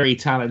a very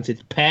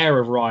talented pair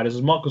of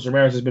riders. Marcos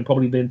Ramirez has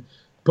probably been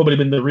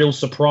the real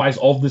surprise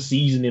of the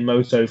season in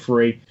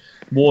Moto3,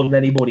 more than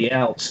anybody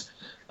else.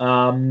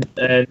 And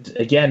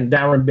again,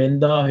 Darren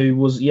Binder, who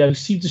was,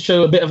 seemed to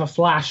show a bit of a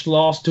flash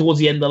towards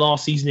the end of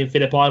last season in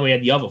Philippine, where he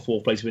had the other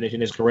 4th place finish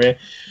in his career.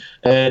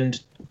 And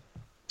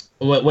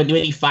when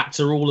you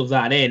factor all of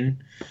that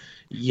in,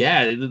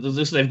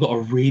 they've got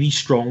a really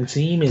strong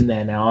team in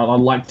there now. I'd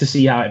like to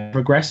see how it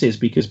progresses,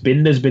 because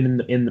Binder's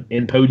been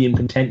in podium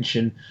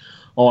contention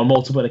on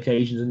multiple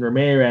occasions, and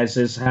Ramirez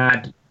has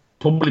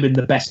probably been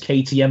the best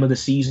KTM of the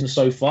season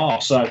so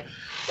far. So,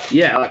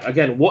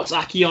 again, what's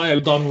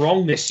Akio done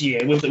wrong this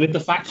year with the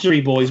factory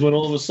boys, when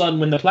all of a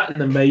sudden, when the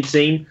Platinum Bay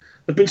team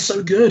have been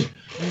so good?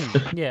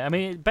 Yeah, I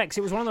mean, Bex,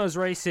 it was one of those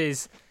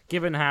races,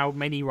 given how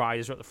many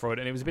riders are at the front,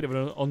 and it was a bit of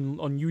an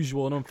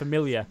unusual and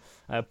unfamiliar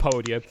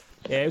podium.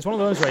 It was one of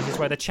those races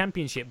where the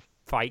championship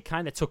fight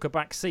kind of took a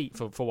back seat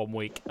for 1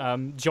 week.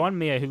 Joan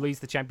Mir, who leads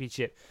the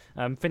championship,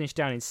 finished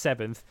down in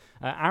 7th.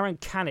 Aaron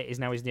Canet is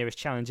now his nearest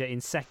challenger in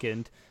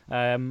 2nd,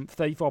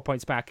 34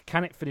 points back.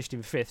 Canet finished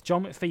in 5th.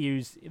 John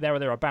McPheew's there or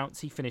thereabouts.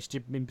 He finished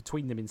in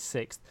between them in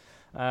 6th.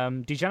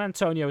 Di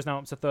Gianantonio is now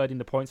up to 3rd in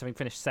the points, having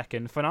finished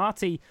 2nd.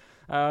 Fanati,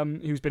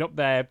 who's been up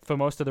there for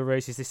most of the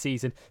races this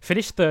season,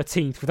 finished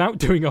 13th without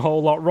doing a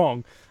whole lot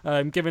wrong,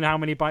 given how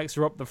many bikes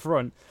are up the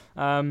front.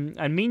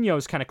 And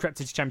Mino's kind of crept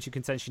into championship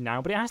contention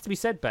now, but it has to be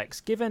said,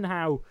 Bex, given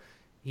how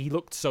he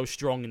looked so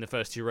strong in the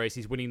first 2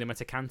 races, winning them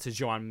at a canter,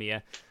 Joan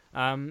Mir,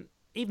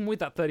 even with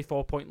that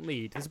 34-point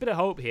lead, there's a bit of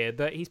hope here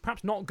that he's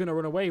perhaps not going to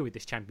run away with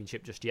this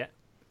championship just yet.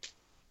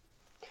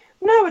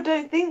 No, I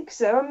don't think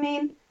so. I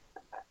mean,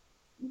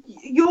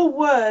 your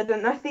word,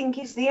 and I think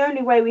it's the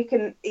only way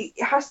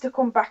it has to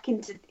come back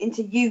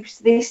into use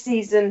this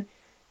season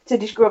to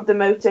describe the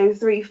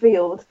Moto3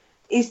 field,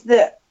 is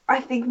that I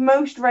think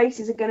most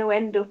races are going to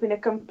end up in a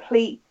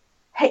complete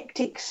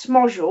hectic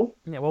smodule.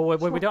 Yeah, well,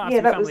 we don't have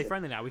to be family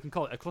friendly now. We can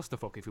call it a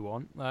clusterfuck if we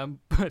want.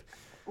 But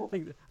I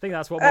think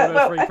that's what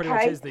Moto3 pretty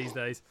much is these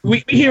days.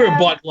 We here at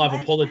Bike Live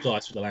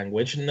apologise for the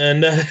language,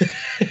 and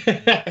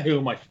who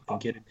am I fucking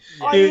kidding?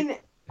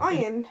 I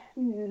in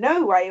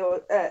no way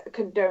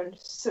condone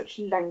such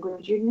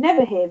language. You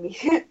never hear me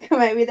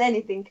come out with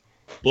anything.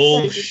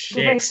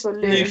 Bullshit.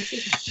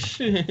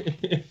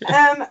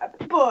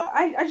 But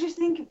I just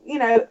think,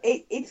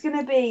 it's going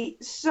to be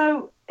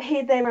so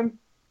here, there, and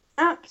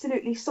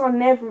absolutely sun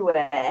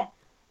everywhere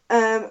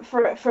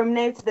from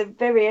now to the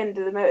very end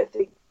of the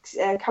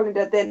Moto3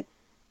 calendar. Then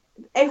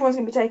everyone's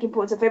going to be taking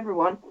points off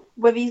everyone.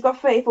 Whether he's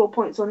got 34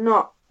 points or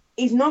not,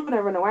 he's not going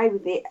to run away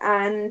with it.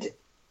 And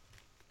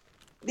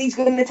he's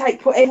going to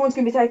everyone's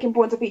going to be taking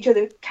points off each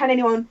other. Can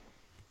anyone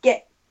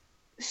get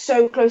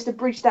so close to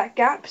bridge that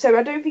gap? So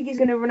I don't think he's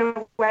going to run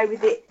away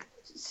with it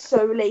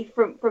solely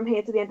from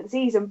here to the end of the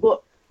season.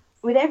 But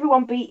with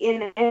everyone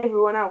beating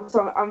everyone else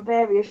on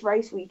various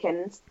race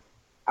weekends,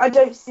 I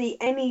don't see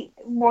any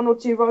one or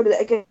two riders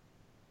that are going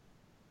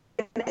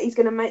he's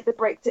going to make the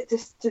break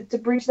to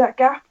bridge that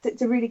gap,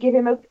 to really give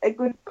him a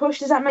good push.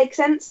 Does that make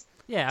sense?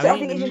 Yeah, I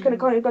think he's just going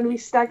to be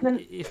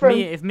stagnant.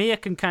 If Mia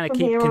can kind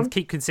of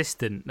keep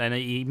consistent, then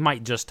he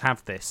might just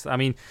have this. I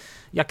mean,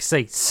 like I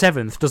say,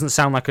 7th doesn't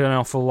sound like an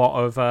awful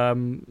lot of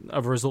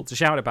a result to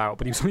shout about,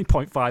 but he was only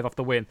 0.5 off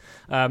the win.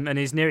 And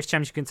his nearest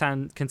championship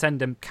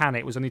contender,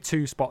 Canet, was only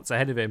 2 spots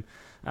ahead of him,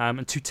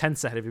 and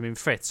 2/10 ahead of him in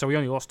 5th. So he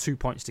only lost 2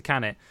 points to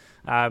Canet.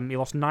 He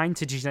lost 9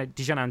 to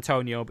Dijon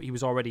Antonio, but he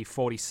was already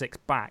 46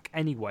 back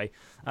anyway.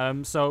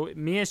 So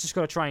Mia's just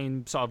got to try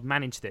and sort of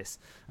manage this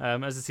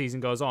as the season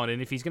goes on.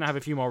 And if he's going to have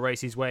a few more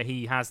races where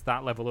he has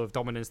that level of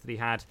dominance that he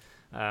had,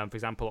 for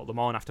example, at Le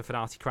Mans after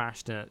Fenati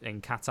crashed,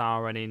 in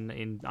Qatar and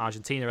in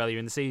Argentina earlier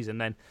in the season,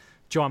 then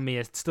Joan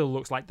Mir still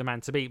looks like the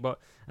man to beat. But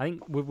I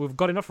think we've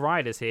got enough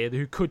riders here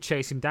who could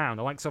chase him down.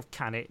 The likes of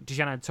Canet,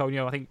 Dijon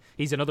Antonio, I think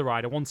he's another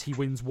rider. Once he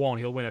wins one,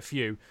 he'll win a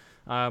few.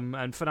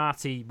 And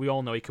Fenati, we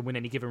all know he can win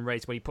any given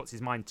race when he puts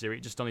his mind to it.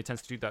 He just only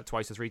tends to do that 2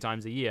 or 3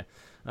 times a year.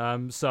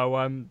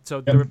 So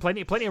there are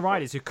plenty of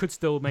riders who could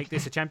still make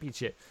this a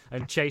championship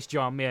and chase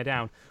Joan Mir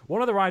down.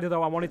 One other rider,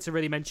 though, I wanted to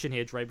really mention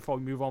here, Dre, before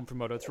we move on from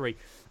Moto3.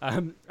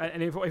 And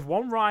if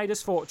one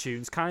rider's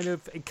fortunes kind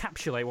of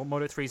encapsulate what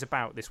Moto3 is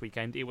about this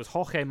weekend, it was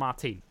Jorge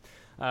Martin,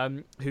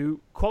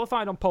 who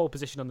qualified on pole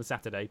position on the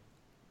Saturday.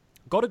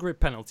 Got a grid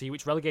penalty,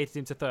 which relegated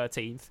him to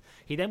 13th.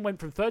 He then went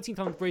from 13th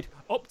on the grid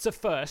up to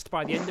 1st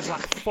by the end of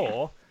lap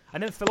 4,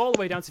 and then fell all the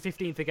way down to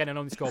 15th again and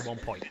only scored 1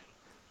 point.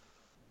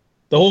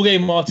 The Jorge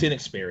Martin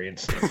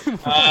experience.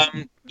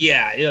 That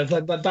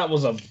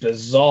was a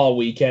bizarre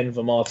weekend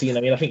for Martin.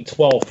 I mean, I think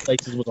 12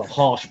 places was a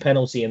harsh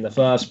penalty in the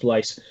first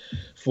place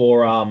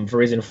for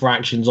his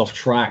infractions off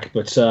track,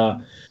 but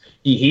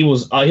he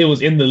was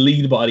in the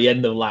lead by the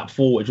end of lap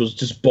 4, which was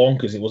just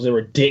bonkers. It was a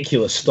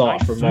ridiculous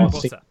start from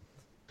Martin.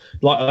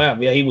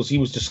 He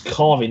was just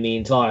carving the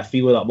entire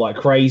field up like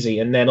crazy,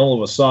 and then all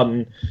of a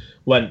sudden,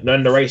 when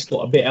the race got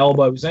a bit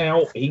elbows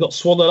out, he got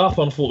swallowed up.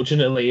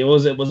 Unfortunately, it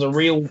was a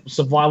real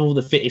survival of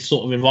the fittest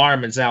sort of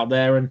environments out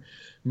there, and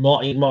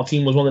Martin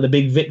was one of the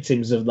big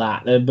victims of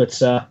that.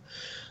 There's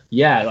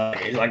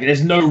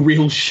no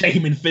real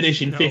shame in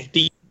finishing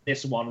 15th.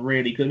 This one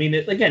really, because I mean,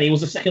 again, he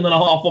was a second and a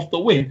half off the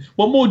win.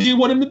 What more do you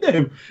want him to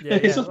do?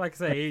 Like I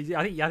say,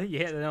 I think you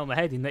hit the nail on the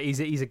head in that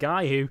he's a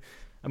guy who.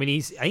 I mean,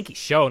 I think he's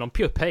shown on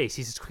pure pace.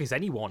 He's as quick as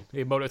anyone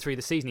in Moto3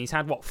 this season. He's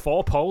had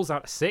 4 poles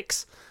out of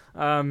 6,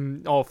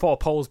 or 4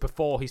 poles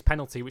before his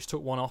penalty, which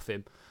took 1 off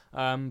him.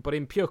 But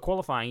in pure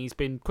qualifying, he's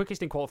been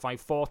quickest in qualifying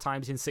 4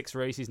 times in 6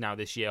 races now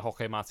this year,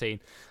 Jorge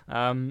Martin.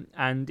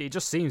 And it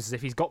just seems as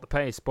if he's got the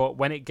pace, but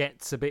when it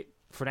gets a bit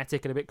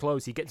frenetic and a bit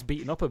close, he gets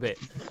beaten up a bit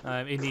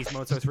in these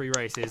Moto3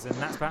 races, and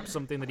that's perhaps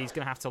something that he's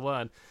going to have to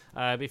learn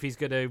if he's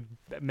going to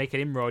make an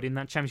inroad in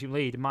that championship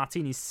lead.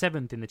 Martin is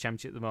 7th in the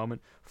championship at the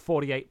moment,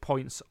 48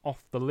 points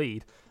off the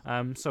lead,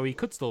 so he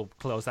could still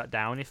close that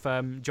down if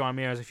Joan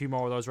Mir has a few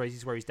more of those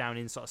races where he's down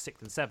in sort of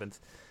 6th and 7th.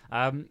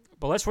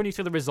 But let's run you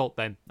through the result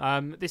then.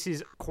 This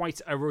is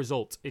quite a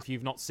result if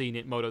you've not seen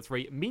it,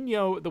 Moto3.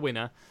 Mignot, the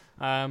winner,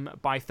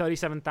 by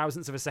 37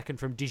 thousandths of a second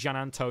from Dijon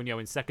Antonio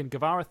in second.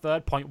 Guevara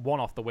third, 0.1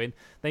 off the win.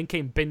 Then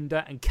came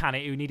Binder and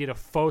Canet, who needed a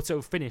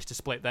photo finish to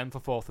split them for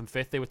 4th and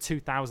 5th. They were 2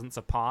 thousandths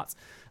apart.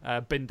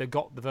 Binder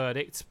got the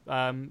verdict,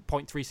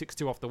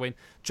 0.362 off the win.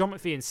 John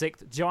McPhee in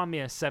 6th, Joan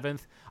Mir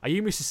 7th.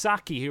 Ayumu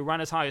Sasaki, who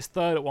ran as high as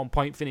 3rd at one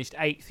point, finished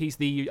 8th. He's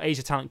the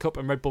Asia Talent Cup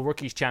and Red Bull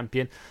Rookies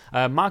champion.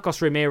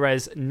 Marcos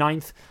Ramirez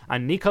 9th,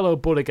 and Nicolo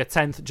Bulliger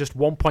 10th, just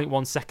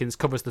 1.1 seconds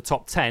covers the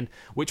top 10,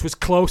 which was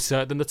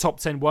closer than the top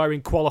 10 were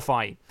in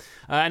qualifying.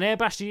 And Air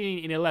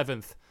Bastianini in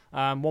 11th,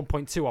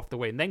 1.2 off the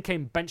win. Then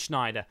came Ben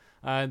Schneider.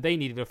 They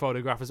needed a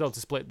photograph as well to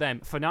split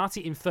them.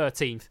 Fenati in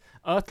 13th,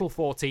 Ertl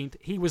 14th.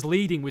 He was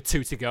leading with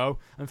 2 to go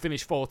and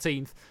finished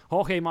 14th.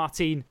 Jorge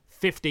Martin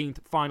 15th,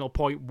 final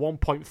point,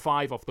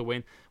 1.5 off the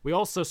win. We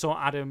also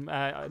saw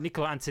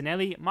Nicola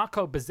Antonelli,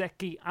 Marco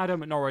Bezzecchi,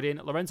 Adam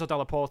Norodin, Lorenzo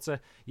Dalla Porta,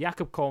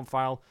 Jakob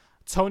Kornfeil,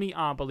 Tony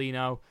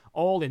Arbolino,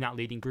 all in that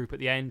leading group at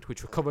the end,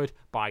 which were covered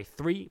by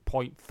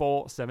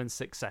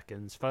 3.476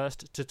 seconds,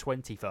 1st to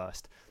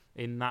 21st.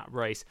 In that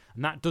race,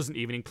 and that doesn't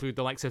even include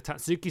the likes of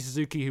Tatsuki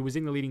Suzuki, who was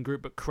in the leading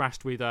group but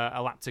crashed with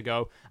a lap to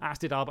go, as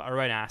did Albert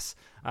Arenas,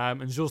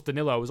 and Jules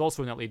Danilo was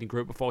also in that leading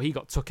group before he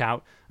got took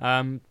out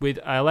with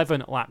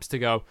 11 laps to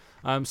go.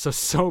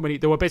 So many,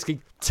 there were basically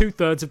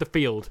 2/3 of the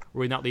field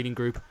were in that leading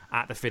group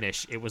at the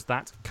finish. It was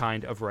that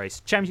kind of race.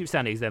 Championship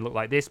standings then look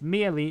like this.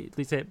 Mir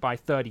leads it by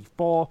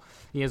 34.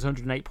 He has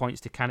 108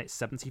 points to Canet's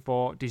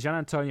 74. Dijon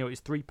Antonio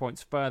is 3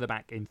 points further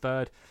back in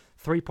 3rd.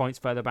 3 points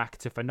further back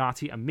to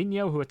Fenati and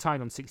Mignot, who are tied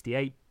on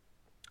 68.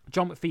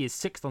 John McPhee is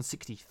 6th on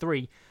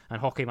 63, and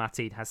Jorge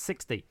Martin has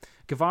 60.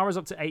 Guevara's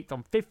up to 8th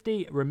on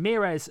 50.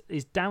 Ramirez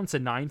is down to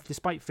 9th,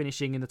 despite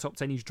finishing in the top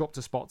 10. He's dropped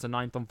a spot to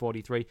 9th on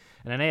 43.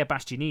 And Enea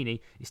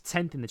Bastianini is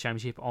 10th in the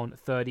championship on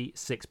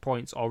 36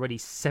 points, already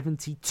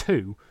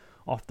 72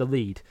 off the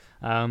lead,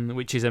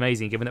 which is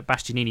amazing, given that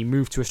Bastianini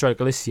moved to Estrella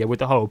Galicia with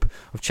the hope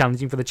of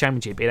challenging for the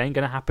championship. It ain't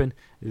going to happen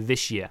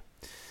this year.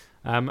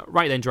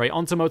 Right then, Dre,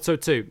 on to Moto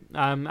 2,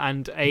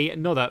 and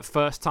another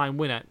first-time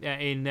winner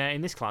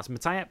in this class,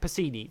 Matteo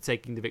Pessini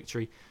taking the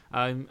victory,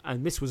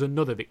 and this was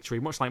another victory,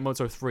 much like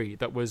Moto 3,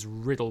 that was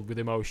riddled with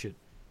emotion.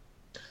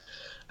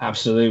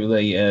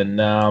 Absolutely, and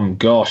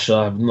not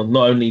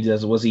only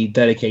was he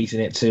dedicating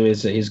it to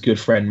his good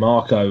friend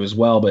Marco as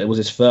well, but it was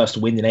his first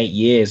win in 8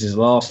 years. His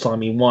last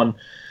time he won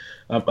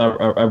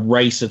a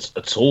race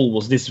at all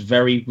was this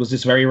very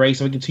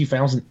race. I think in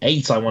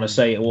 2008, I want to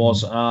say it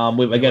was. With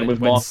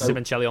Marco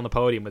Simoncelli on the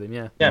podium with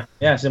him. Yeah.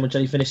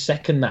 Simoncelli finished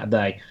second that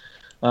day.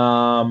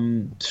 I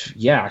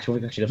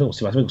think it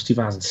was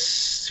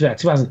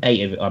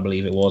 2008, I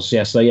believe it was.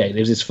 Yeah, so yeah, it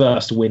was his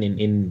first win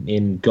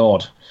in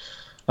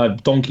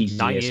donkey's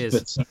 9 years.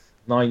 But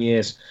 9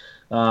 years.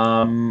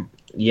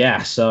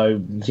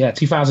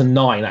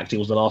 2009 actually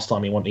was the last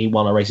time he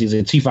won a race. It was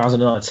in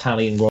 2009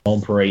 Italian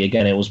Grand Prix.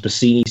 Again, it was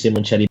Bassini,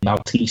 Simoncelli,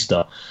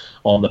 Bautista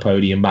on the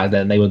podium back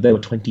then. They were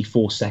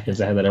 24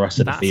 seconds ahead of the rest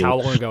of the field. That's how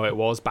long ago it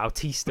was.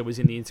 Bautista was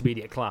in the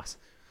intermediate class.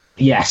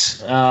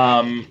 Yes,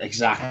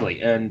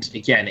 exactly. And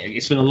again,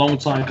 it's been a long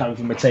time coming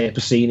from Matteo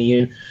Pessini,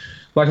 who,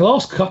 like the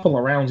last couple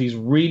of rounds, he's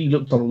really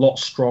looked a lot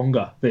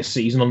stronger this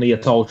season on the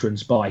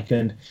Atoltrans bike.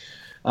 And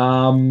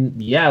I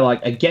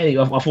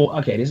thought,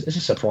 okay, it's a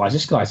surprise.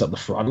 This guy's up the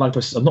front.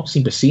 I've not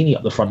seen Bassini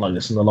up the front like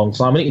this in a long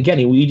time. And again,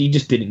 he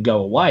just didn't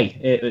go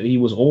away. He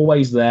was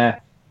always there,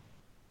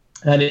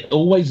 and it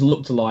always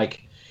looked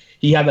like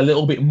he had a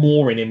little bit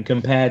more in him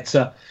compared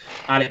to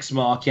Alex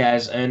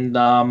Marquez and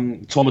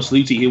Thomas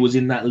Luthi, who was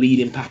in that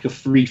leading pack of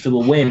 3 for the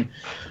win.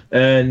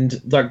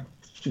 And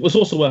it was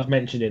also worth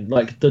mentioning,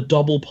 like the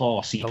double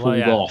pass he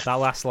pulled off. That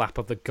last lap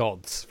of the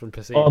gods from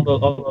Pessini.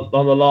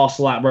 On the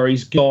last lap, where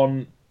he's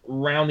gone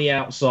round the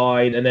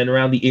outside and then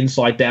around the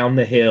inside down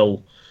the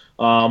hill,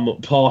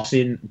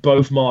 passing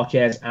both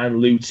Marquez and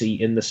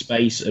Luthi in the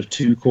space of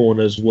 2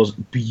 corners, was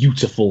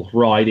beautiful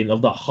riding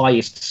of the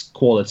highest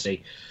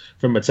quality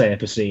from Matteo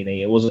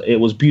Pessini. It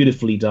was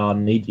beautifully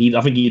done.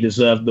 I think he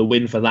deserved the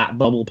win for that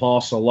double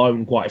pass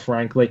alone, quite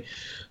frankly.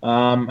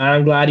 And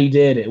I'm glad he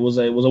did. It was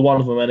a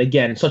wonderful, and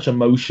again, such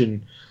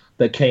emotion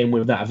that came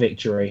with that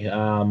victory.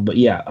 But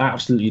yeah,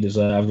 absolutely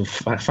deserved.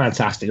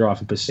 Fantastic ride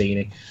from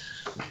Pessini.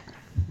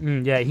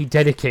 He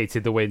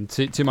dedicated the win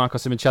to Marco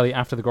Simoncelli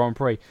after the Grand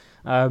Prix.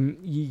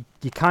 You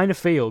kind of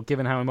feel,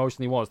 given how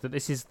emotional he was, that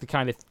this is the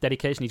kind of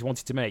dedication he's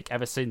wanted to make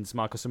ever since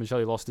Marco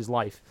Simoncelli lost his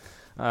life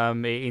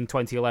in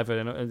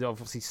 2011. And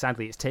obviously,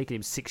 sadly, it's taken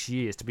him 6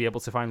 years to be able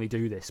to finally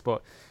do this,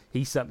 but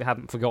he certainly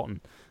hadn't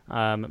forgotten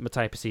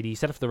Matteo Pessini. He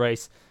set up for the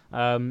race.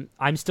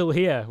 I'm still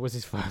here was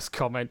his first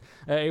comment.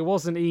 It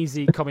wasn't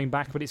easy coming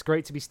back, but it's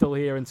great to be still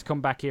here and to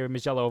come back here in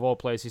Mugello of all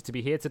places. To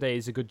be here today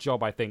is a good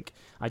job, I think.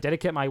 I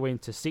dedicate my win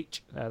to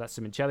Sic, that's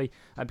Simoncelli,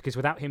 because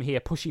without him here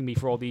pushing me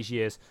for all these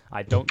years,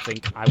 I don't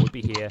think I would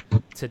be here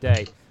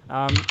today.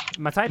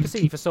 Matteo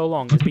Pessini for so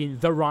long has been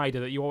the rider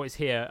that you always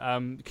hear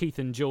Keith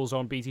and Jules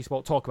on BT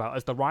Sport talk about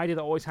as the rider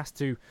that always has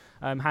to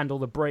handle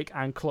the brake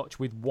and clutch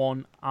with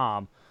one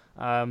arm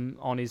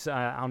on his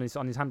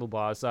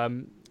handlebars.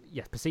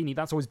 Pessini,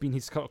 that's always been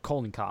his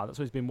calling card. That's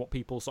always been what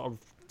people sort of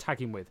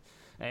tag him with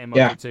in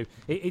Moto2.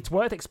 It's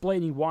worth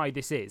explaining why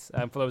this is,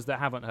 for those that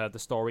haven't heard the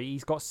story.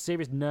 He's got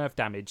serious nerve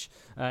damage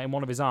in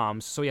one of his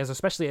arms, so he has a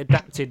specially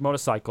adapted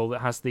motorcycle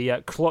that has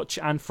the clutch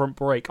and front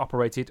brake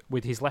operated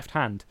with his left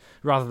hand,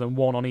 rather than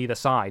one on either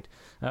side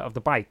of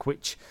the bike,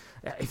 which,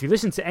 if you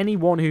listen to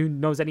anyone who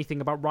knows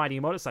anything about riding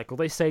a motorcycle,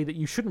 they say that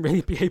you shouldn't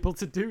really be able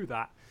to do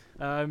that.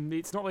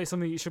 It's not really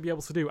something you should be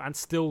able to do and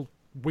still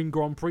win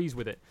Grand Prix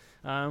with it.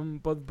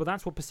 But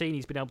that's what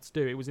Pessini's been able to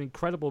do. It was an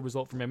incredible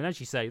result from him. And as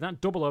you say,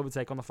 that double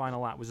overtake on the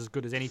final lap was as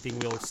good as anything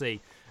we'll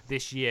see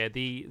this year.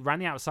 Ran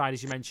the outside,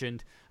 as you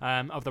mentioned,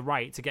 of the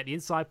right to get the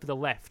inside for the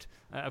left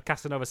of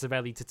Casanova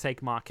Cervelli to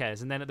take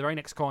Marquez. And then at the very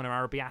next corner,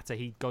 Arrabbiata,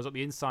 he goes up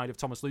the inside of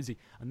Thomas Luthi.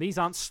 And these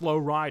aren't slow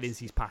riders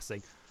he's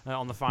passing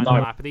on the final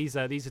lap. These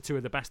are 2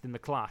 of the best in the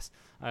class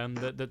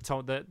that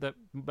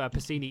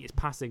Pessini is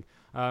passing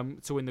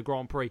to win the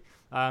Grand Prix.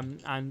 A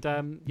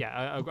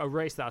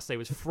race that I say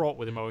was fraught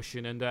with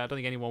emotion, and I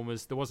don't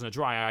think there wasn't a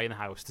dry eye in the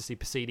house to see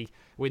Pessini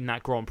win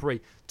that Grand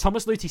Prix.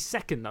 Thomas Luthi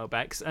second though,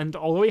 Bex, and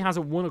although he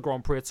hasn't won a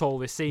Grand Prix at all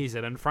this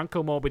season, and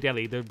Franco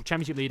Morbidelli, the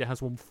championship leader,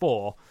 has won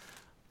 4,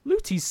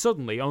 Luthi's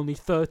suddenly only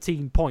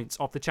 13 points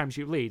off the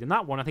championship lead, and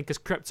that one I think has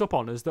crept up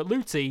on us, that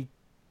Luthi,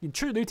 in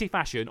true Luthi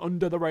fashion,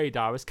 under the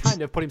radar, has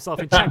kind of put himself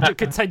in championship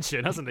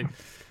contention, hasn't he?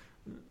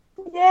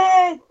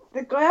 Yeah,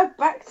 the guy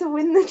back to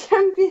win the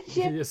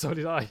championship. Yeah, so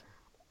did I.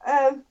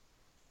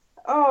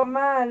 Oh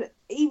man,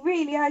 he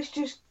really has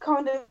just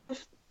kind of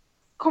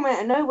come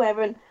out of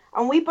nowhere, and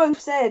we both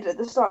said at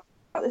the start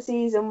the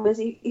season was,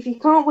 if he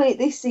can't win it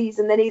this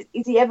season, then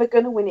is he ever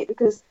going to win it?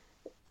 Because,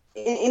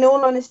 in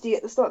all honesty,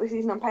 at the start of the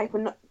season on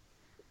paper,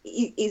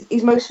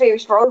 his most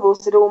fierce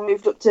rivals had all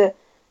moved up to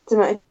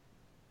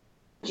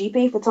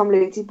MotoGP for Tom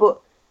Luthi,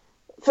 but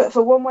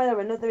for one way or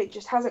another, it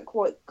just hasn't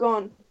quite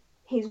gone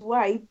his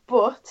way.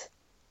 But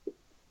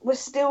we're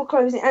still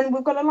closing, and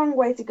we've got a long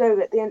way to go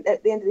at the end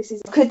of this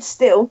season. Could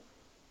still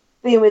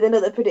be with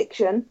another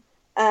prediction,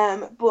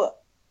 but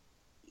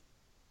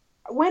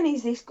when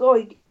is this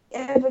guy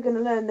ever going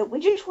to learn that we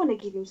just want to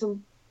give him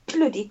some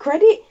bloody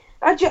credit?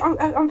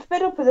 I'm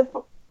fed up with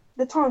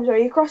the times where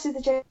he crosses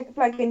the checkered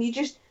flag and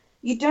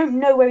you don't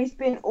know where he's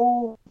been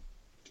all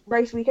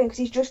race weekend because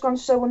he's just gone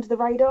so under the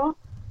radar,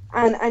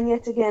 and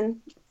yet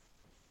again,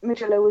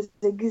 Mugello was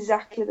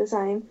exactly the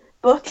same.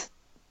 But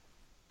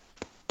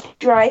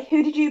Dre,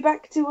 who did you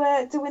back to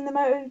win the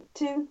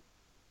Moto2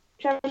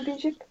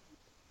 championship?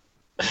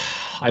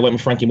 I went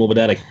with Frankie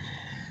Morbidelli.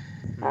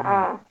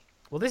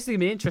 Well, this is going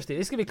to be interesting.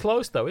 This is going to be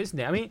close, though, isn't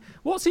it? I mean,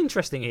 what's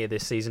interesting here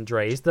this season,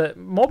 Dre, is that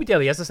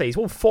Morbidelli, as I say, he's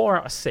won 4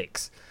 out of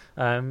 6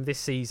 this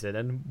season,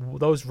 and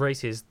those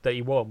races that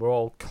he won were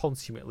all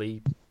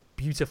consummately,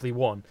 beautifully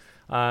won.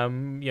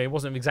 He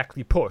wasn't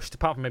exactly pushed,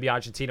 apart from maybe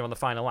Argentina on the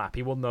final lap.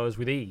 He won those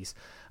with ease.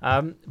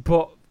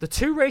 But the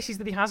 2 races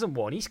that he hasn't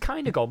won, he's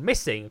kind of gone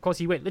missing. Of course,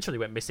 he literally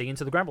went missing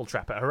into the Gravel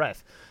Trap at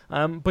Jerez.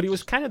 But it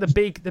was kind of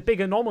the big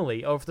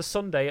anomaly of the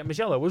Sunday at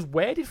Mugello was,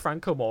 where did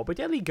Franco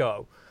Morbidelli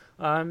go?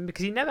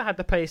 Because he never had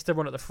the pace to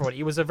run at the front.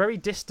 He was a very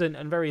distant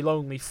and very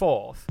lonely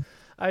 4th.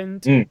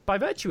 And by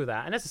virtue of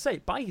that, and as I say,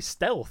 by his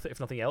stealth,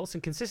 if nothing else,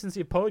 and consistency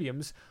of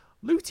podiums,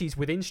 Luthi's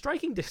within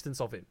striking distance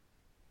of him.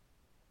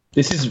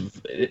 This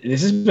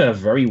has been a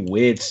very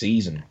weird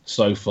season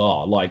so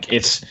far. Like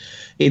it's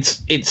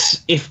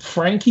if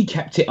Frankie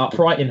kept it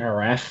upright in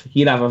Jerez,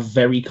 he'd have a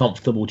very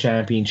comfortable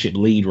championship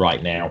lead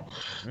right now.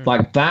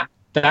 Like that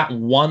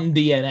one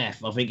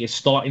DNF, I think, is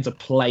starting to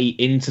play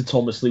into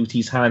Thomas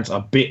Luthi's hands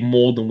a bit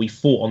more than we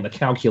thought on the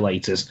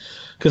calculators.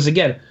 Because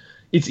again,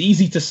 it's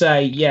easy to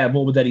say, yeah,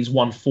 Morbidelli's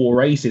won 4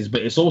 races,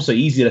 but it's also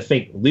easy to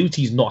think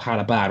Luthi's not had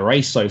a bad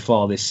race so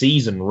far this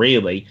season,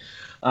 really.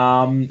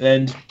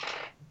 And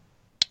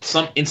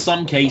in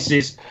some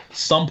cases,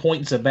 some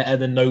points are better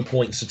than no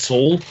points at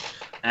all.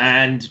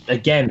 And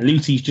again,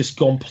 Luthi's just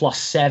gone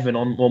 +7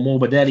 on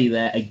Morbidelli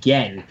there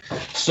again.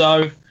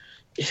 So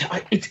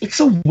it's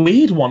a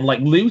weird one. Like,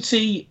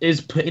 Luthi is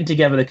putting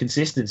together the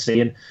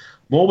consistency, and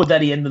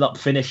Morbidelli ended up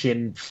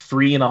finishing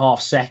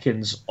 3.5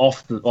 seconds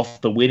off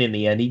the win in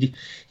the end.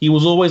 He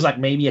was always like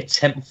maybe a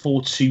 10th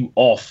or 2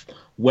 off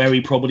where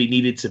he probably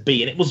needed to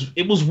be, and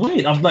it was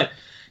weird. I'm like,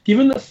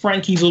 given that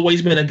Frankie's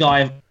always been a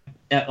guy of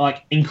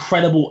like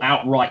incredible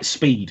outright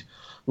speed,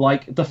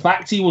 like the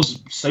fact he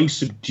was so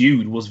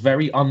subdued was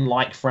very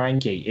unlike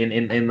Frankie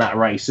in that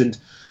race, and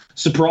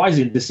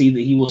surprising to see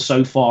that he was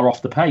so far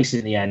off the pace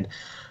in the end.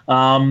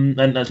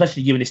 And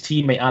especially given his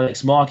teammate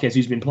Alex Marquez,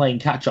 who's been playing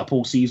catch up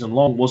all season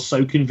long, was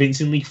so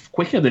convincingly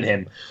quicker than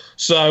him.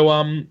 So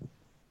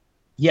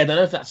yeah, I don't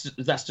know if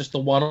that's just a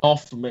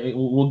one-off.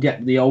 We'll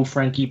get the old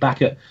Frankie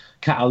back at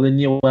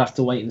Catalunya. We'll have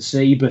to wait and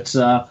see, but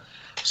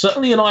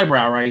certainly an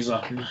eyebrow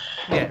raiser.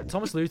 Yeah,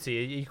 Thomas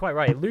Luthi, you're quite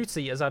right.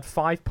 Luthi has had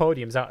 5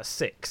 podiums out of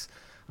 6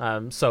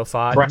 so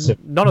far.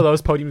 Impressive. None of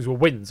those podiums were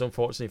wins,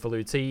 unfortunately, for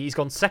Luthi. He's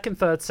gone 2nd,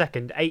 3rd,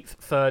 2nd, 8th,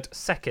 3rd,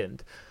 2nd.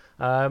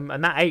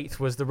 And that 8th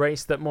was the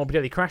race that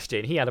Morbidelli crashed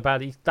in.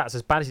 That's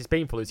as bad as it's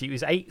been for Luthi. He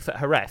was 8th at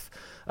Jerez.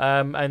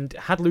 And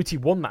had Luthi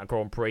won that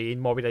Grand Prix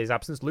in Morbidelli's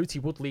absence, Luthi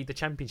would lead the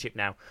championship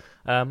now.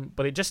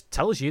 But it just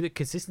tells you that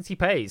consistency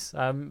pays.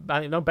 I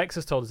know Bex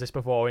has told us this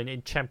before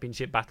in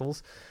championship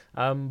battles.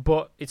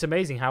 But it's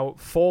amazing how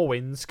 4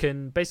 wins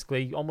can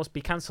basically almost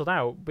be cancelled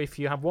out if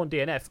you have one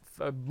DNF.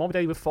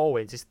 Morbidelli with 4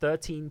 wins is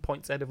 13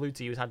 points ahead of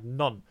Luthi, who's had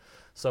none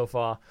so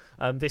far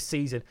this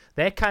season.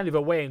 They're kind of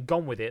away and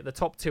gone with it. The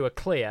top 2 are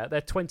clear.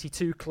 They're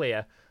 22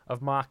 clear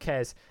of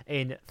Marquez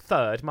in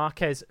 3rd.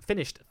 Marquez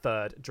finished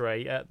 3rd,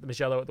 Dre, at the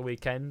Mugello at the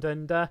weekend.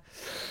 And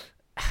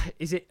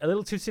is it a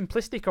little too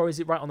simplistic, or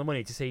is it right on the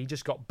money to say he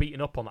just got beaten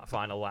up on that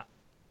final lap?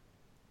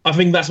 I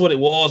think that's what it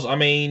was. I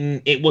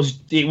mean, it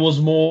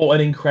was more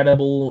an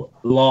incredible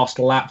last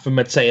lap for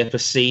Matteo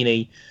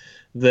Pessini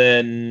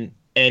than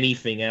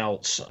anything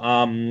else.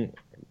 I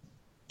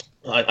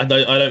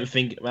don't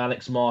think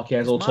Alex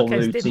Marquez or Tom Luthi...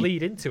 Marquez did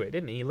lead into it,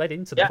 didn't he? He led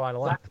into the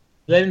final lap.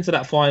 Led into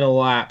that final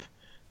lap.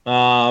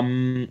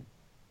 I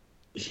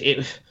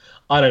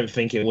don't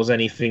think it was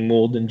anything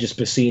more than just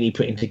Pessini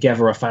putting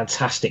together a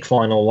fantastic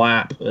final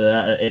lap,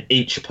 an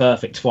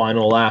inch-perfect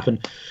final lap,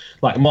 and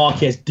like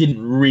Marquez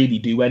didn't really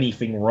do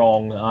anything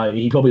wrong.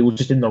 He probably was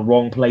just in the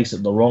wrong place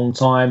at the wrong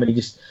time, and he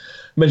just...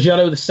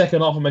 Mugello, the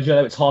second half of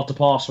Mugello, it's hard to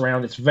pass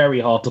around. It's very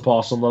hard to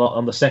pass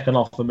on the second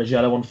half of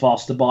Mugello on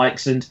faster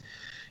bikes, and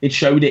it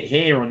showed it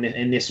here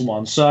in this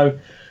one. So,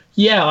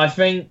 yeah, I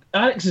think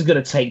Alex is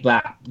going to take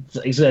that.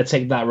 He's going to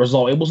take that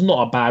result. It was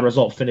not a bad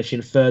result,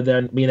 finishing third there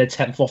and being a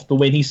 10th off the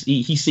win.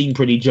 He seemed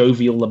pretty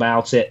jovial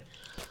about it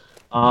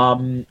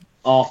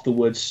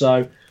afterwards.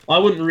 So I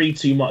wouldn't read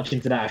too much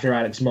into that if you're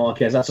Alex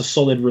Marquez. That's a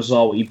solid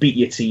result. You beat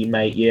your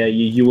teammate. Yeah,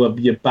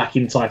 you're back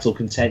in title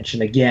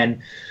contention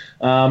again.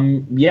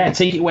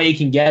 Take it where you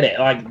can get it.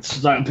 Like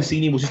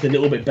Bassini was just a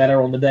little bit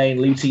better on the day, and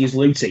Lutti is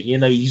Lutti.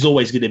 He's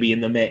always going to be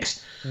in the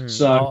mix.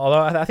 So,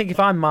 although I think if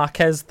I'm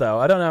Marquez, though,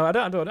 I don't know.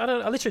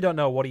 I literally don't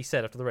know what he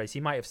said after the race. He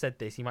might have said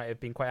this. He might have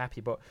been quite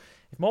happy. But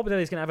if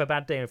Morbidelli is going to have a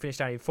bad day and finish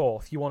down in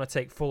fourth, you want to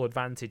take full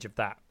advantage of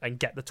that and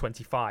get the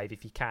 25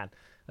 if you can.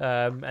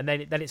 And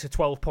then it's a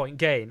 12-point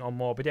gain on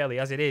Morbidelli.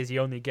 As it is, he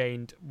only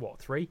gained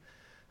 3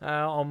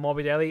 on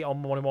Morbidelli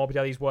on one of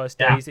Morbidelli's worst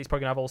days. He's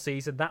probably gonna have all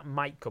season. That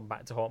might come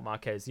back to haunt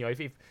Marquez.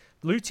 If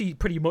Lutti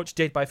pretty much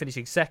did by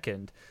finishing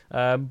second,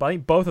 but I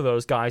think both of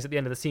those guys at the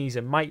end of the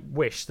season might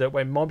wish that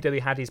when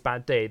Morbidelli had his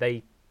bad day,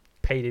 they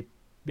paid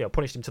it,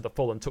 punished him to the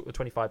full and took the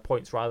 25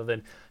 points rather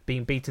than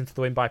being beaten to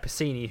the win by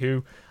Bassini,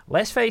 who,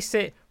 let's face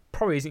it,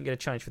 probably isn't going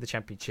to challenge for the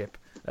championship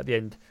at the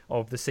end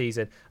of the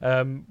season.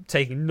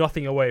 Taking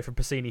nothing away from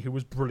Bassini, who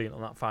was brilliant on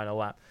that final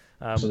lap.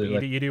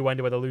 You do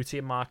wonder whether Lutti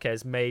and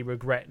Marquez may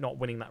regret not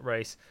winning that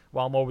race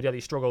while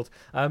Morbidelli struggled.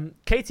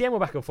 KTM were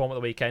back on form at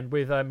the weekend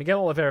with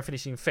Miguel Oliveira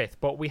finishing 5th,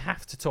 but we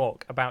have to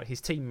talk about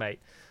his teammate,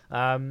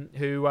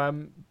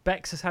 who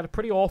Bex has had a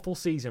pretty awful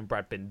season,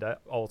 Brad Binder,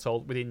 all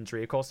told, with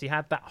injury. Of course, he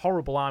had that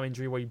horrible arm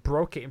injury where he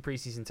broke it in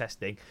pre-season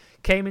testing,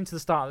 came into the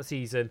start of the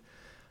season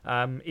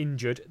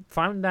injured,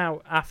 found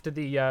out after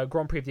the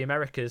Grand Prix of the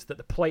Americas that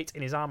the plate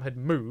in his arm had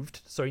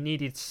moved, so he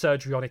needed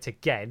surgery on it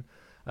again.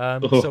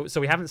 So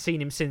we haven't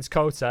seen him since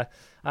Kota.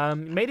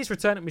 Made his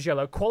return at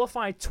Mugello,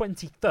 qualified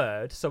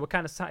 23rd, so we're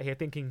kind of sat here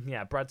thinking,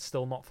 yeah, Brad's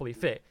still not fully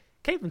fit.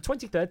 Came from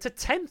 23rd to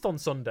 10th on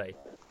Sunday.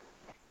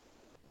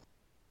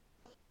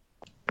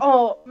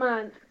 Oh,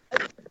 man.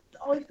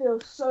 I feel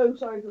so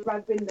sorry for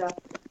Brad Binder.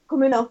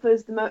 Coming off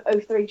as the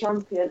Moto3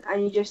 champion,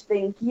 and you just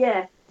think,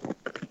 yeah,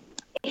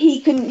 he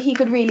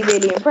could really,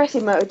 really impress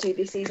in Moto2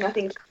 this season. I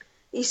think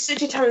he's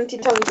such a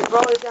talented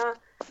rider,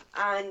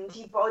 and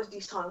he bided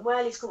his time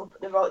well. He's come up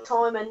at the right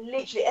time, and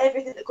literally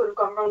everything that could have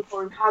gone wrong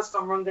for him has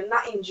gone wrong, and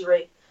that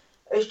injury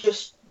has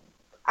just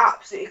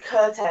absolutely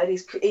curtailed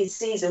his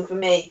season for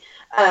me,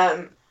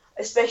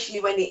 especially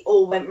when it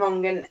all went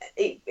wrong and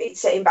it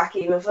set him back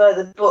even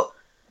further. But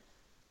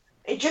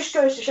it just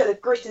goes to show the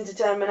grit and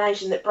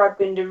determination that Brad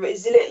Binder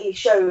resiliently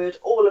showed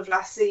all of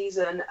last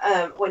season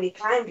when he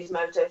claimed his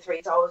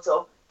Moto3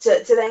 title,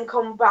 to then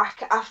come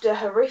back after a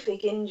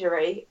horrific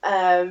injury,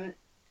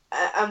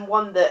 and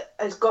one that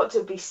has got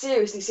to be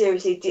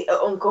seriously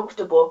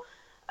uncomfortable.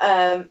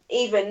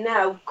 Even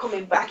now,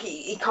 coming back,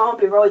 he can't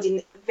be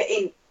riding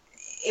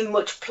in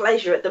much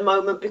pleasure at the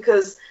moment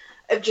because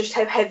of just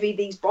how heavy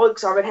these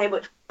bikes are and how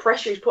much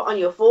pressure is put on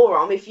your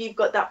forearm. If you've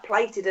got that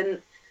plated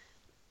and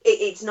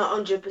it's not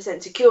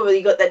 100% secure,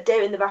 you got that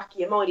doubt in the back of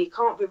your mind, you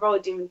can't be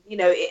riding,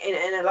 in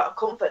a lot of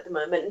comfort at the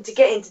moment. And to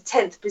get into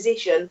 10th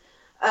position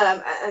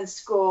and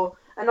score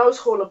a nice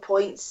haul of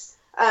points,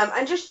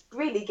 and just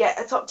really get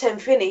a top 10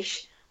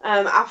 finish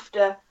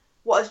after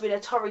what has been a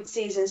torrid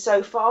season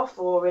so far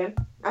for him,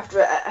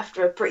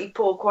 after a pretty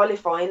poor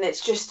qualifying.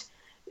 It's just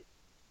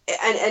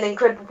an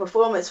incredible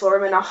performance for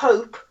him, and I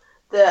hope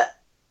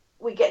that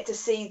we get to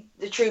see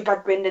the true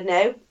Brad Binder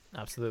now.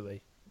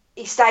 Absolutely.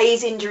 He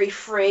stays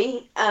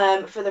injury-free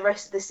for the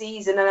rest of the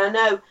season, and I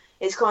know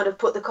it's kind of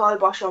put the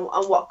kibosh on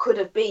what could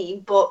have been,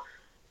 but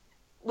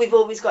we've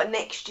always got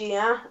next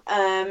year,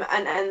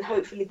 and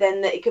hopefully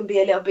then that it can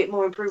be a little bit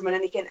more improvement,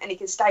 and he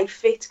can stay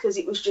fit, because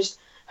it was just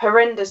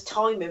horrendous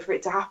timing for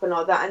it to happen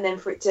like that, and then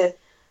for it to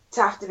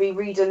have to be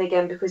redone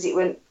again because it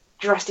went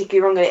drastically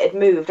wrong and it had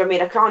moved. I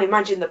mean, I can't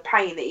imagine the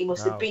pain that he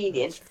must have been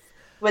in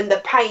when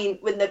the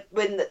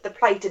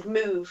plate had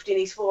moved in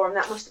his forearm.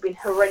 That must have been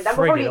horrendous. That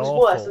probably was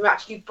worse than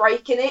actually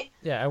breaking it.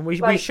 Yeah, and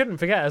we shouldn't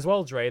forget as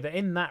well, Dre, that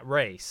in that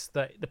race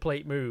that the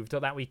plate moved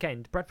that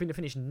weekend, Brad Binder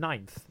finished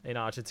 9th in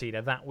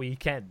Argentina that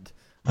weekend.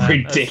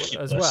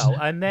 Ridiculous. As well.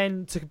 And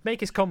then to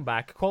make his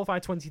comeback,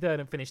 qualified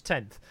 23rd and finished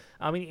 10th.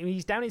 I mean,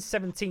 he's down in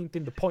 17th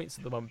in the points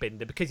at the moment,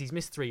 Binder, because he's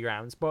missed 3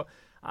 rounds. But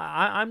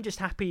I'm just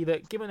happy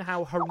that given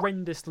how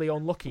horrendously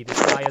unlucky this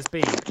guy has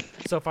been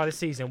so far this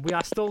season, we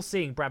are still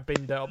seeing Brad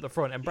Binder up the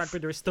front. And Brad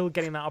Binder is still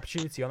getting that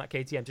opportunity on that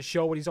KTM to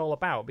show what he's all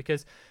about.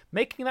 Because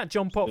making that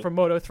jump up from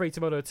Moto3 to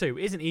Moto2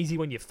 isn't easy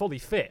when you're fully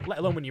fit, let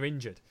alone when you're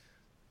injured.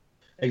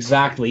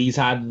 Exactly. He's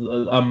had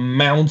a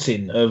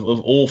mountain of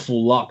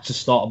awful luck to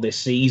start this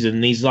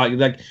season. He's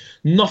like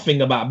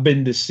nothing about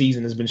Binder's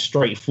season has been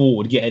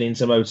straightforward getting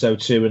into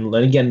Moto2, and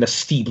again the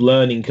steep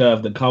learning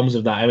curve that comes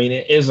with that. I mean,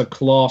 it is a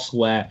class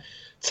where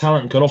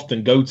talent can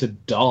often go to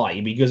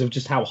die because of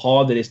just how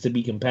hard it is to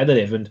be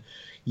competitive, and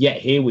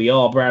yet here we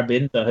are. Brad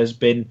Binder has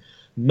been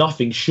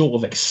nothing short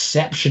of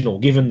exceptional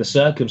given the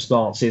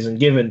circumstances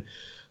and given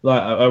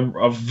like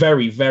a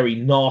very, very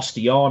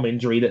nasty arm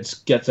injury that's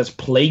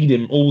plagued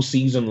him all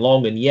season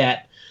long, and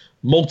yet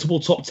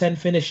multiple top 10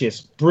 finishes.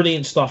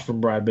 Brilliant stuff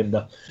from Brad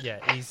Binder. Yeah,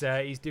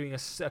 he's doing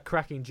a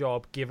cracking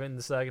job given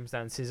the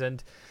circumstances,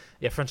 and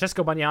yeah,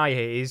 Francesco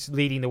Bagnaia is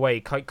leading the way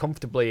quite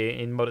comfortably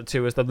in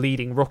Moto2 as the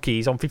leading rookie.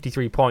 He's on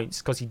 53 points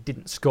because he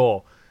didn't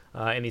score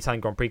in the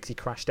Italian Grand Prix because he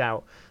crashed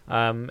out.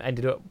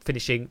 Ended up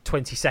finishing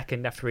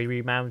 22nd after he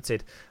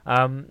remounted.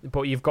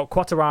 But you've got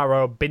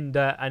Quartararo,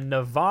 Binder, and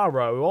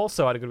Navarro, who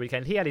also had a good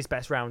weekend. He had his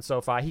best round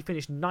so far. He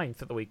finished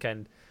 9th at the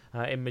weekend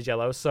in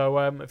Mugello. So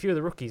a few of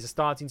the rookies are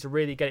starting to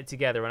really get it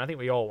together, and I think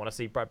we all want to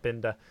see Brad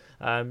Binder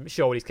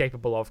show what he's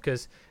capable of,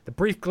 because the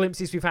brief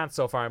glimpses we've had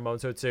so far in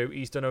Moto2,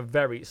 he's done a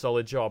very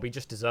solid job. He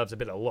just deserves a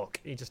bit of luck.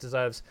 He just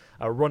deserves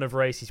a run of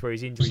races where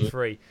he's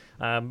injury-free,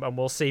 and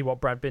we'll see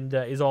what Brad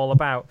Binder is all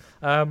about.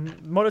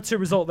 Moto2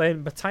 result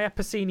then, Matteo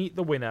Pessini,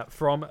 the winner,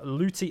 from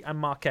Lutti and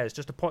Marquez.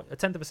 Just a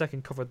tenth of a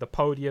second covered the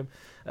podium.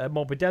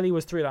 Morbidelli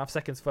was 3.5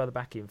 seconds further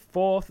back in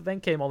 4th. Then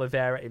came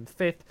Oliveira in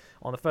 5th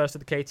on the first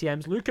of the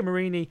KTMs. Luca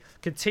Marini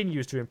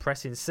continues to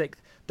impress in 6th.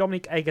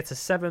 Dominic Aegerter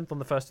 7th on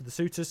the first of the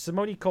Suitors.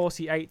 Simone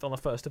Corsi 8th on the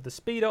first of the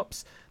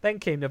Speed-Ups. Then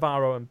came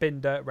Navarro and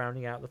Binder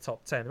rounding out the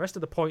top 10. The rest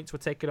of the points were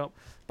taken up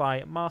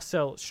by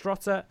Marcel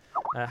Strotter,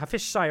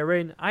 Hafiz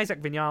Sayarin,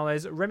 Isaac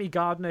Vinales, Remy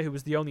Gardner, who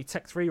was the only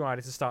Tech 3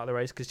 rider to start the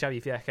race because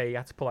Xavi Vieque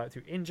had to pull out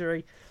through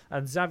injury,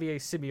 and Xavier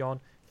Simeon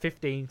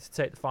 15th to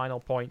take the final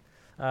point.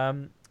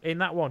 In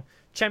that one,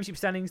 championship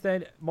standings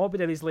then,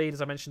 Morbidelli's lead,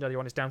 as I mentioned earlier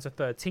on, is down to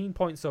 13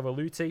 points over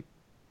Lutti.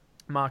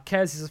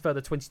 Marquez is a further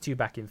 22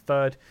 back in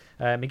 3rd.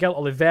 Miguel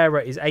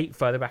Oliveira is 8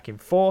 further back in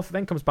 4th.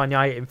 Then comes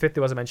Bagnaia in 5th,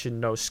 who, as I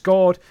mentioned, no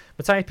scored.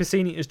 Matteo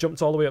Pessini has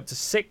jumped all the way up to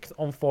 6th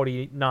on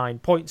 49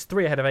 points,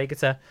 3 ahead of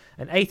Aegerter,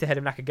 and 8 ahead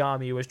of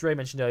Nakagami, who, as Dre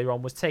mentioned earlier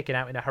on, was taken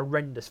out in a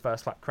horrendous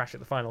first lap crash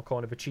at the final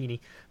corner of Vicini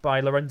by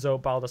Lorenzo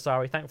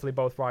Baldassari. Thankfully,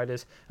 both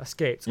riders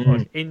escaped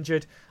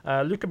uninjured.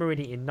 Luca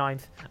Marini in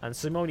 9th, and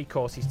Simone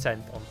Corsi's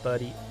 10th on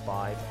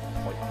 35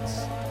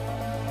 points.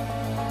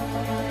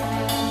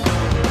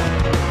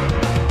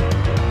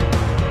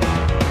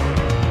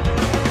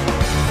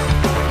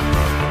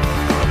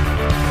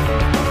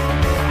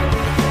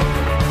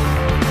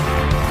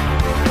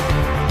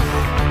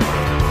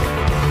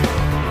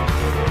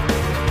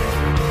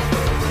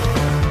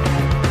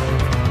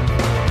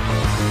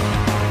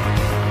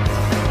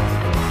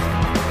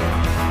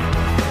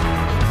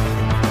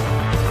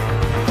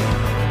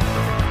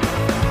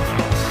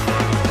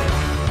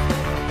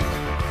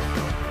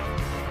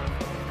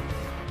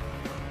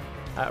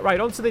 Right,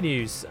 on to the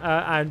news,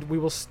 and we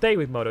will stay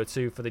with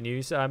Moto2 for the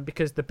news,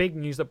 because the big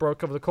news that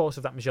broke over the course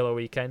of that Mugello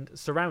weekend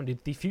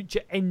surrounded the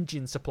future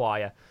engine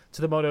supplier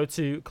to the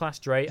Moto2 Class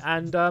Dre,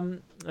 and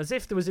as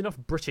if there was enough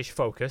British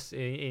focus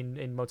in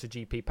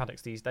MotoGP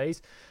paddocks these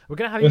days, we're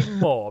going to have even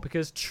more,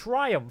 because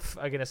Triumph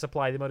are going to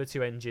supply the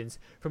Moto2 engines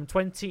from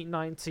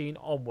 2019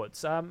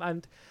 onwards,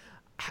 and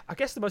I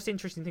guess the most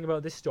interesting thing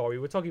about this story,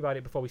 we were talking about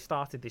it before we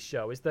started this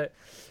show, is that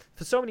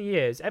for so many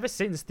years, ever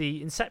since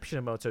the inception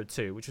of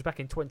Moto2, which was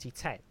back in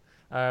 2010,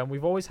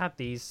 we've always had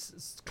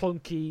these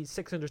clunky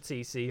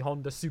 600cc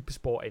Honda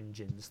Supersport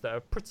engines that are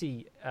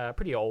pretty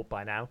old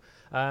by now,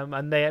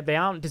 and they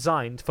aren't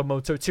designed for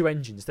Moto2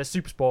 engines. They're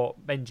Supersport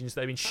engines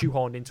that have been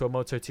shoehorned into a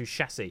Moto2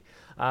 chassis.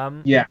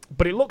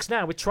 But it looks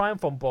now, with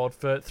Triumph on board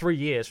for 3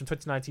 years, from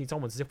 2019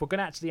 onwards, as if we're going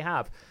to actually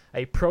have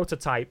a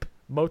prototype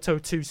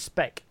Moto2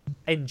 spec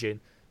engine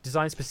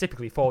designed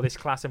specifically for this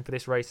class and for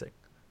this racing.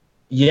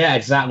 Yeah,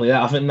 exactly.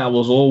 I think that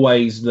was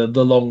always the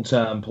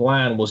long-term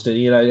plan, was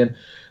to,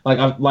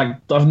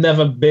 I've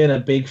never been a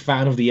big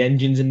fan of the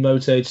engines in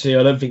Moto2.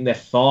 I don't think they're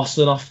fast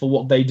enough for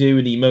what they do,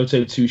 and the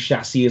Moto2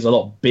 chassis is a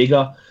lot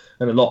bigger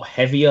and a lot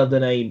heavier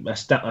than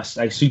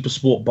a super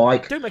sport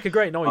bike. They do make a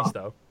great noise,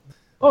 though.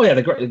 Oh yeah,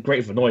 they're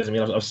great for noise. I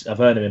mean, I've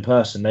heard them in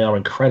person. They are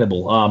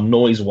incredible,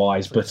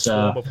 noise-wise. But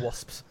swarm of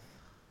wasps.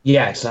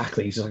 Yeah,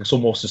 exactly. It's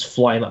almost just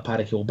flying up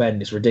Paddock Hill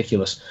Bend. It's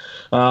ridiculous.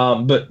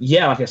 But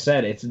yeah, like I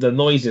said, the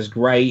noise is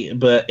great,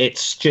 but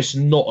it's just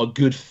not a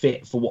good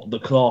fit for what the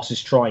class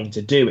is trying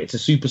to do. It's a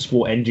super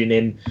sport engine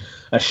in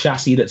a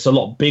chassis that's a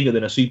lot bigger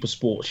than a super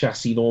sport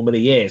chassis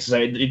normally is. So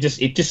it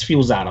just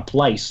feels out of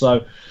place.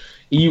 So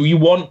you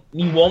want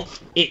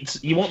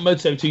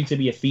Moto2 to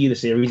be a feeder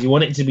series. You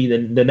want it to be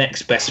the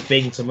next best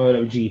thing to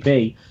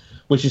MotoGP,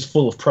 which is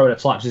full of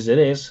prototypes as it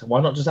is.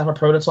 Why not just have a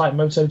prototype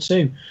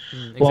Moto2?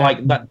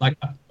 Exactly. Like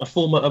a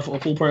full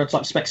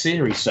prototype spec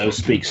series, so to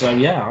speak. So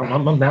yeah,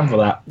 I'm down for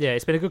that. Yeah,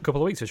 it's been a good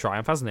couple of weeks for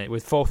Triumph, hasn't it?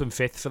 With 4th and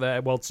 5th for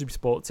the World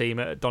Supersport team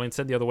at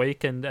Donington the other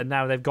week, and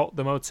now they've got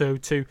the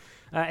Moto2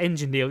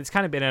 engine deal. It's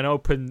kind of been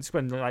it's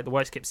been like the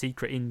worst kept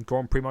secret in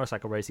Grand Prix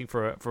motorcycle racing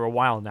for a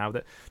while now,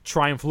 that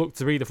Triumph looked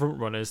to be the front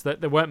runners, that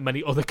there weren't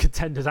many other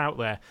contenders out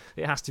there.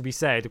 It has to be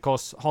said. Of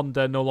course,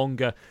 Honda no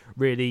longer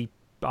really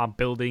are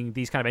building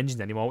these kind of engines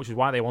anymore, which is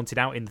why they wanted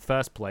out in the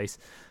first place.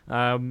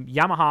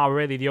 Yamaha are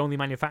really the only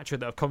manufacturer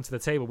that have come to the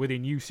table with a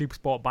new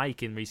Supersport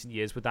bike in recent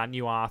years with that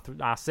new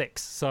R6.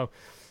 So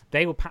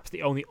they were perhaps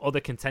the only other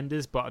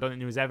contenders, but I don't think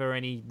there was ever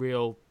any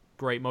real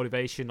great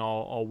motivation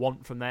or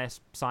want from their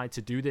side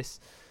to do this.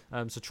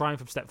 So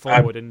Triumph have stepped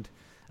forward, and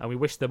and we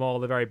wish them all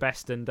the very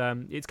best. And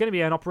it's going to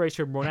be an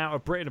operation run out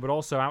of Britain, but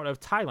also out of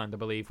Thailand, I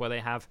believe, where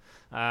they have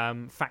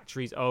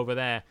factories over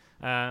there.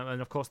 And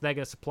of course, they're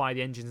going to supply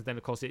the engines, and then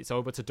of course it's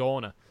over to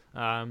Dorna,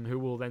 who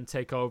will then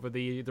take over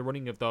the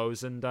running of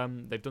those. And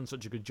they've done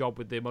such a good job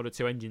with the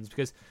Moto2 engines,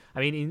 because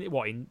I mean,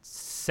 in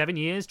 7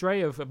 years,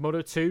 Dre, of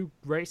Moto2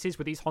 races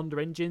with these Honda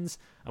engines,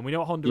 and we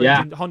know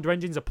Honda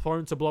engines are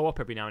prone to blow up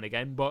every now and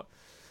again, but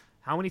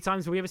how many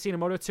times have we ever seen a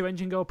Moto2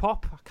 engine go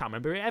pop? I can't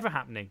remember it ever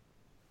happening.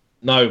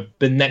 No,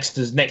 but next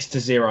to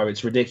zero.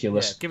 It's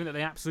ridiculous. Yeah, given that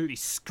they absolutely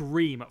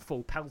scream at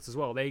full pelt as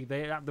well, the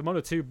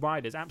Moto2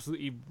 riders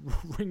absolutely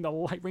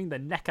wring their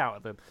neck out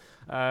of them,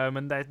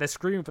 and they're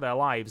screaming for their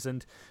lives.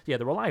 And yeah,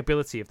 the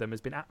reliability of them has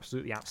been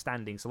absolutely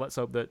outstanding. So let's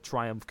hope that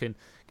Triumph can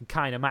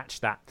kind of match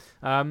that.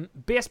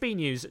 BSB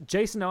news: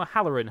 Jason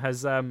O'Halloran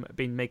has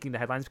been making the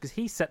headlines because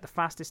he set the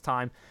fastest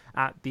time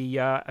at the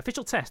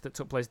official test that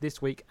took place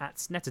this week at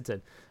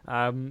Snetterton,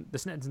 the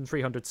Snetterton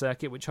 300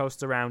 circuit, which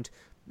hosts around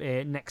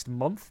next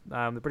month.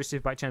 The British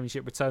Superbike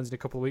Championship returns in a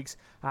couple of weeks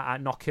at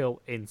Knockhill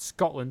in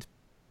Scotland.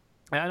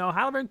 And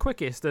O'Halloran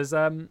quickest as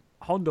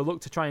Honda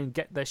look to try and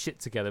get their shit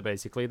together,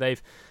 basically.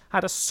 They've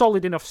had a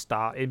solid enough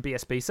start in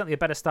BSB, certainly a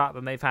better start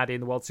than they've had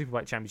in the World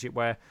Superbike Championship,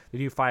 where the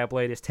new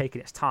Fireblade has taken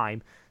its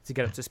time to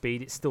get up to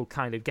speed. It's still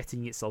kind of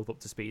getting itself up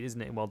to speed,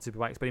 isn't it, in World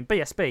Superbikes? But in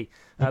BSB,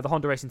 the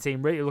Honda Racing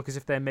team really look as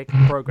if they're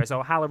making progress.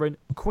 O'Halloran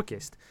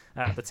quickest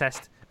at the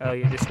test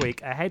earlier this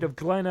week, ahead of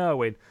Glenn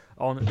Irwin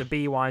on the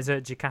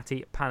Budweiser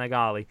Ducati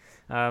Panigale.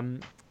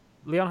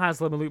 Leon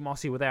Haslam and Luke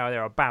Mossey were there or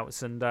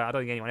thereabouts, and I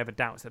don't think anyone ever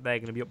doubts that they're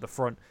going to be up the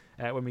front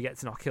when we get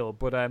to Knockhill.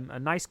 But a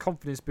nice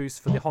confidence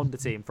boost for the Honda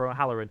team, for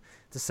O'Halloran,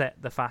 to set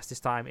the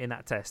fastest time in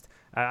that test.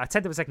 A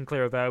tenth of a second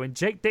clear of Irwin.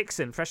 Jake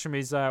Dixon, fresh from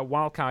his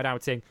wildcard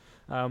outing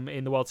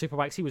in the World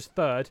Superbikes, he was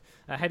third,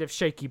 ahead of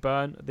Shaky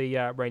Byrne,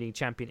 the reigning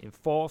champion, in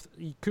fourth.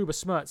 Kuba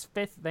Smertz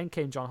fifth, then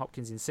came John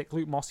Hopkins in sixth.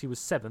 Luke Mossey was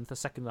seventh, a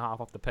second and a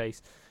half off the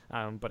pace,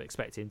 but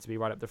expecting to be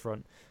right up the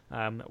front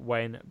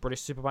when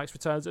British Superbikes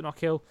returns at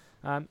Knockhill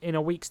in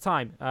a week's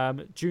time,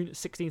 June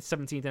 16th,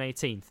 17th and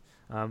 18th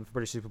for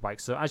British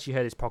Superbikes. So as you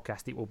heard this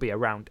podcast, it will be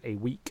around a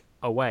week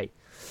away.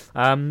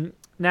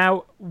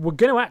 Now, we're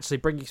going to actually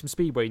bring you some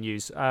Speedway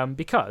news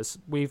because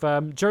we've,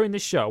 during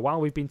this show,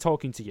 while we've been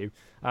talking to you,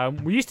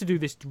 we used to do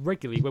this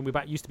regularly when we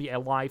used to be a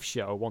live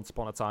show once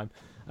upon a time,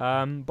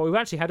 but we've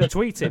actually had a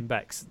tweet in,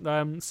 Bex.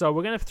 So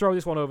we're going to throw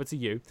this one over to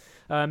you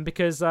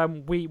because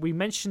we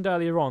mentioned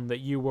earlier on that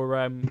you were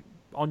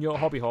on your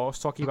hobby horse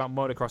talking about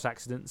motocross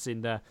accidents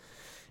in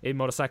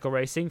motorcycle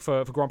racing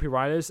for Grand Prix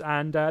riders,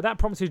 and that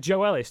prompted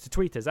Joe Ellis to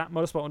tweet us at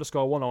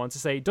motorsport_101 to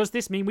say, does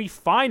this mean we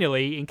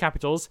finally, in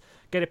capitals,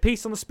 get a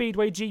piece on the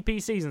Speedway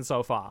GP season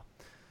so far?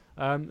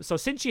 So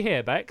since you're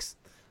here, Bex,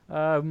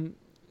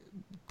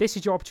 this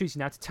is your opportunity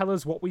now to tell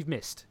us what we've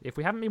missed. If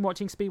we haven't been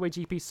watching Speedway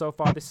GP so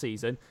far this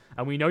season,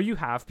 and we know you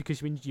have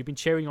because you've been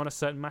cheering on a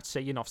certain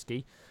Maciej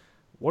Janowski,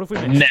 what have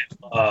we missed?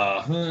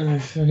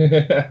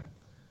 Never.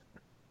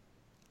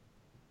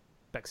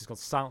 Bex has gone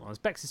silent on us.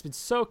 Bex has been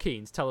so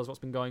keen to tell us what's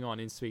been going on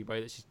in Speedway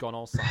that she's gone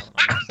all silent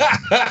on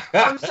us.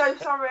 I'm so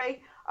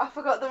sorry. I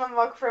forgot that my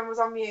microphone was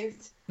on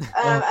mute, and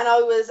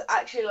I was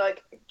actually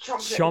like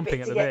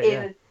chomping at the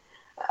bit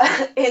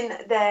in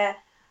there.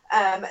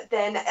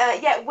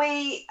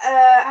 We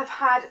have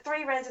had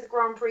 3 rounds of the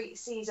Grand Prix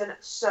season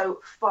so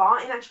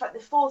far. In actual fact, the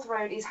 4th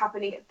round is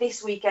happening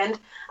this weekend,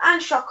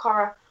 and shock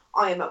horror,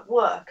 I am at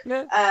work.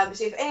 Yeah.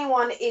 So if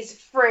anyone is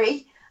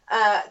free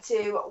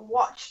to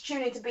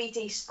tune into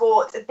BT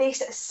Sport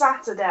this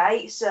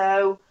Saturday,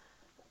 so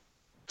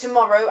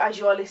tomorrow, as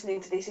you are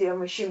listening to this,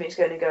 I'm assuming it's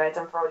going to go out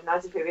on Friday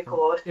night if we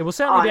record. It will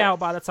certainly be out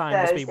by the time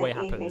the Speedway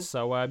happens.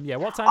 So,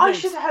 what time I is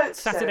should hope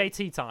Saturday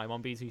tea time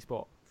on BT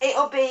Sport?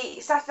 It'll be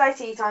Saturday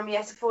tea time,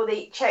 yes, for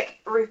the Czech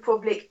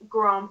Republic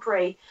Grand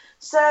Prix.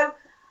 So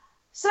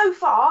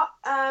far,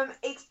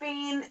 it's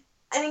been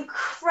an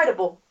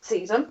incredible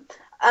season.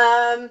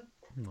 Not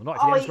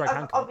if you name's Greg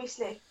Hancock.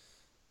 Obviously.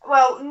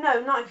 Well,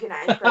 no, not if your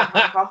name's Greg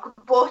Hancock,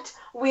 but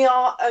we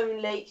are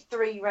only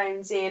 3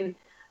 rounds in.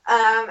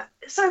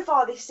 So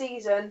far this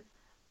season,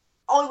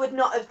 I would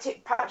not have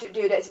tipped Patrick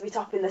Dudet to be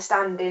top in the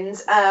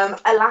standings.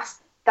 Alas,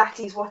 that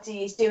is what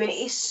he is doing. It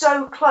is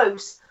so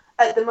close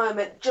at the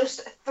moment.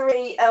 Just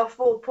 3 or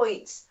 4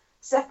 points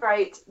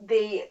separate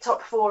the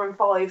top 4 and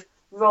 5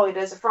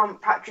 riders from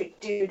Patrick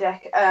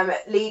Dudek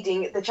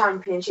leading the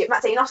championship.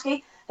 Maciej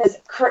Janowski has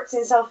crept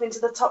himself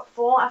into the top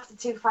 4 after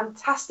 2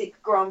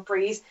 fantastic Grand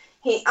Prix.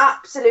 He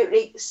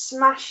absolutely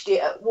smashed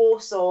it at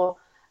Warsaw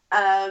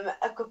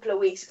a couple of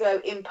weeks ago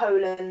in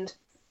Poland.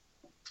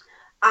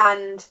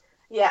 And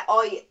yeah,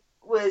 I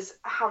was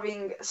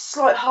having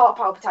slight heart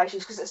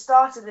palpitations because at the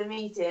start of the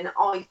meeting,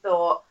 I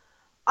thought,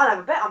 I'll have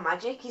a bet on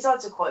Magic. His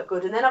odds are quite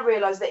good. And then I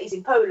realised that he's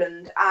in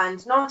Poland.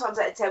 And 9 times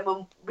out of 10,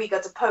 when we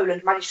go to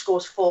Poland, Magic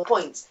scores 4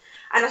 points.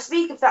 And I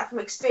speak of that from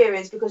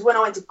experience because when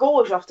I went to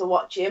Gorzów to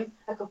watch him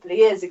a couple of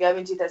years ago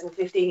in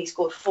 2015, he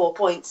scored 4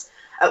 points.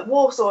 At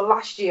Warsaw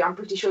last year, I'm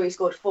pretty sure he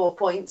scored 4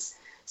 points.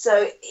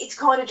 So it's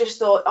kind of just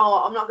thought,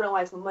 I'm not going to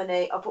waste my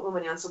money. I'll put my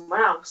money on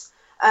someone else.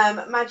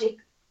 Magic,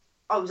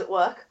 I was at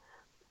work.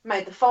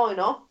 made the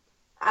final,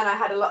 and I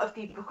had a lot of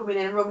people coming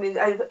in and rubbing in,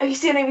 have you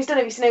seen him, he's done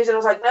it, have you seen him? And I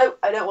was like, no,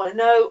 I don't want to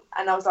know.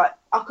 And I was like,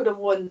 I could have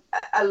won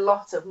a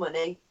lot of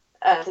money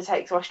to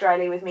take to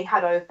Australia with me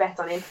had I have bet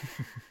on him.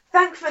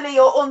 Thankfully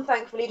or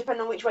unthankfully,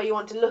 depending on which way you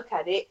want to look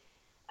at it,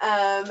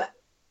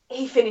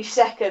 he finished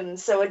second,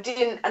 so I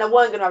didn't, and I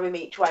weren't going to have him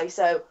each way,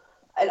 so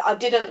I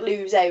didn't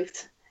lose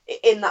out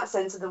in that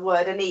sense of the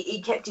word, and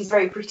he kept his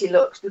very pretty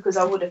looks, because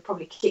I would have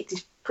probably kicked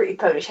his pretty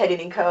Polish head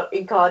in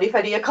Cardiff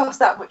had he cost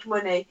that much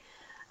money.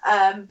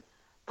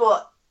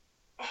 But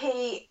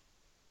he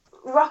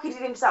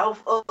rocketed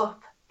himself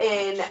up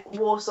in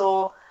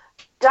Warsaw,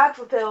 Dad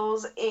for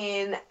Pills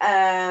in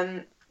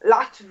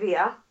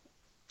Latvia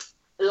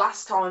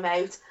last time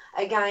out,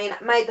 again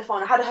made the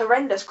final, had a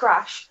horrendous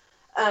crash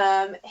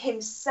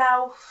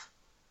himself.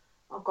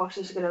 Oh gosh,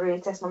 this is going to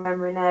really test my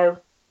memory now.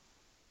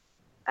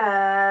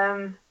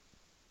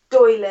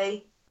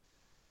 Doyley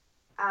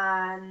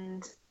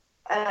and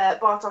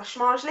Bartosz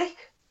Szmarlik.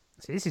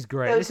 See, this is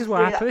great. This is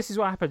what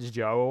happens,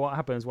 Joe. Or what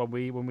happens when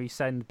we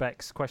send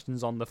Bex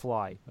questions on the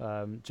fly,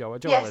 Joe.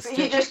 Yes,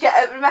 you just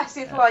get a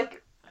massive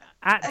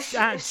at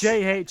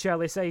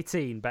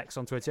JHLS18 Bex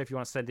on Twitter if you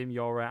want to send him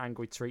your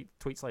angry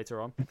tweets later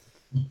on.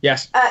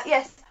 Yes.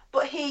 Yes,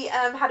 but he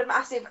had a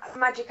massive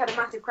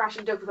crash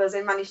in Douglas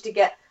and managed to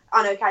get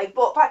on okay.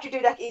 But Patrick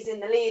Dudek is in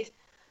the lead.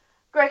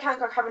 Greg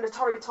Hancock having a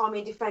torrid time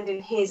in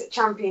defending his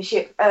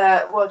championship,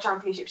 world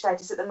championship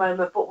status at the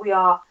moment, but we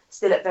are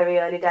still at very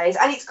early days.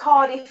 And it's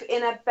Cardiff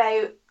in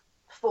about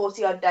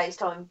 40 odd days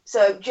time.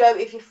 So Joe,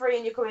 if you're free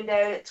and you're coming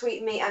down,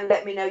 tweet me and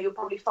let me know. You'll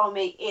probably find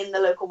me in the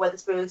local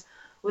Wetherspoons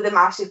with a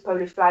massive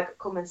Polish flag.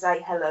 Come and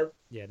say hello.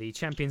 Yeah, the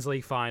Champions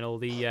League final,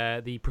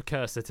 the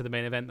precursor to the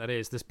main event that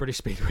is this British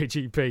Speedway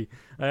GP,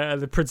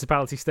 the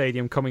Principality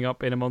Stadium coming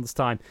up in a month's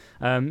time.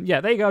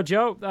 Yeah, there you go,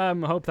 Joe. I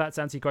hope that's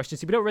answered your question.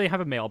 See, we don't really have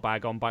a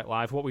mailbag on Bike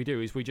Live. What we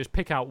do is we just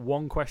pick out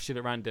one question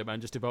at random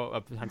and just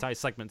devote an entire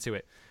segment to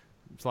it.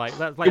 It's like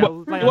that Lee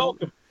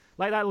Evans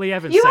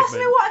segment. You asked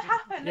me what had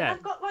happened, yeah. And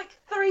I've got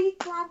 3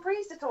 Grand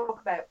Prix to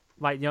talk about.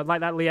 Like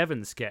that Lee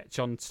Evans sketch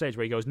on stage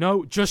where he goes,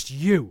 "No, just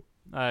you."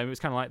 It was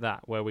kind of like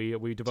that, where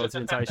we devoted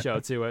an entire show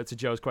to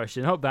Joe's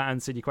question. Hope that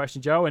answered your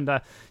question, Joe. And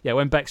yeah,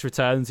 when Bex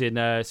returns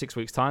in 6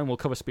 weeks' time, we'll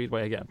cover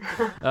Speedway again.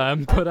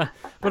 But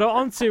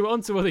on to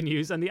other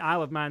news and the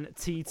Isle of Man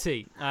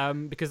TT,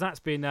 because that's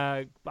been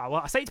I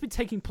say it's been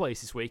taking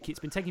place this week. It's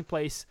been taking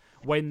place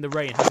when the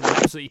rain has been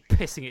absolutely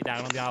pissing it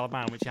down on the Isle of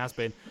Man, which it has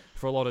been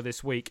for a lot of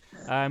this week.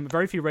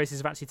 Very few races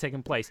have actually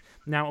taken place.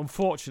 Now,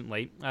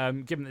 unfortunately,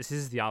 given that this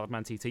is the Isle of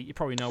Man TT, you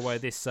probably know where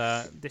this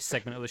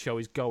segment of the show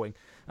is going.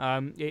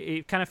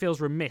 It kind of feels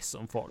remiss,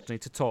 unfortunately,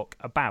 to talk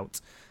about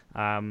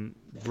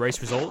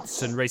race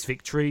results and race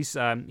victories.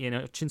 Ian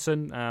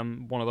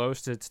Hutchinson, one of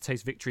those to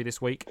taste victory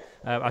this week,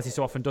 as he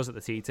so often does at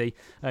the TT.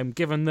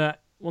 Given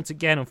that, once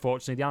again,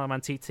 unfortunately, the Isle of Man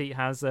TT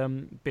has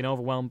been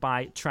overwhelmed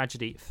by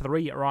tragedy.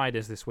 3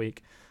 riders this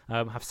week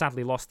have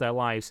sadly lost their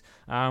lives.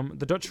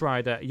 The Dutch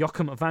rider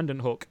Jochem van den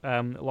Hoek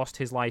lost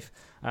his life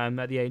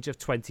at the age of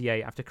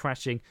 28 after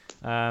crashing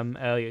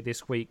earlier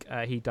this week.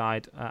 He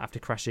died after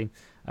crashing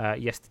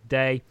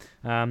yesterday.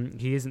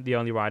 He isn't the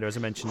only rider. As I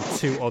mentioned,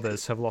 2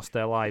 others have lost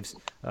their lives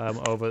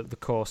over the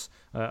course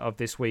of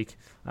this week.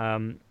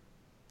 There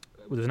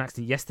was an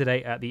accident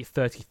yesterday at the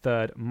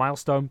 33rd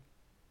milestone,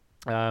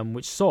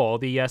 which saw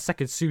the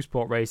second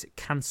Supersport race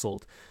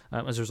cancelled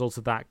as a result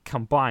of that,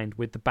 combined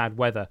with the bad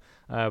weather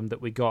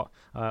that we got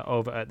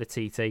over at the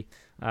TT.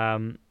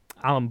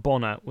 Alan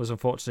Bonner was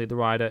unfortunately the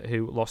rider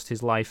who lost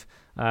his life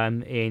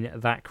in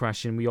that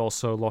crash, and we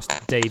also lost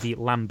Davy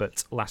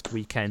Lambert last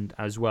weekend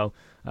as well.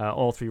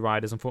 All 3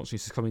 riders, unfortunately,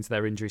 succumbing to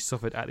their injuries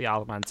suffered at the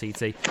Isle of Man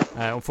TT.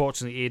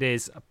 Unfortunately, it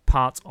is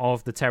part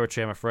of the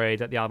territory, I'm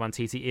afraid, at the Isle of Man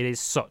TT. It is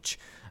such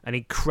an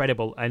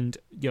incredible and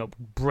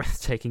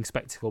breathtaking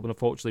spectacle, but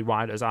unfortunately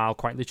riders are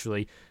quite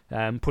literally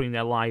putting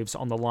their lives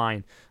on the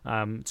line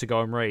to go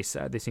and race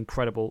at this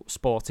incredible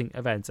sporting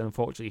event, and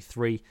unfortunately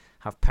 3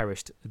 have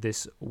perished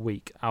this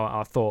week.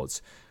 Our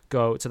thoughts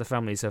go to the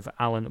families of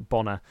Alan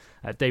Bonner,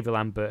 David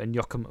Lambert and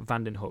Jochem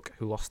van den Hoek,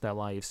 who lost their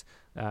lives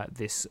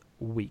this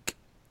week.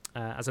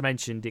 As I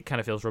mentioned, it kind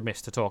of feels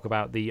remiss to talk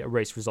about the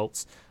race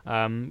results.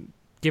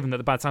 Given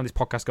that by the time this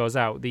podcast goes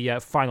out, the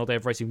final day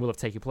of racing will have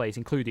taken place,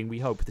 including, we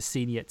hope, the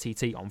senior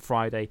TT on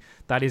Friday.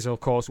 That is,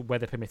 of course,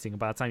 weather permitting, and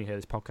by the time you hear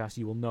this podcast,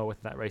 you will know whether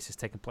that race has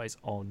taken place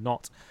or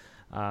not.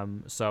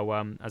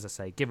 So, as I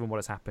say, given what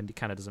has happened, it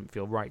kind of doesn't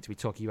feel right to be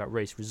talking about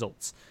race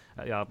results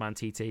at the Isle of Man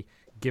TT,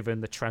 given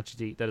the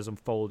tragedy that has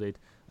unfolded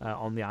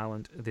on the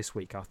island this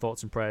week. Our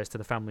thoughts and prayers to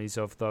the families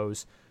of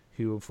those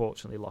who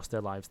unfortunately lost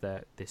their lives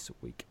there this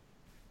week.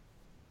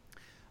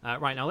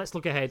 Right, now let's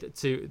look ahead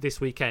to this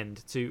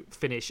weekend to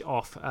finish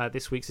off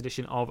this week's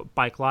edition of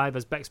Bike Live.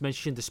 As Bex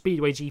mentioned, the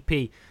Speedway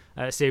GP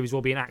series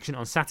will be in action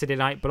on Saturday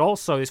night, but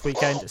also this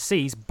weekend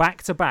sees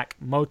back-to-back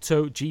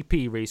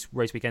MotoGP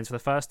race weekends for the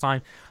first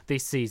time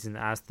this season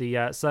as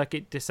the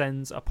circuit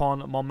descends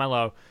upon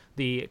Montmeló,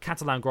 the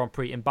Catalan Grand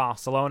Prix in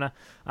Barcelona,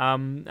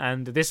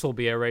 and this will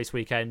be a race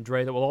weekend,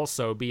 Dre, that will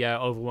also be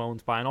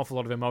overwhelmed by an awful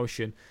lot of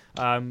emotion,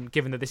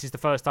 given that this is the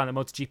first time that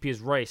MotoGP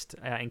has raced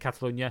in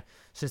Catalonia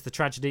since the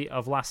tragedy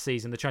of last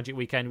season, the tragic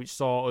weekend which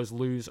saw us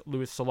lose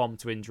Luis Salom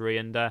to injury,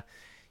 and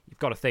you've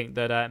got to think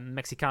that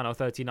Mexicano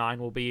 39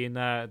 will be in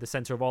the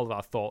centre of all of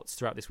our thoughts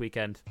throughout this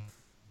weekend.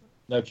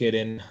 No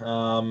kidding.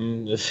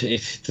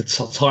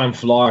 The time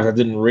flies. I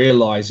didn't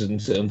realise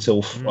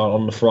until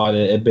on the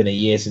Friday it had been a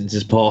year since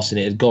his passing.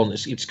 It had gone.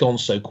 It's gone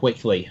so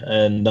quickly,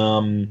 and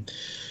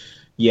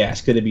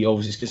it's going to be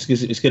obviously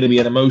it's going to be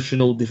an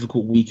emotional,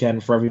 difficult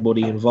weekend for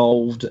everybody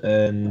involved.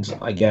 And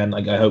again,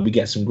 I hope we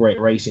get some great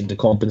racing to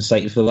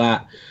compensate for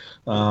that.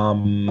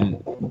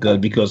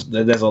 Because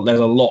there's a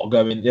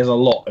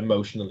lot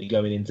emotionally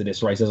going into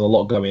this race. There's a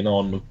lot going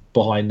on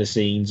behind the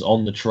scenes,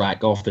 on the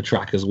track, off the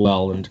track as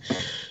well, and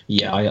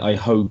I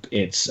hope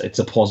it's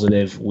a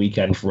positive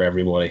weekend for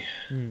everybody.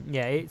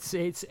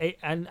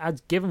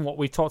 And given what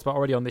we've talked about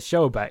already on this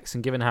show, Bex,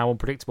 and given how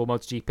unpredictable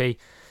MotoGP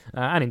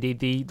and indeed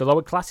the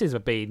lower classes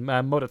have been,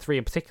 Moto3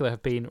 in particular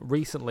have been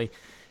recently,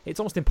 it's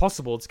almost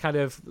impossible to kind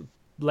of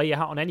lay your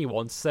hat on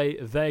anyone to say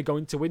they're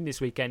going to win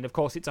this weekend. Of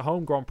course, it's a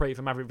home Grand Prix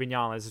for Maverick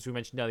Vinales, as we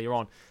mentioned earlier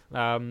on.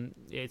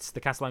 It's the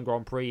Catalan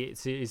Grand Prix.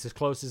 It's as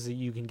close as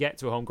you can get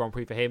to a home Grand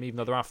Prix for him, even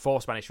though there are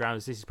 4 Spanish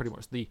rounds. This is pretty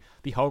much the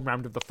home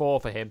round of the 4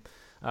 for him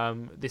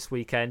this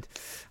weekend.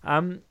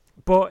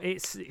 But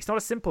it's not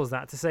as simple as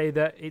that to say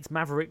that it's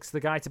Mavericks the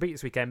guy to beat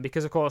this weekend,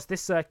 because, of course, this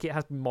circuit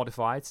has been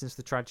modified since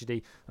the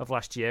tragedy of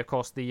last year. Of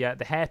course, the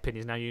hairpin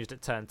is now used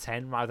at turn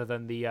 10 rather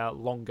than the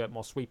longer,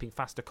 more sweeping,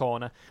 faster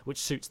corner, which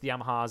suits the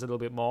Yamahas a little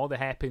bit more. The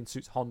hairpin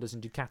suits Hondas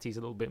and Ducatis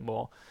a little bit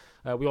more.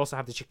 We also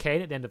have the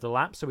chicane at the end of the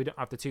lap, so we don't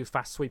have the 2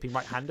 fast sweeping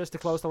right-handers to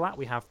close the lap.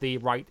 We have the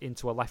right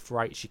into a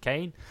left-right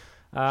chicane,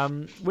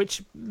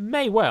 which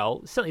may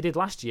well, certainly did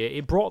last year,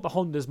 it brought the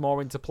Hondas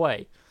more into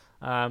play.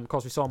 Of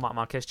course, we saw Marc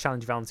Marquez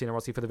challenge Valentino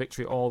Rossi for the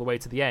victory all the way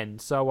to the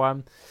end.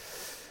 So,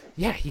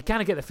 you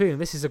kind of get the feeling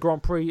this is a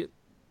Grand Prix,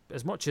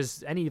 as much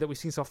as any that we've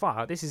seen so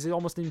far, this is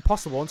almost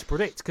impossible to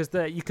predict, because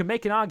you can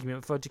make an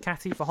argument for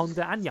Ducati, for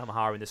Honda, and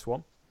Yamaha in this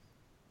one.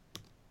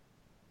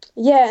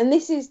 Yeah, and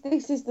this is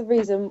the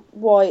reason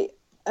why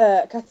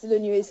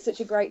Catalonia is such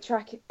a great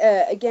track.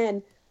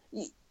 Again,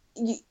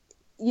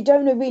 you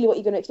don't know really what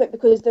you're going to expect,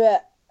 because there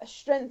are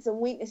strengths and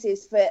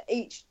weaknesses for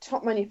each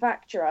top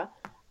manufacturer.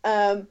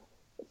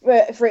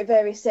 For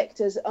various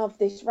sectors of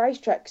this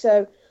racetrack.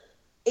 So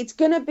it's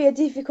going to be a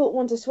difficult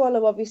one to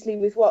swallow, obviously,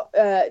 with what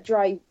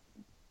Dre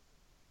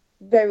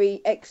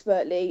very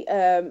expertly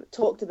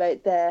talked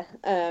about there,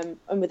 and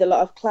with a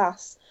lot of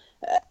class.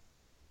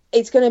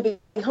 It's going to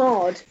be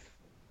hard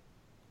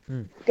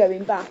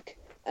going back,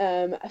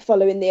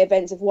 following the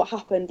events of what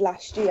happened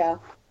last year.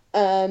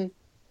 And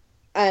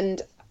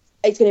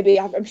it's going to be,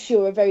 I'm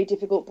sure, a very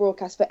difficult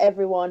broadcast for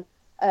everyone,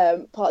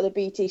 part of the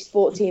BT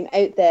Sport team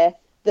out there,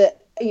 that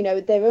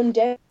they're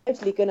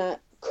undoubtedly going to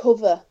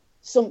cover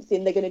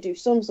something. They're going to do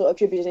some sort of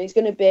tribute, and it's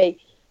going to be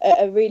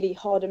a really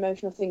hard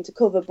emotional thing to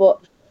cover.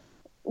 But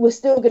we're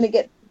still going to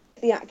get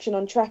the action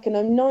on track, and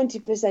I'm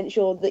 90%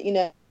 sure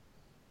that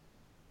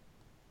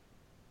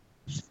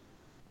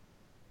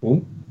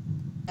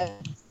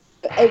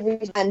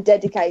every and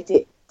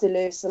dedicated to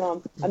Luis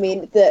Salom. I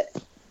mean,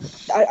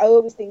 I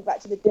always think back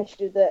to the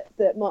gesture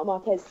that Marc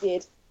Marquez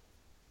did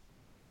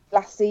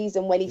last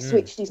season when he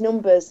switched his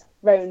numbers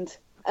round.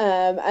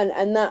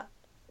 And that,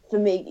 for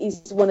me,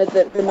 is one of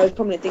the most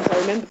prominent things I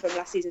remember from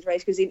last season's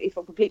race, because if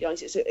I'm completely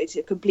honest, it's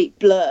a complete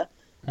blur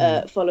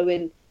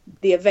following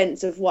the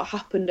events of what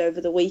happened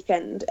over the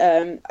weekend.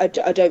 I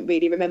don't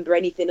really remember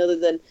anything other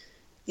than,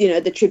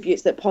 the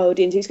tributes that piled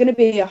into. It's going to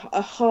be a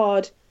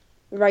hard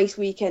race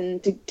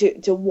weekend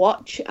to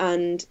watch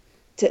and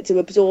to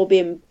absorb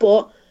in,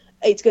 but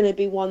it's going to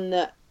be one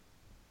that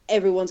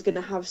everyone's going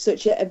to have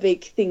such a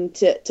big thing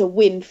to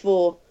win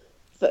for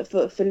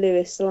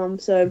Luis Salom.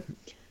 So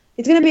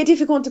it's going to be a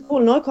difficult one to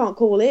call, and I can't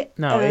call it.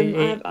 No,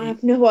 I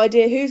have no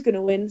idea who's going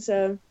to win.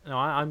 So no,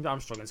 I'm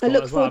struggling to call I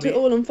look it as well. forward to it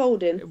all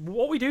unfolding.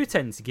 What we do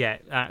tend to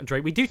get,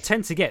 Drake, we do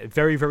tend to get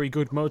very, very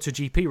good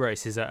MotoGP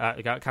races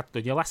at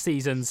Catalonia. Last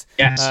season's,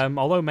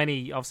 although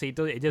many, obviously,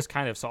 it does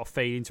kind of sort of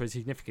fade into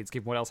insignificance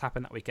given what else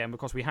happened that weekend,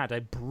 because we had a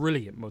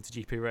brilliant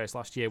MotoGP race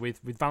last year with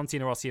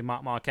Valentino Rossi and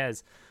Marc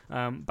Marquez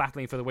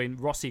battling for the win.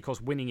 Rossi, of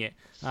course, winning it.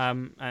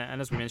 And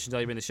as we mentioned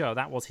earlier in the show,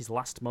 that was his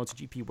last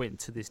MotoGP win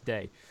to this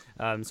day.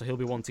 So he'll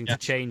be wanting to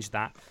change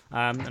that.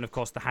 And of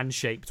course, the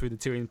handshake between the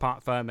two in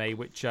Parc Ferme,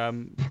 which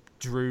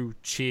drew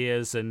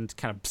cheers and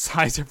kind of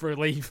sighs of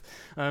relief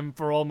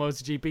for all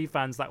MotoGP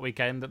fans that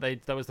weekend.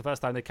 That was the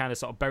first time they kind of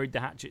sort of buried the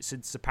hatchet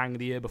since Sepang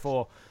the year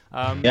before.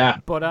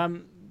 But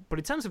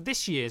in terms of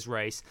this year's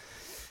race,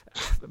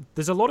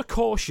 there's a lot of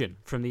caution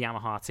from the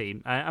Yamaha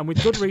team, and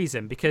with good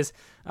reason, because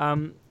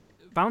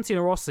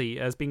Valentino Rossi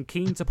has been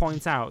keen to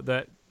point out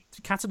that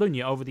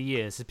Catalunya over the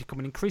years has become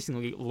an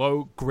increasingly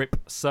low grip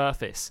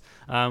surface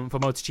for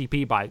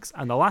MotoGP bikes,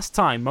 and the last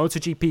time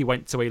MotoGP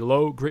went to a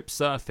low grip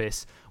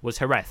surface was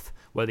Jerez,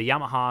 where the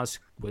Yamahas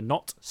were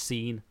not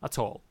seen at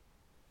all.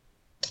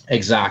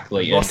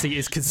 Exactly. Rossi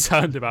is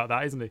concerned about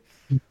that, isn't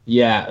he?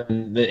 Yeah,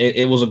 and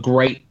it was a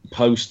great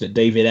post that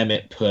David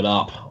Emmett put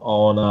up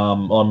on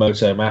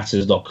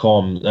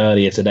motomatters.com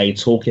earlier today,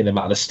 talking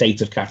about the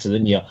state of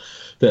Catalunya.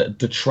 That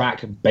the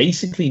track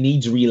basically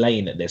needs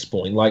relaying at this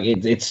point. Like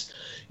its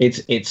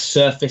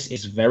surface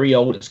is very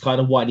old. It's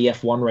kind of why the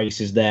F1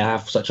 races there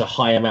have such a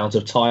high amount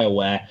of tire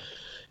wear.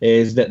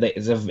 Is that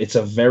it's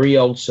a very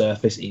old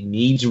surface. It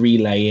needs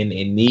relaying.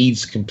 It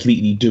needs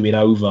completely doing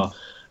over.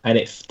 And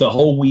the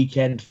whole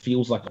weekend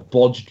feels like a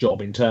bodge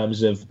job in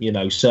terms of,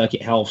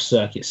 circuit health,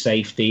 circuit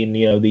safety, and,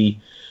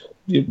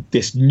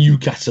 this new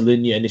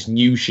Catalunya and this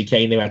new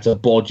chicane they had to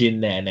bodge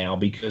in there now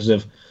because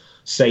of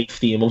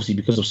safety and obviously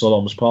because of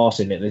Salom's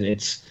passing.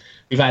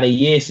 We've had a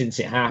year since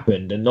it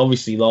happened, and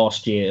obviously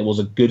last year it was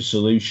a good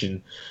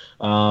solution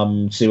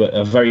to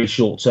a very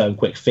short-term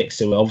quick fix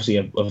to obviously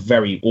a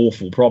very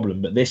awful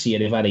problem. But this year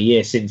they've had a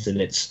year since,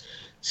 and it's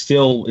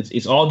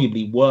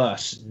arguably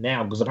worse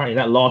now because apparently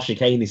that last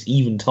chicane is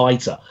even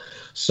tighter.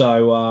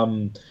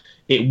 So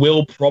it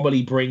will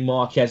probably bring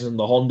Marquez and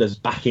the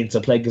Hondas back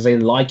into play because they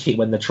like it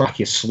when the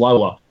track is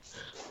slower.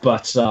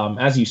 But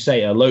as you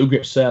say, a low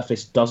grip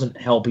surface doesn't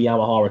help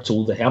Yamaha at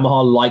all. The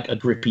Yamaha like a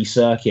grippy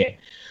circuit.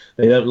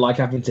 They don't like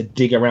having to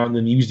dig around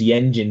and use the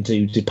engine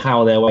to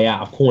power their way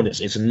out of corners.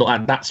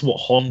 That's what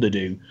Honda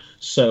do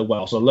so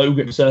well. So low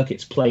grip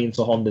circuits play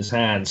into Honda's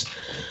hands.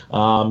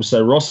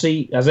 So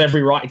Rossi has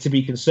every right to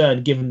be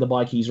concerned given the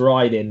bike he's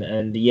riding.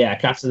 And yeah,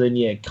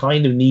 Catalunya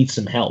kind of needs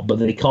some help, but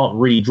they can't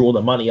really draw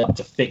the money up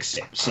to fix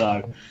it.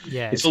 So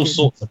it's all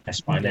sorts of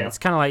mess right now. It's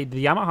kind of like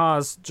the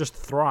Yamahas just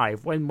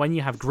thrive. When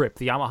you have grip,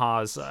 the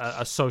Yamahas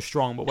are so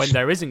strong. But when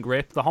there isn't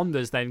grip, the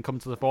Hondas then come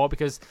to the fore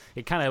because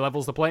it kind of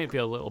levels the playing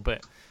field a little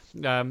bit.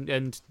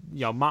 And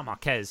Marc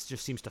Marquez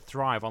just seems to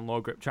thrive on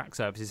low grip track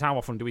surfaces. How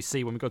often do we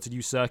see when we go to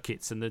new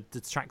circuits and the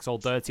track's all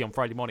dirty on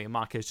Friday morning and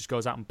Marquez just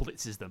goes out and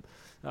blitzes them?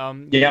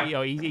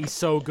 He's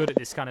so good at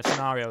this kind of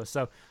scenario.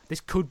 So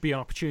this could be an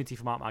opportunity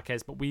for Marc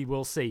Marquez, but we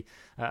will see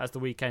as the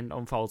weekend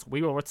unfolds.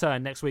 We will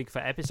return next week for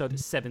episode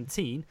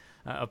 17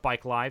 of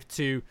Bike Live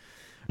to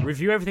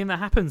review everything that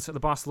happens at the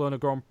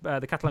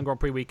the Catalan Grand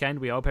Prix weekend.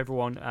 We hope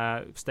everyone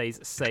stays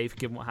safe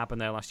given what happened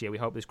there last year. We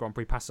hope this Grand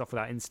Prix passes off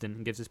without incident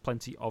and gives us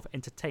plenty of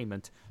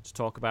entertainment to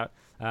talk about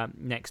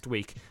next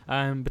week.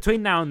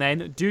 Between now and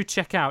then, do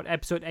check out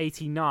episode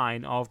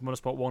 89 of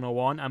Motorsport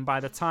 101, and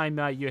by the time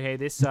you hear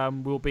this,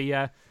 we'll be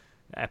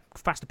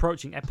fast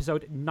approaching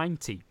episode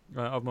 90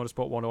 of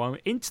Motorsport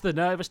 101, into the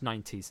nervous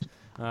 90s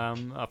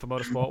for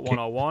Motorsport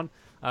 101.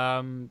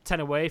 10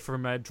 away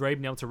from Dre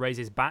being able to raise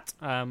his bat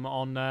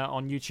on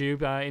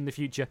YouTube in the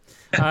future.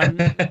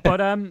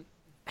 But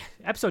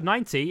episode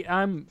 90,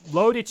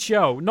 loaded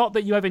show. Not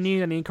that you ever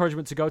need any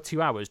encouragement to go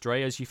 2 hours,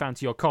 Dre, as you found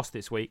to your cost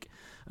this week.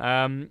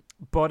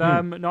 But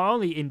not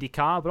only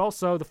IndyCar, but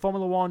also the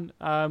Formula One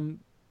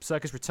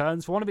circus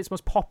returns for one of its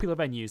most popular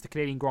venues, the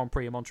Canadian Grand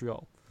Prix in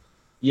Montreal.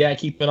 Yeah,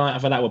 keep an eye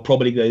out for that. We're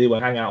probably going to do a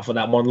hangout for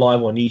that one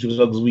live on YouTube as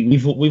well, because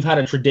we've had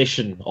a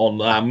tradition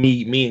on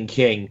me and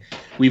King.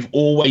 We've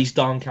always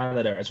done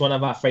Canada. It's one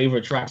of our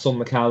favourite tracks on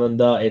the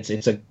calendar.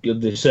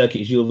 The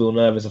circuit Gilles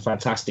Villeneuve is a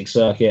fantastic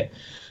circuit,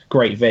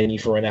 great venue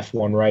for an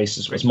F1 race.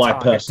 It's my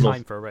personal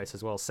time for a race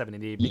as well. 7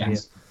 in the evening.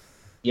 Yes.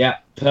 Yeah,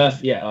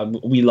 perfect. Yeah,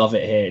 we love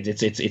it here.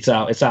 It's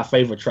our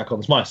favourite track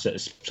on.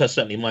 It's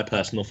certainly my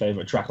personal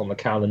favourite track on the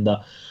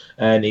calendar.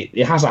 And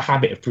it has a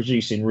habit of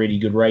producing really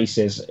good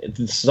races.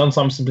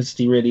 Sometimes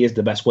simplicity really is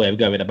the best way of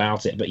going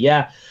about it. But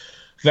yeah,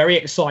 very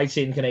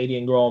exciting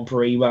Canadian Grand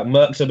Prix.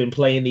 Mercs have been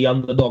playing the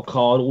underdog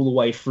card all the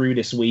way through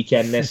this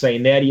weekend. They're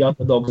saying they're the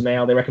underdogs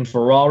now. They reckon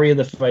Ferrari are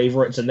the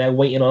favourites, and they're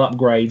waiting on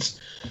upgrades.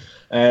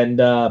 And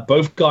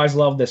both guys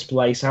love this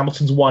place.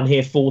 Hamilton's won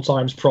here 4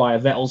 times prior.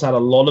 Vettel's had a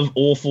lot of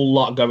awful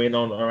luck going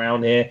on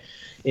around here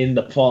in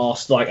the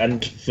past.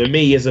 And for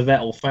me as a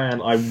Vettel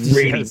fan, I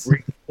really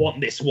want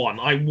this one.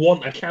 I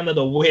want a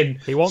Canada win.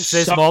 He wants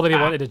this more than he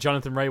wanted a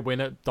Jonathan Rea win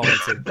at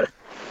Donington.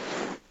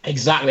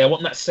 Exactly. I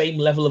want that same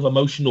level of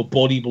emotional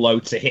body blow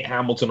to hit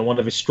Hamilton on one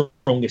of his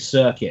strongest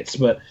circuits.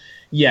 But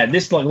yeah,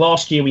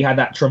 last year we had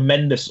that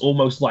tremendous,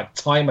 almost like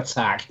time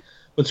attack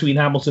between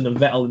Hamilton and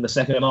Vettel in the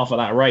second half of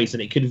that race,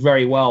 and it could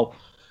very well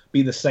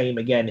be the same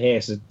again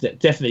here. So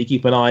definitely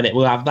keep an eye on it.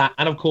 We'll have that,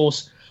 and of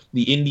course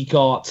the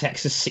IndyCar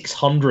Texas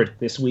 600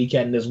 this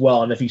weekend as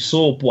well. And if you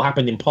saw what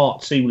happened in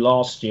Part 2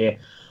 last year,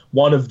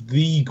 one of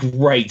the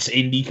great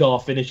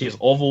IndyCar finishes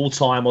of all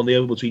time on the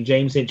oval between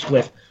James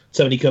Hinchcliffe,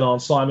 Tony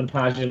Kanaan, Simon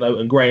Pagenaud,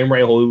 and Graham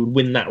Rahal, who would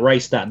win that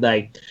race that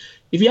day.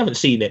 If you haven't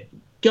seen it,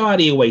 go out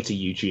of your way to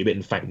YouTube it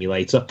and thank me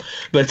later.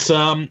 But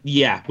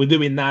yeah, we're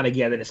doing that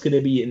again, and it's going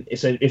to be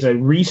it's a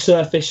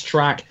resurfaced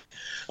track,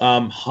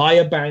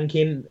 higher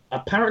banking.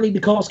 Apparently, the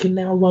cars can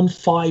now run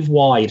 5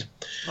 wide.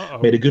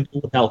 May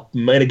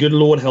the good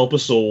Lord help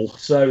us all.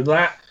 So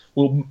that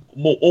will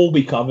all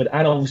be covered,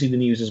 and obviously the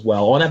news as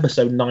well, on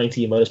episode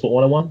 90 of Motorsport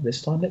 101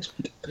 this time next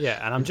week.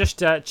 Yeah, and I'm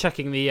just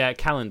checking the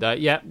calendar.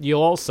 Yeah,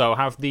 you'll also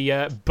have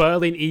the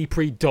Berlin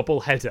E-Prix double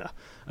header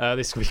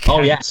this weekend.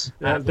 Oh, yes.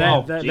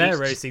 They're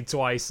racing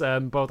twice,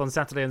 both on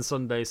Saturday and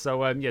Sunday.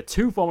 So,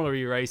 two Formula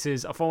E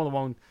races, two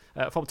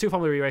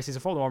Formula E races, a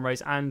Formula 1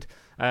 race, and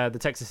the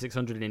Texas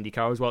 600 in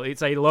IndyCar as well.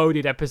 It's a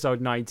loaded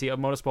episode 90 of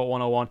Motorsport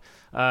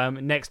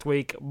 101 next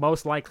week,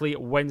 most likely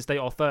Wednesday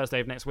or Thursday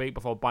of next week,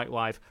 before Bike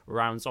Live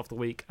rounds off the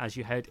week as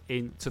you head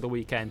into the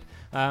weekend.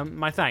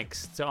 My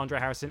thanks to Andre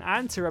Harrison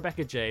and to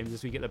Rebecca James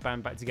as we get the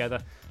band back together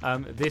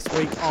this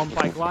week on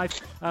Bike Live.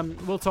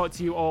 We'll talk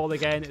to you all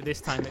again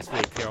this time next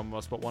week here on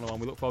Motorsport 101.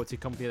 We look forward to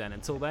your company then.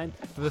 Until then,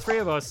 for the three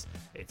of us,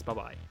 it's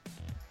bye-bye.